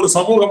தாங்கிய ஒரு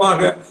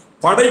சமூகமாக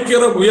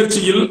படைக்கிற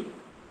முயற்சியில்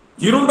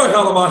இருண்ட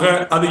காலமாக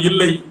அது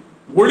இல்லை,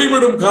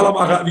 ஒளிவிடும்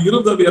காலமாக அது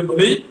இருந்தது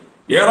என்பதை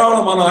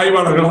ஏராளமான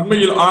ஆய்வாளர்கள்,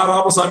 அண்மையில்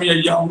ராமசாமி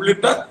ஐயா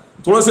உள்ளிட்ட,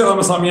 துளசி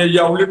ராமசாமி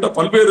ஐயா உள்ளிட்ட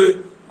பல்வேறு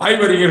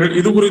ஆய்வறிஞர்கள்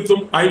இது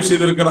குறித்தும் ஆய்வு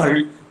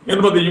செய்திருக்கிறார்கள்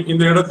என்பதையும்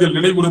இந்த இடத்தில்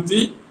நினைவுறுத்தி,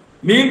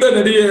 நீண்ட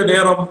நெடிய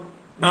நேரம்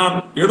நான்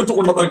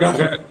எடுத்துக்கொண்டதற்காக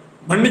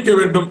மன்னிக்க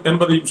வேண்டும்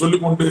என்பதையும்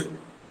சொல்லிக்கொண்டு,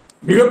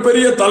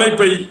 மிகப்பெரிய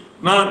தலைப்பை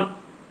நான்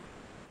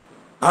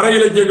அரை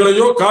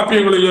இலக்கியங்களையோ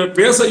காப்பியங்களையோ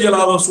பேச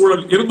இயலாத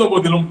சூழல் இருந்த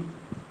போதிலும்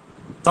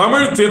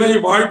தமிழ் திணை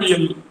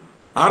வாழ்வியல்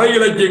அரை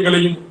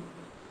இலக்கியங்களையும்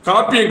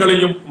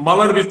காப்பியங்களையும்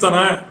மலர்வித்தன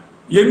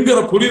என்கிற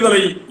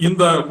புரிதலை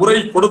இந்த உரை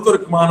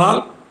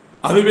கொடுத்திருக்குமானால்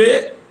அதுவே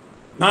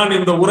நான்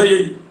இந்த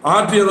உரையை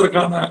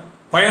ஆற்றியதற்கான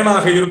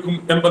பயனாக இருக்கும்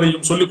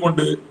என்பதையும்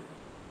சொல்லிக்கொண்டு,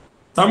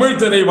 தமிழ்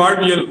திணை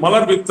வாழ்வியல்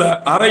மலர்வித்த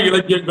அரை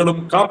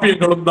இலக்கியங்களும்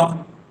காப்பியங்களும் தான்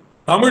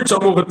தமிழ்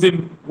சமூகத்தின்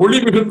ஒளி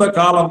மிகுந்த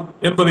காலம்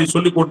என்பதை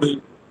சொல்லிக்கொண்டு,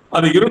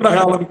 அது இருண்ட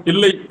காலம்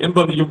இல்லை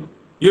என்பதையும்,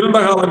 இருண்ட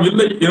காலம்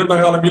இல்லை, இருண்ட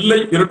காலம் இல்லை,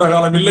 இருண்ட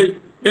காலம் இல்லை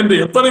என்று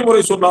எத்தனை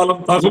முறை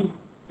சொன்னாலும் தகும்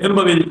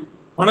என்பதை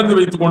மனதில்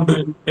வைத்துக் கொண்டு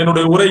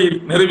என்னுடைய உரையை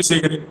நிறைவு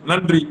செய்கிறேன்.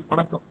 நன்றி,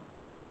 வணக்கம்.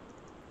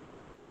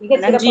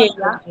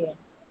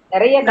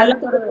 நிறைய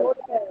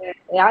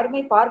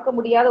யாருமே பார்க்க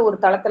முடியாத ஒரு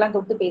தளத்தெல்லாம்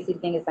தொட்டு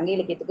பேசியிருக்கீங்க சங்க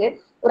இலக்கியத்துக்கு.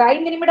 ஒரு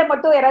 5 நிமிடம்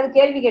மட்டும் யாராவது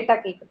கேள்வி கேட்டா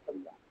கேட்க.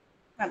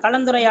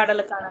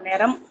 கலந்துரையாடலுக்கான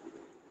நேரம்.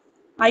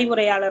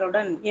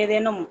 ஆய்வுரையாளருடன்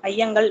ஏதேனும்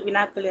ஐயங்கள்,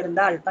 வினாக்கள்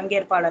இருந்தால்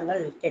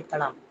பங்கேற்பாளர்கள்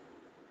கேட்கலாம்.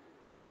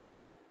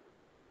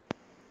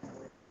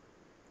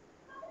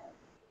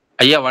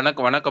 ஐயா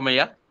வணக்கம். வணக்கம்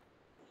ஐயா.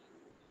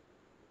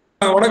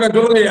 வணக்கம்,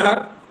 சொல்லுங்க ஐயா.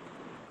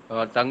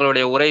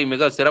 தங்களுடைய உரை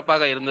மிக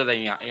சிறப்பாக இருந்தது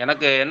ஐயா.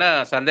 எனக்கு என்ன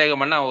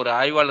சந்தேகம்னா, ஒரு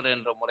ஆய்வாளர்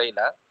என்ற முறையில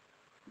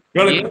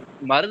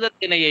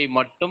மருதத்திணையை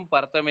மட்டும்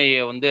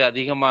பரத்தமையை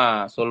அதிகமா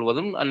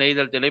சொல்வதும்,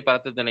 நெய்தல் திணை,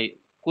 பரத்த திணை,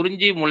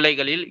 குறிஞ்சி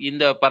முல்லைகளில்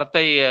இந்த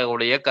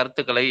பரத்தையுடைய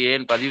கருத்துக்களை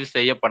ஏன் பதிவு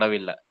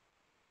செய்யப்படவில்லை?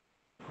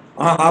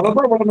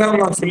 அதான்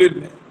நான்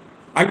சொல்லியிருந்தேன்.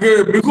 அங்கு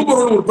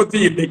மிகுபொருள்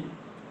உற்பத்தி இல்லை,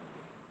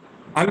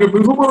 அங்கு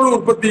மிகுபொருள்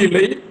உற்பத்தி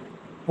இல்லை,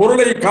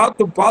 பொருளை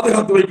காத்து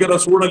பாதுகாத்து வைக்கிற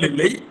சூழல்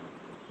இல்லை.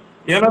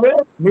 எனவே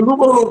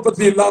மிகுபொருள்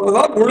உற்பத்தி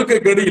இல்லாததால்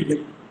ஒழுக்கக்கேடு இல்லை.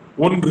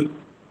 ஒன்று.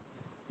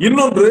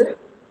 இன்னொன்று,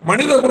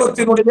 மனித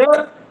குலத்தினுடைய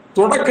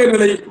தொடக்க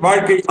நிலை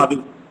வாழ்க்கை அது.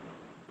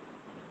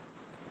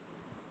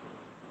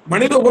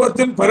 மனித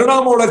குலத்தின்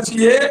பரிணாம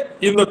வளர்ச்சியே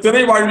இந்த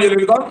திணை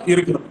வாழ்வியலில் தான்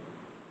இருக்கிறது.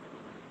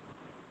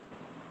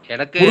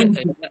 எனக்கு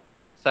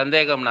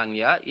சந்தேகம்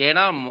நாங்கயா,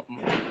 ஏன்னா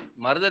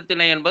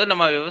மருதத்திணை என்பது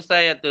நம்ம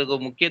விவசாயத்துக்கு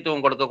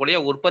முக்கியத்துவம் கொடுக்கக்கூடிய,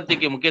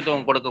 உற்பத்திக்கு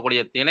முக்கியத்துவம்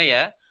கொடுக்கக்கூடிய திணைய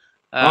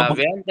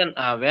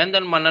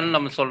வேந்தன் மன்னன்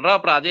நம்ம சொல்றோம்.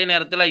 அப்புறம் அதே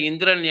நேரத்துல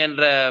இந்திரன்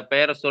என்ற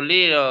பெயரை சொல்லி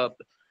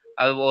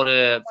அது ஒரு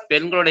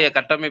பெண்களுடைய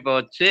கட்டமைப்பை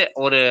வச்சு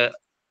ஒரு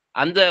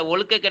அந்த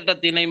ஒழுக்க கெட்ட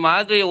திணை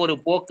மாதிரி ஒரு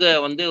போக்கு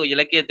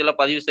இலக்கியத்துல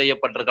பதிவு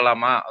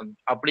செய்யப்பட்டிருக்கலாமா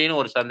அப்படின்னு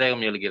ஒரு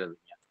சந்தேகம் எழுகிறது.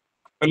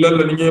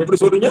 இல்ல நீங்க எப்படி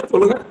சொல்றீங்க,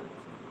 சொல்லுங்க.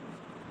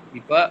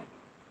 இப்ப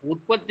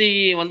உற்பத்தி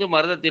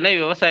மருதத்திணை,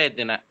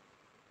 விவசாயத்திணை,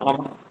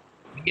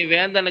 இங்க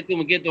வேந்தனுக்கு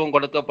முக்கியத்துவம்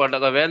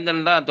கொடுக்கப்பட்ட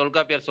வேந்தன் தான்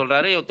தொல்காப்பியர்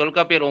சொல்றாரு.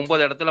 தொல்காப்பியர்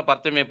 9 இடத்துல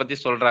பரத்தமையை பத்தி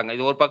சொல்றாங்க.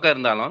 இது ஒரு பக்கம்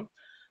இருந்தாலும்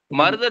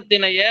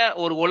மருதத்திணைய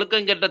ஒரு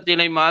ஒழுக்கங்கெட்ட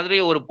திணை மாதிரி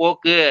ஒரு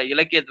போக்கு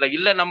இலக்கியத்துல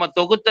இல்ல. நம்ம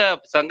தொகுத்த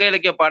சங்க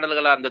இலக்கிய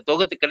பாடல்களை, அந்த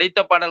தொகுத்து கிடைத்த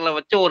பாடல்களை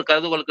வச்சு ஒரு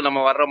கருதுகோளுக்கு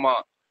நம்ம வர்றோமோ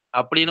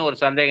அப்படின்னு ஒரு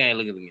சந்தேகம்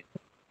எழுகுதுங்க.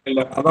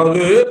 இல்ல,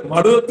 அதாவது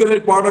மருதத்திணை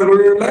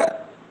பாடல்கள்ல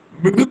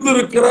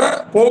மிகுந்திருக்கிற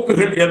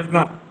போக்குகள்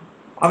என்ன,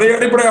 அதை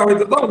அடிப்படையாக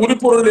வைத்துதான்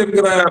உரிப்பொருள்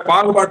என்கிற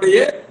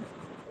பாகுபாட்டையே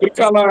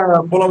பிற்கால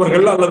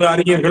புலவர்கள் அல்லது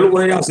அறிஞர்கள்,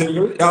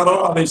 உரையாசிரியர்கள் யாரோ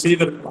அதை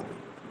செய்திருக்கிறார்கள்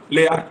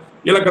இல்லையா,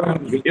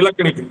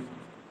 இலக்கணிகள்.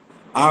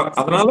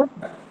 அதனால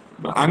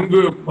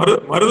அங்கு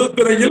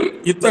மருதத்திணையில்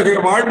இத்தகைய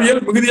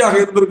வாழ்வியல் மிகுதியாக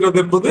இருந்திருக்கிறது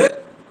என்பது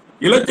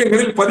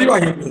இலக்கியங்களில்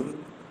பதிவாகின்றது.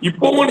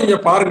 இப்பவும் நீங்க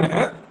பாருங்க,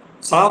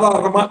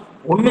 சாதாரணமா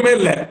ஒண்ணுமே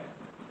இல்லை,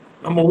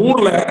 நம்ம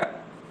ஊர்ல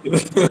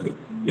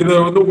இது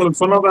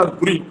உங்களுக்கு சொன்னதான்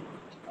புரியும்.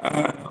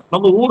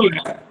 நம்ம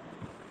ஊர்ல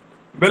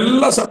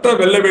வெள்ளை சட்டை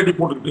வெள்ளை வேட்டி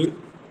போட்டுக்கிட்டு,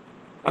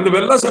 அந்த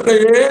வெள்ளை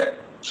சட்டையே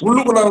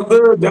உள்ளுக்குள்ள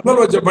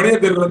ஜன்னல் வச்ச பணியை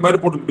தெரிகிற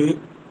மாதிரி போட்டுக்கிட்டு,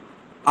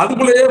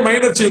 அதுக்குள்ளேயே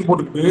மைனர் செயின்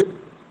போட்டுக்கிட்டு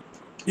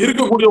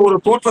இருக்கக்கூடிய ஒரு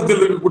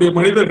தோற்றத்தில் இருக்கக்கூடிய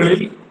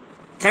மனிதர்களில்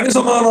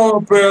கணிசமான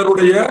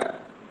பேருடைய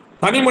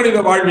தனி மனித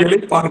வாழ்வியலை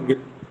பாருங்கள்.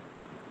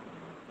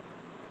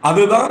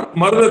 அதுதான்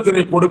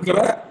மருதத்திணை கொடுக்கிற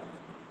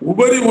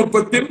உபரி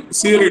உற்பத்தின்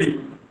சீரடி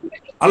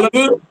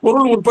அல்லது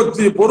பொருள்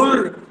உற்பத்தி, பொருள்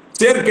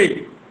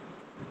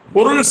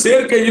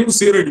சேர்க்கையின்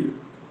சீரடி.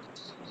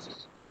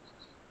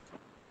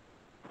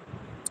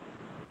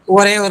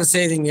 ஒரே ஒரு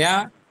செய்திங்க.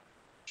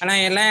 ஆனா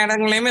எல்லா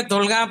இடங்களையுமே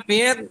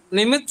தொல்காப்பியர்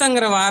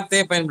நிமித்தங்கிற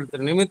வார்த்தையை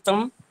பயன்படுத்துற.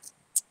 நிமித்தம்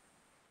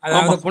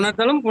அதாவது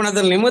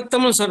புணர்தல்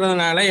நிமித்தம்னு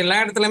சொல்றதுனால எல்லா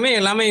இடத்துலயுமே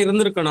எல்லாமே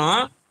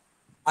இருந்திருக்கணும்.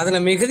 அதுல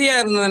மிகுதியா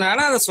இருந்ததுனால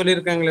அதை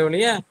சொல்லியிருக்காங்களே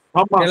ஒழிய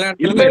எல்லா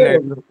இடத்துலயுமே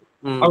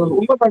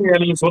உண்மைதாங்க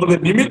நீங்க சொல்றது.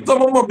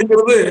 நிமித்தமும்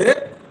அப்படிங்கிறது,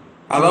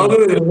 அதாவது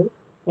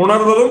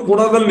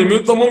புணர்தல்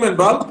நிமித்தமும்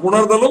என்றால்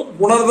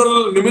புணர்தல்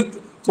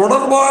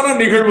தொடர்பான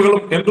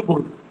நிகழ்வுகளும் என்று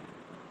பொருள்.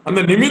 அந்த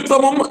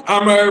நிமித்தமும்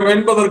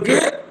என்பதற்கு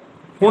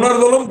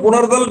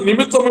புணர்தல்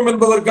நிமித்தமும்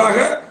என்பதற்காக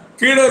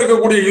கீழே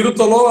இருக்கக்கூடிய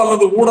இருத்தலோ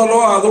அல்லது ஊடலோ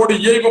அதோடு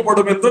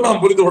இயக்கப்படும் என்று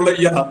நாம் புரிந்து கொள்ள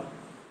இயலாது.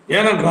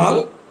 ஏனென்றால்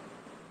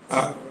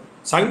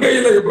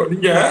சங்கையில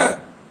நீங்க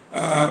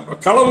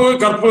களவு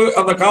கற்பு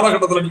அந்த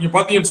காலகட்டத்தில் நீங்க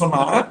பாத்தீங்கன்னு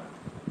சொன்னா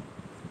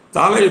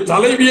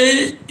தலைவியை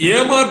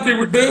ஏமாற்றி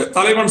விட்டு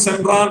தலைவன்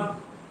சென்றான்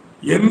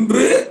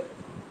என்று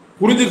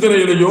குறிஞ்சி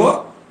திரையிலேயோ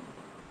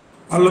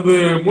அல்லது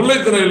முல்லை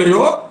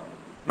திரையிலேயோ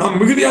நாம்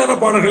மிகுதியான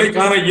பாடல்களை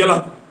காண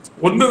இயலாது.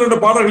 1-2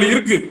 பாடல்கள்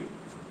இருக்கு.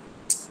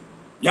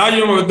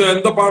 யாயும்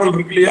எந்த பாடல்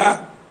இருக்கு இல்லையா,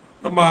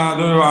 நம்ம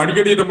அது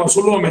அடிக்கடி நம்ம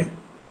சொல்லுவோமே,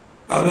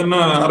 அது என்ன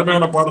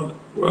அருமையான பாடல்,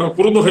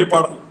 குறுந்தொகை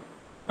பாடல்.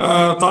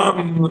 தான்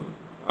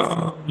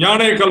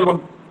யானை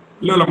கல்வன்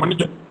இல்ல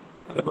மன்னிக்க,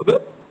 அதாவது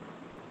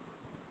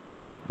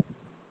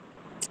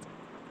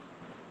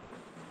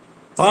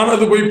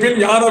தானது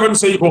பொய்ப்பின்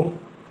யானவன் செய்வோம்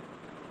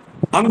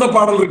அந்த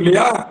பாடல் இருக்கு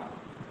இல்லையா,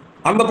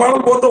 அந்த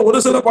பாடல் போன்ற ஒரு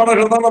சில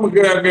பாடல்கள் தான்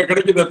நமக்கு அங்க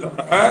கிடைக்குதே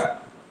தவிர,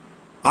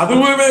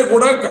 அதுவுமே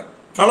கூட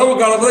களவு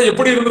காலத்துல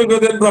எப்படி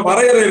இருந்திருக்கிறது என்ற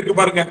வரையறை இருக்கு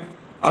பாருங்க.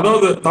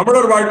 அதாவது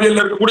தமிழர் வாழ்வியல்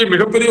இருக்கக்கூடிய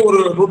மிகப்பெரிய ஒரு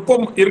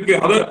நுட்பம் இருக்கு.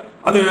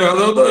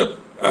 அதாவது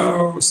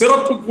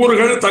சிறப்பு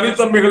கூறுகள்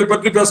தனித்தன்மைகளை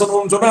பற்றி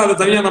பேசணும்னு சொன்னா அது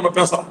தனியா நம்ம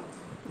பேசலாம்.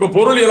 இப்ப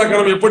பொருள்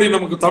இலக்கணம் எப்படி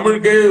நமக்கு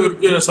தமிழுக்கே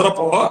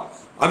சிறப்போ,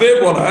 அதே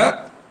போல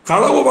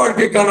களவு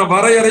வாழ்க்கைக்கான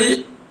வரையறை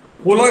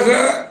உலக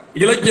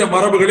இலக்கிய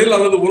மரபுகளில்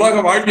அல்லது உலக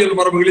வாழ்வியல்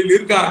மரபுகளில்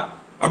இருக்கா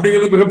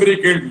அப்படிங்கிறது மிகப்பெரிய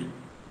கேள்வி.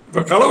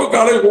 இப்ப களவு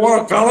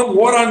காலம்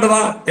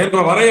ஓராண்டுதான் என்ற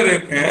வரையறை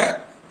இருக்கு.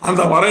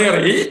 அந்த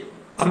வரையறை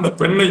அந்த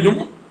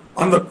பெண்ணையும்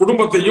அந்த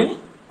குடும்பத்தையும்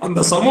அந்த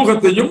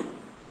சமூகத்தையும்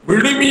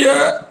விழுமிய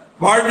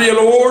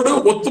வாழ்வியலோடு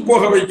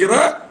ஒத்துப்போக வைக்கிற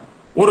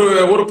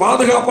ஒரு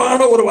பாதுகாப்பான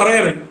ஒரு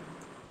வரையறை.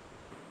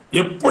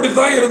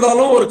 எப்படித்தான்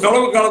இருந்தாலும் ஒரு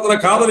களவு காலத்துல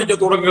காதலிக்க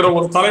தொடங்குகிற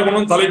ஒரு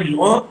தலைவனும்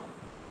தலைவியும்,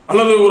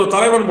 அல்லது ஒரு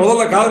தலைவன்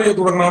முதல்ல காதலிக்க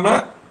தொடங்கினான்னா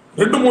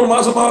 2-3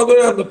 மாசமாவது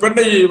அந்த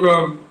பெண்ணை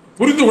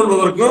புரிந்து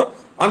கொள்வதற்கும்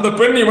அந்த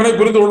பெண் இவனை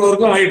புரிந்து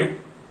கொள்வதற்கும் ஆயிடும்.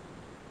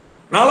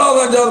 4வது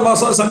 5வது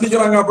மாசம்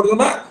சந்திக்கிறாங்க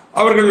அப்படின்னா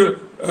அவர்கள்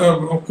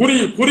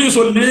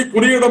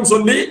குறியிடம்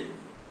சொல்லி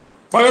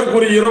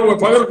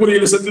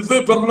பகற்குறியில சந்தித்து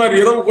பிறந்தார்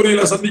இரவு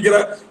குறியில சந்திக்கிற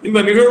இந்த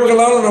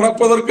நிகழ்வுகளால்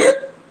நடப்பதற்கு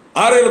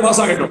 6-7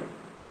 மாசம் ஆகிடும்.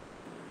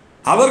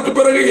 அதற்கு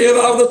பிறகு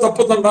ஏதாவது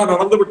தப்பு தண்டா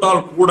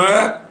நடந்துவிட்டால் கூட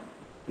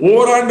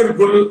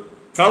ஓராண்டிற்குள்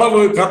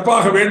களவு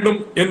கற்பாக வேண்டும்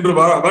என்று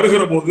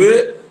வருகிற போது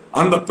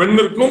அந்த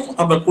பெண்ணிற்கும்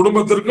அந்த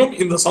குடும்பத்திற்கும்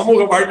இந்த சமூக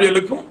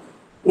வாழ்வியலுக்கும்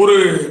ஒரு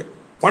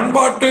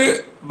பண்பாட்டு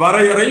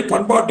வரையறை,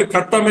 பண்பாட்டு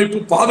கட்டமைப்பு,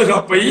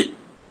 பாதுகாப்பை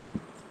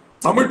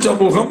தமிழ்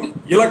சமூகம்,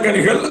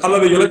 இலக்கணிகள்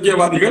அல்லது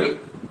இலக்கியவாதிகள்,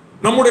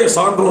 நம்முடைய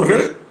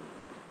சான்றோர்கள்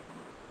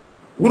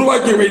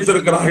உருவாக்கி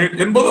வைத்திருக்கிறார்கள்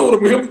என்பது ஒரு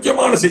மிக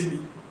முக்கியமான செய்தி.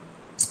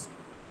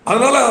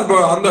 அதனால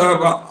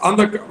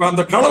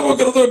அந்த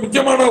களவுங்கிறது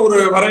முக்கியமான ஒரு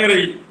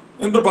வரையறை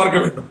என்று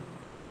பார்க்க வேண்டும்.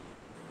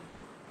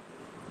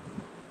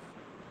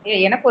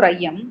 எனக்கு ஒரு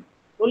ஐயம்,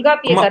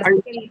 தொல்காப்பிய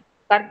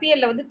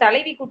கற்பியல்ல வந்து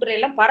தலைவி கூட்டுரை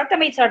எல்லாம்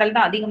பரத்தமை சாடல்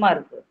தான் அதிகமா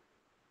இருக்கு.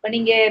 இப்ப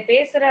நீங்க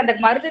பேசுற அந்த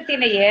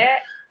மருதத்திணைய,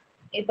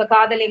 இப்ப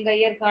காதல் எங்க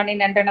இயற்காணி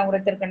நன்றன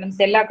உரத்திற்கண்ணும்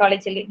செல்லா காலை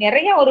செல்லி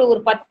நிறைய ஒரு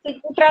 10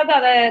 கூற்றாவது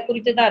அதை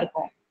குறித்துதான்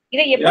இருக்கும்.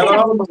 இதை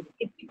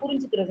எப்படி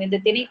புரிஞ்சுக்கிறது? இந்த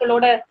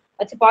திணைகளோட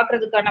வச்சு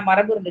பாக்குறதுக்கான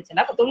மரபு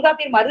இருந்துச்சுன்னா இப்ப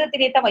தொல்காப்பியர்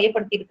மருதத்திணையை தான்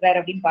மையப்படுத்தி இருக்கிறாரு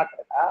அப்படின்னு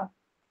பாக்குறதா?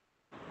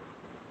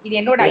 இது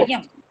என்னோட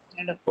ஐயம்.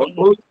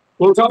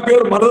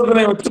 தொல்காப்பியர்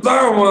மருதத்தினை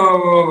வச்சுதான்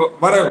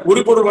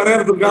உரிபொருள்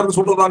வரையறதுக்கான்னு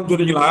சொல்றதான்னு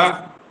சொன்னீங்களா?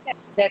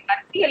 இந்த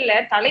கற்பியல்ல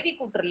தலைவி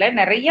கூற்றுல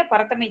நிறைய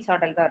பரத்தமை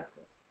சாடல் தான் இருக்கு.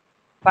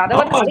 இப்ப அதை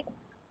வந்து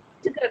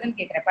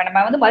கேக்குறேன். இப்ப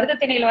நம்ம வந்து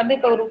மருதத்திணையில வந்து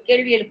இப்ப ஒரு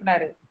கேள்வி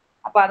எழுப்பினாரு.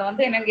 அப்ப அதை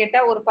வந்து என்னன்னு கேட்டா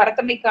ஒரு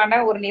பரத்தமைக்கான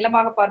ஒரு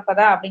நிலமாக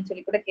பார்ப்பதா அப்படின்னு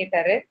சொல்லி கூட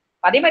கேட்டாரு.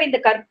 அதே மாதிரி இந்த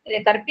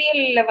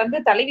கற்பியல்ல வந்து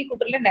தலைவி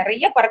கூற்றுல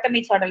நிறைய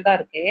பரத்தமை சாடல் தான்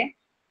இருக்கு.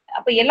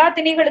 அப்ப எல்லா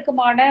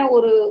திணைகளுக்குமான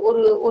ஒரு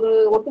ஒரு ஒரு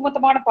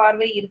ஒட்டுமொத்தமான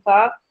பார்வை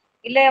இருக்கா,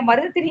 இல்ல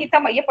மருதத்திணையை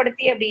தான்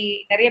மையப்படுத்தி அப்படி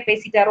நிறைய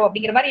பேசிட்டாரோ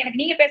அப்படிங்கிற மாதிரி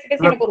எனக்கு நீங்க பேச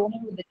எனக்கு ஒரு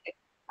உணர்வு இருந்துச்சு.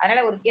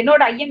 அதனால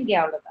என்னோட ஐயம்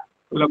அவ்வளவுதான்.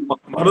 இல்ல,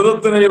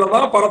 மருதத்திணையில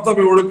தான்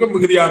பரத்தமை ஒழுக்கம்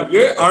மிகுதியா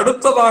இருக்கு.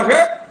 அடுத்ததாக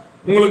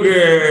உங்களுக்கு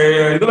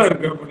இதுல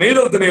இருக்கு,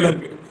 நெய்தல் திணையில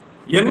இருக்கு.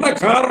 என்ன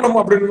காரணம்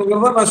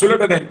அப்படின்றத நான்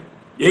சொல்லிட்டேனே,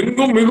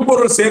 எங்கும்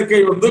மிகுபொருள்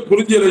சேர்க்கை வந்து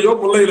குறிஞ்சியிலையோ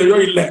முல்லையிலையோ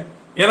இல்லை.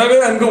 எனவே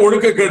அங்கு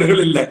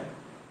ஒழுக்கக்கேடுகள் இல்லை.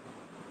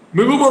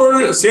 மிகுபொருள்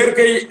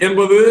சேர்க்கை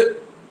என்பது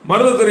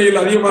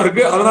மருதத்திணையில் அதிகமா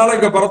இருக்கு. அதனால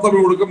இங்க பரத்தமை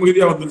ஒழுக்கம்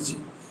மிகுதியா வந்துருச்சு.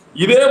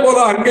 இதே போல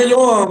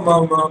அங்கேயும்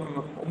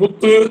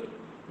முத்து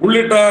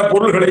உள்ளிட்ட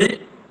பொருள்களை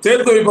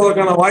சேர்த்து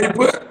வைப்பதற்கான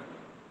வாய்ப்பு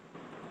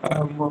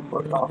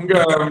அங்க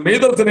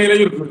நெய்தல்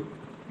திணையிலையும் இருக்கு.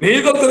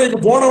 நெய்தல் திணைக்கு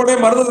போனவுடனே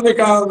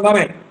மருதத்திணைக்காக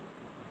தானே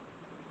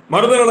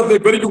மருத நிலத்தை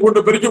பெருக்கி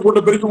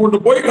கொண்டு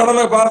போய்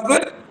கடலை பார்த்து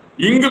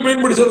இங்கு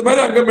மீன் பிடிச்சது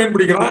மாதிரி அங்க மீன்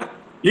பிடிக்கிறான்.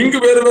 இங்கு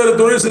வேறு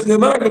தொழில்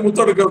செஞ்சதுன்னா அங்க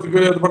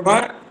முத்தெடுக்கிறதுக்கு இது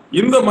பண்றான்.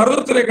 இந்த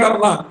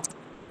மருதத்திணைக்காரன் தான்,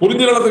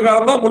 குறிஞ்சி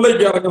நிலத்துக்காரன் தான்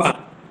முல்லைக்கு இறங்குறான்.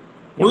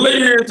 முல்லை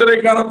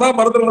திணைக்காரன் தான்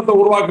மருத நிலத்தை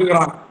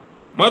உருவாக்குகிறான்.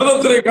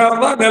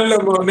 மருதத்திணைக்காரன் தான்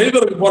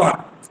நெய்தலுக்கு போறான்.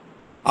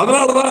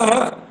 அதனாலதான்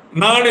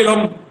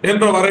நானிலம்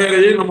என்ற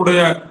வரையறையை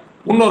நம்முடைய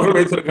முன்னோர்கள்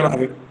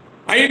வைத்திருக்கிறார்கள்.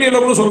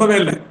 ஐநிலம்னு சொல்லவே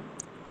இல்லை,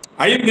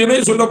 5 இணை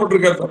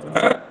சொல்லப்பட்டிருக்க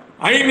தவிர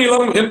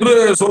ஐநிலம் என்று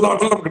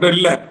சொல்லாற்றல் நம்ம கிட்ட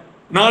இல்லை.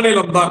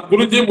 நானிலம் தான்.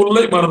 குறிஞ்சி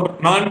முல்லை மருதம்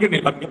 4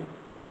 நிலங்கள்.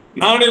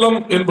 நானிலம்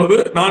என்பது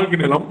 4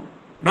 நிலம்.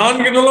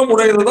 4 நிலம்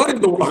உடையதுதான்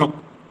இந்த உலகம்,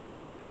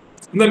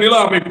 இந்த நில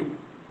அமைப்பு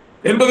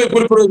என்பதை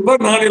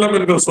குறிப்பிடுவதுதான் நானிலம்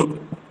என்கிற சொல்லு.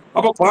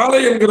 அப்ப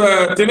பாலை என்கிற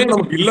திணை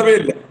நமக்கு இல்லவே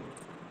இல்லை.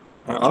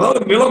 அதாவது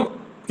நிலம்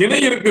திணை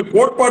இருக்கு,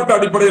 கோட்பாட்டு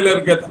அடிப்படையில்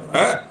இருக்க தவிர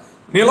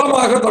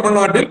நிலமாக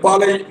தமிழ்நாட்டில்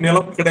பாலை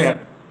நிலம்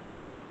கிடையாது.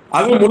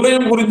 அது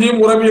முல்லையும்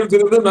குறிஞ்சியும் உரமியில்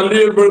திருந்து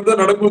நல்லியல் விழுந்து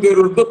நடப்பு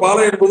தேர்வு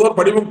பாலை என்பதோர்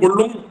படிவம்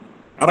கொள்ளும்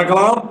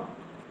நடக்கலாம்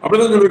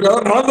அப்படிதான்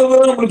சொல்லியிருக்காரு.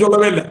 நடந்ததுன்னு அப்படி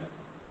சொல்லவே இல்லை.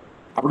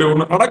 அப்படி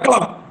ஒண்ணு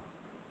நடக்கலாம்.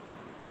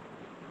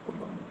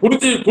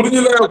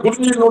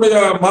 குறிஞ்சியினுடைய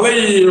மலை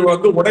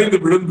வந்து உடைந்து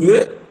விழுந்து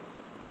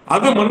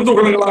அது மண்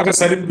துகள்களாக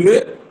சரிந்து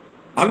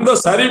அந்த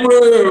சரிவு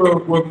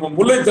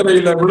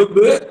முல்லைத்திரையில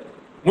விழுந்து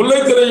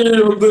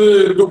முல்லைத்திரையில் வந்து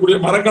இருக்கக்கூடிய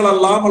மரங்கள்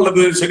எல்லாம்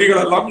அல்லது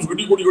செடிகள் எல்லாம்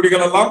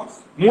கொடிகள் எல்லாம்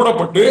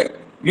மூடப்பட்டு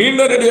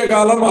நீண்ட நெடிய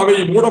காலம் அவை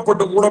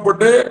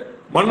மூடப்பட்டு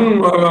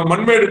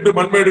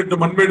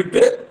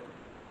மண்மேடிட்டு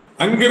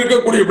அங்க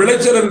இருக்கக்கூடிய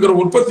விளைச்சல் என்கிற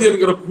உற்பத்தி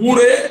என்கிற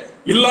கூரே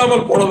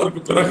இல்லாமல்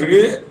போனதற்கு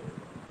பிறகு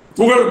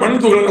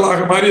மண் துகள்களாக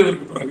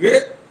மாறியதற்கு பிறகு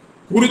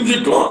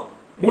குறிஞ்சிக்கும்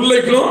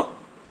முல்லைக்கும்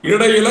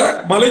இடையில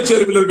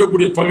மலைச்சரிவில்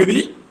இருக்கக்கூடிய பகுதி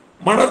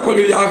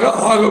மணற்பகுதியாக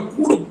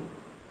ஆகக்கூடும்.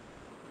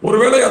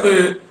 ஒருவேளை அது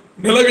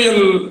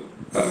நிலவியல்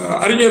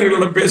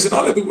அறிஞர்களிடம்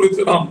பேசினால் இது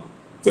குறித்து நாம்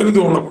தெரிந்து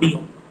கொள்ள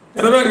முடியும்.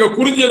 எனவே அங்க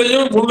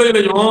குறிஞ்சியிலையும்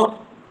முல்லையிலையும்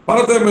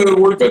பரத்தமை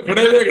ஒழுக்க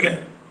கிடையவே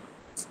கிடையாது.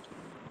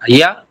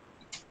 ஐயா,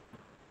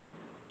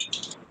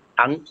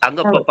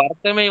 அங்க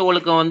பரத்தமை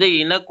ஒழுக்கம் வந்து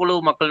இனக்குழு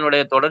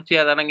மக்களினுடைய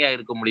தொடர்ச்சியா தானங்க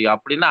இருக்க முடியும்.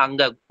 அப்படின்னா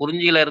அங்க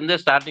குறிஞ்சியில இருந்து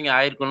ஸ்டார்டிங்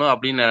ஆயிருக்கணும்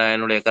அப்படின்னு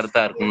என்னுடைய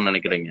கருத்தா இருக்கும்னு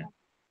நினைக்கிறீங்க.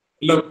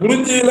 இல்ல,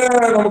 குறிஞ்சியில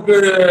நமக்கு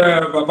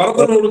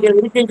பரத்தமை ஒழுக்கம்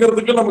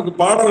இருக்குங்கிறதுக்கு நமக்கு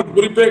பாடல்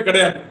குறிப்பே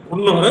கிடையாது.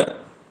 ஒண்ணு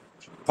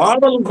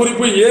பாடல்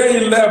குறிப்பு ஏன்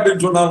இல்லை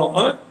அப்படின்னு சொன்னாலும்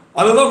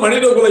அதுதான்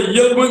மனித குல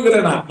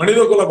இயல்புங்கிறேன். மனித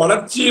குல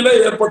வளர்ச்சியில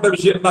ஏற்பட்ட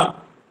விஷயம் தான்.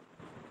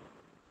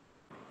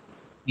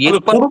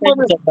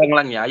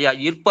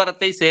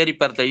 இற்பரத்தை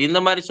சேரிப்பரத்தை இந்த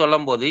மாதிரி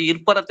சொல்லும் போது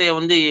இற்பரத்தை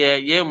வந்து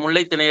ஏன்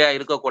முல்லை திணையா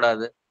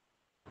இருக்கக்கூடாது?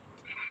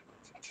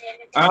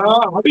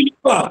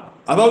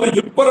 அதாவது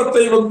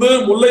இற்பரத்தை வந்து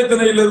முல்லை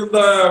திணையில் இருந்த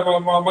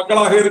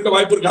மக்களாக இருக்க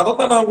வாய்ப்பு இருக்கு.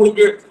 அதைத்தான் நான்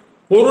உங்களுக்கு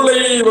பொருளை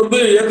வந்து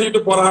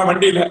ஏற்றிக்கிட்டு போறேன்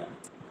வண்டியில.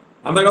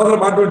 அந்த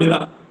காலத்துல மாட்டு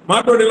வண்டிதான்.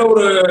 மாட்டு வண்டியில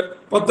ஒரு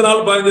 10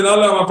 நாள் 15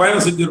 நாள் அவன்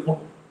பயணம்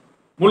செஞ்சிருப்போம்.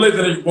 முல்லை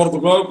திணைக்கு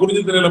போறதுக்கோ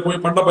குறிஞ்சி திணையில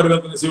போய் பண்ட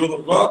பரிவர்த்தனை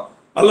செய்வதற்கோ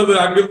அல்லது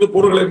அங்கிருந்து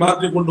பொருட்களை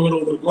மாற்றி கொண்டு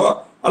வருவதற்கோ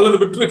அல்லது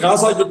விற்று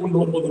காசாக்கி கொண்டு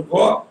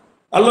வருவதற்கோ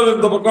அல்லது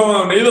இந்த பக்கம்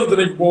நெய்தல்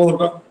திணைக்கு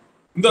போவதற்கோ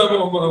இந்த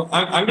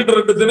அங்கிட்ட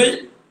 2 திணை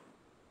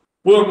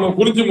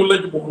குறிஞ்சி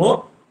முல்லைக்கு போகணும்.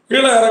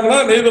 கீழே இறங்கினா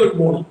நெய்தலுக்கு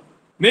போகணும்.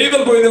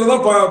 நெய்தல் பகுதியில்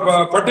தான்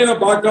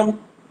பட்டினப்பாக்கம்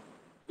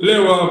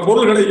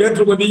பொருள்களை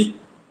ஏற்றுமதி,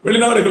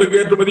 வெளிநாடுகளுக்கு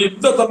ஏற்றுமதி,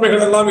 இந்த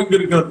தன்மைகள் எல்லாம் இங்கு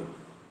இருக்கிறது.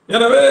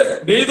 எனவே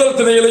நெய்தல்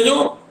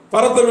திணையிலையும்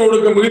பரத்தமை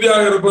ஒழுக்க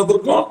மிகுதியாக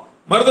இருப்பதற்கும்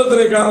மருத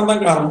திணைக்காரன்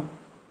தான் காரணம்.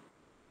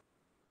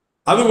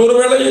 அது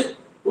ஒருவேளை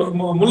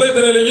முல்லை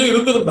திணையிலையும்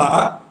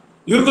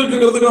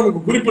இருந்திருக்குங்கிறதுக்கு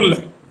நமக்கு குறிப்பு இல்லை.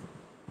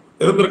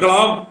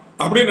 இருந்திருக்கலாம்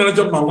அப்படின்னு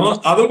நினைச்சோம்னாலும்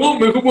அதுவும்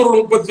மிகுபொருள்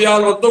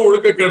உற்பத்தியால் வந்த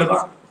ஒழுக்கக்கேடு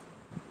தான்.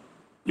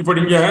 இப்ப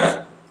நீங்க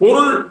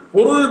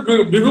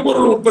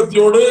மிகுபொருள்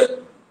உற்பத்தியோடு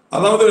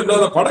அதாவது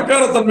என்ன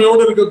பணக்கார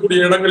தன்மையோடு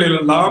இருக்கக்கூடிய இடங்களில்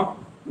எல்லாம்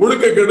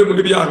ஒழுக்கக்கேடு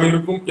மிகுதியாக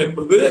இருக்கும்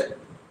என்பது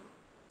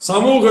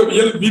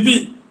சமூகவியல் விதி.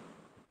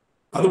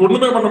 அது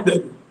ஒண்ணுமே பண்ண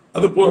முடியாது.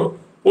 அது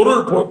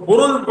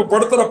பொருள்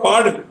படுத்துற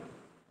பாடு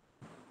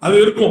அது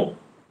இருக்கும்.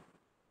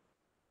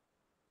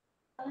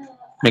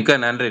 மிக்க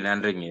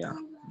நன்றிங்கய்யா.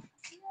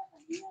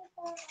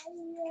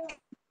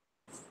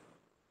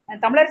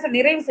 தமிழரசன்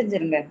நிறைவு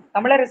செஞ்சிருங்க.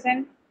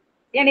 தமிழரசன்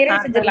ஏன் நிறைவு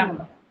செஞ்சிடலாம்?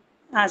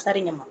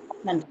 சரிங்கம்மா,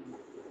 நன்றி.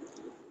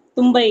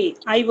 தும்பை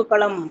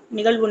ஆய்வுக்களம்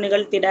நிகழ்வு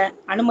நிகழ்த்திட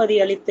அனுமதி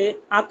அளித்து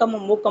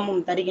ஆக்கமும்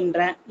ஊக்கமும் தருகின்ற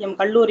எம்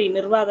கல்லூரி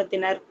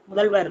நிர்வாகத்தினர்,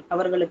 முதல்வர்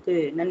அவர்களுக்கு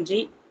நன்றி.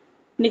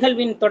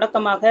 நிகழ்வின்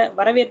தொடக்கமாக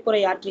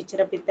வரவேற்புரை ஆற்றி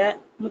சிறப்பித்த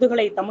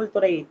முதுகலை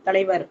தமிழ்துறை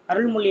தலைவர்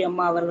அருள்மொழி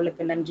அம்மா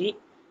அவர்களுக்கு நன்றி.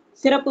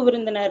 சிறப்பு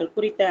விருந்தினர்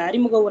குறித்த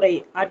அறிமுக உரை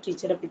ஆற்றி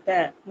சிறப்பித்த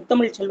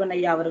முத்தமிழ் செல்வன்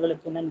ஐயா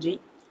அவர்களுக்கு நன்றி.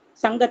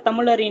 சங்க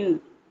தமிழரின்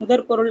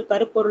முதற்பொருள்,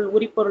 கருப்பொருள்,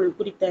 உரிப்பொருள்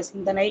குறித்த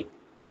சிந்தனை,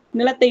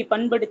 நிலத்தை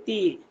பண்படுத்தி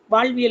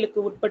வாழ்வியலுக்கு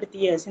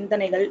உட்படுத்திய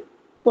சிந்தனைகள்,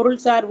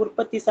 பொருள்சார்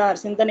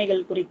உற்பத்திசார்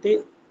சிந்தனைகள் குறித்து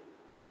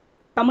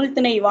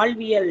தமிழ்திணை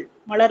வாழ்வியல்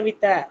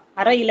மலர்வித்த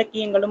அற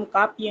இலக்கியங்களும்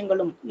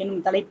காப்பியங்களும்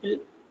எனும் தலைப்பில்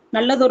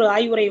நல்லதொரு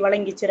ஆய்வுரை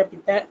வழங்கி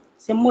சிறப்பித்த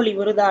செம்மொழி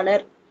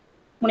விருதாளர்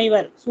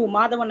முனைவர் சு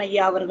மாதவன்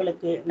ஐயா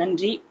அவர்களுக்கு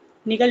நன்றி.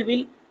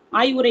 நிகழ்வில்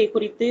ஆய்வுரை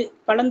குறித்து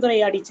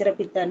கலந்துரையாடி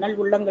சிறப்பித்த நல்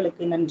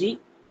உள்ளங்களுக்கு நன்றி.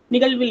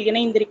 நிகழ்வில்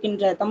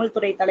இணைந்திருக்கின்ற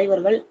தமிழ்துறை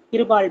தலைவர்கள்,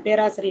 இருபால்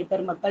பேராசிரியர்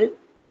பெருமக்கள்,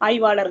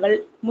 ஆய்வாளர்கள்,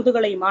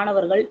 முதுகலை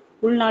மாணவர்கள்,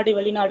 உள்நாடு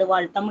வெளிநாடு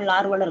வாழ் தமிழ்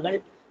ஆர்வலர்கள்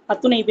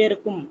அத்துணை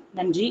பேருக்கும்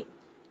நன்றி.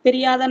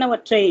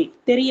 தெரியாதனவற்றை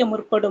தெரிய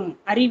முற்படும்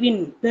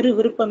அறிவின் பெரு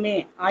விருப்பமே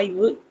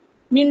ஆய்வு.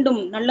 மீண்டும்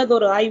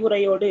நல்லதொரு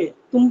ஆய்வுரையோடு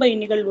தும்பை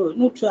நிகழ்வு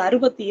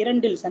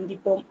 162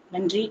 சந்திப்போம்.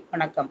 நன்றி,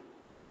 வணக்கம்.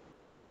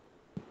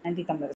 நன்றி தமிழர்.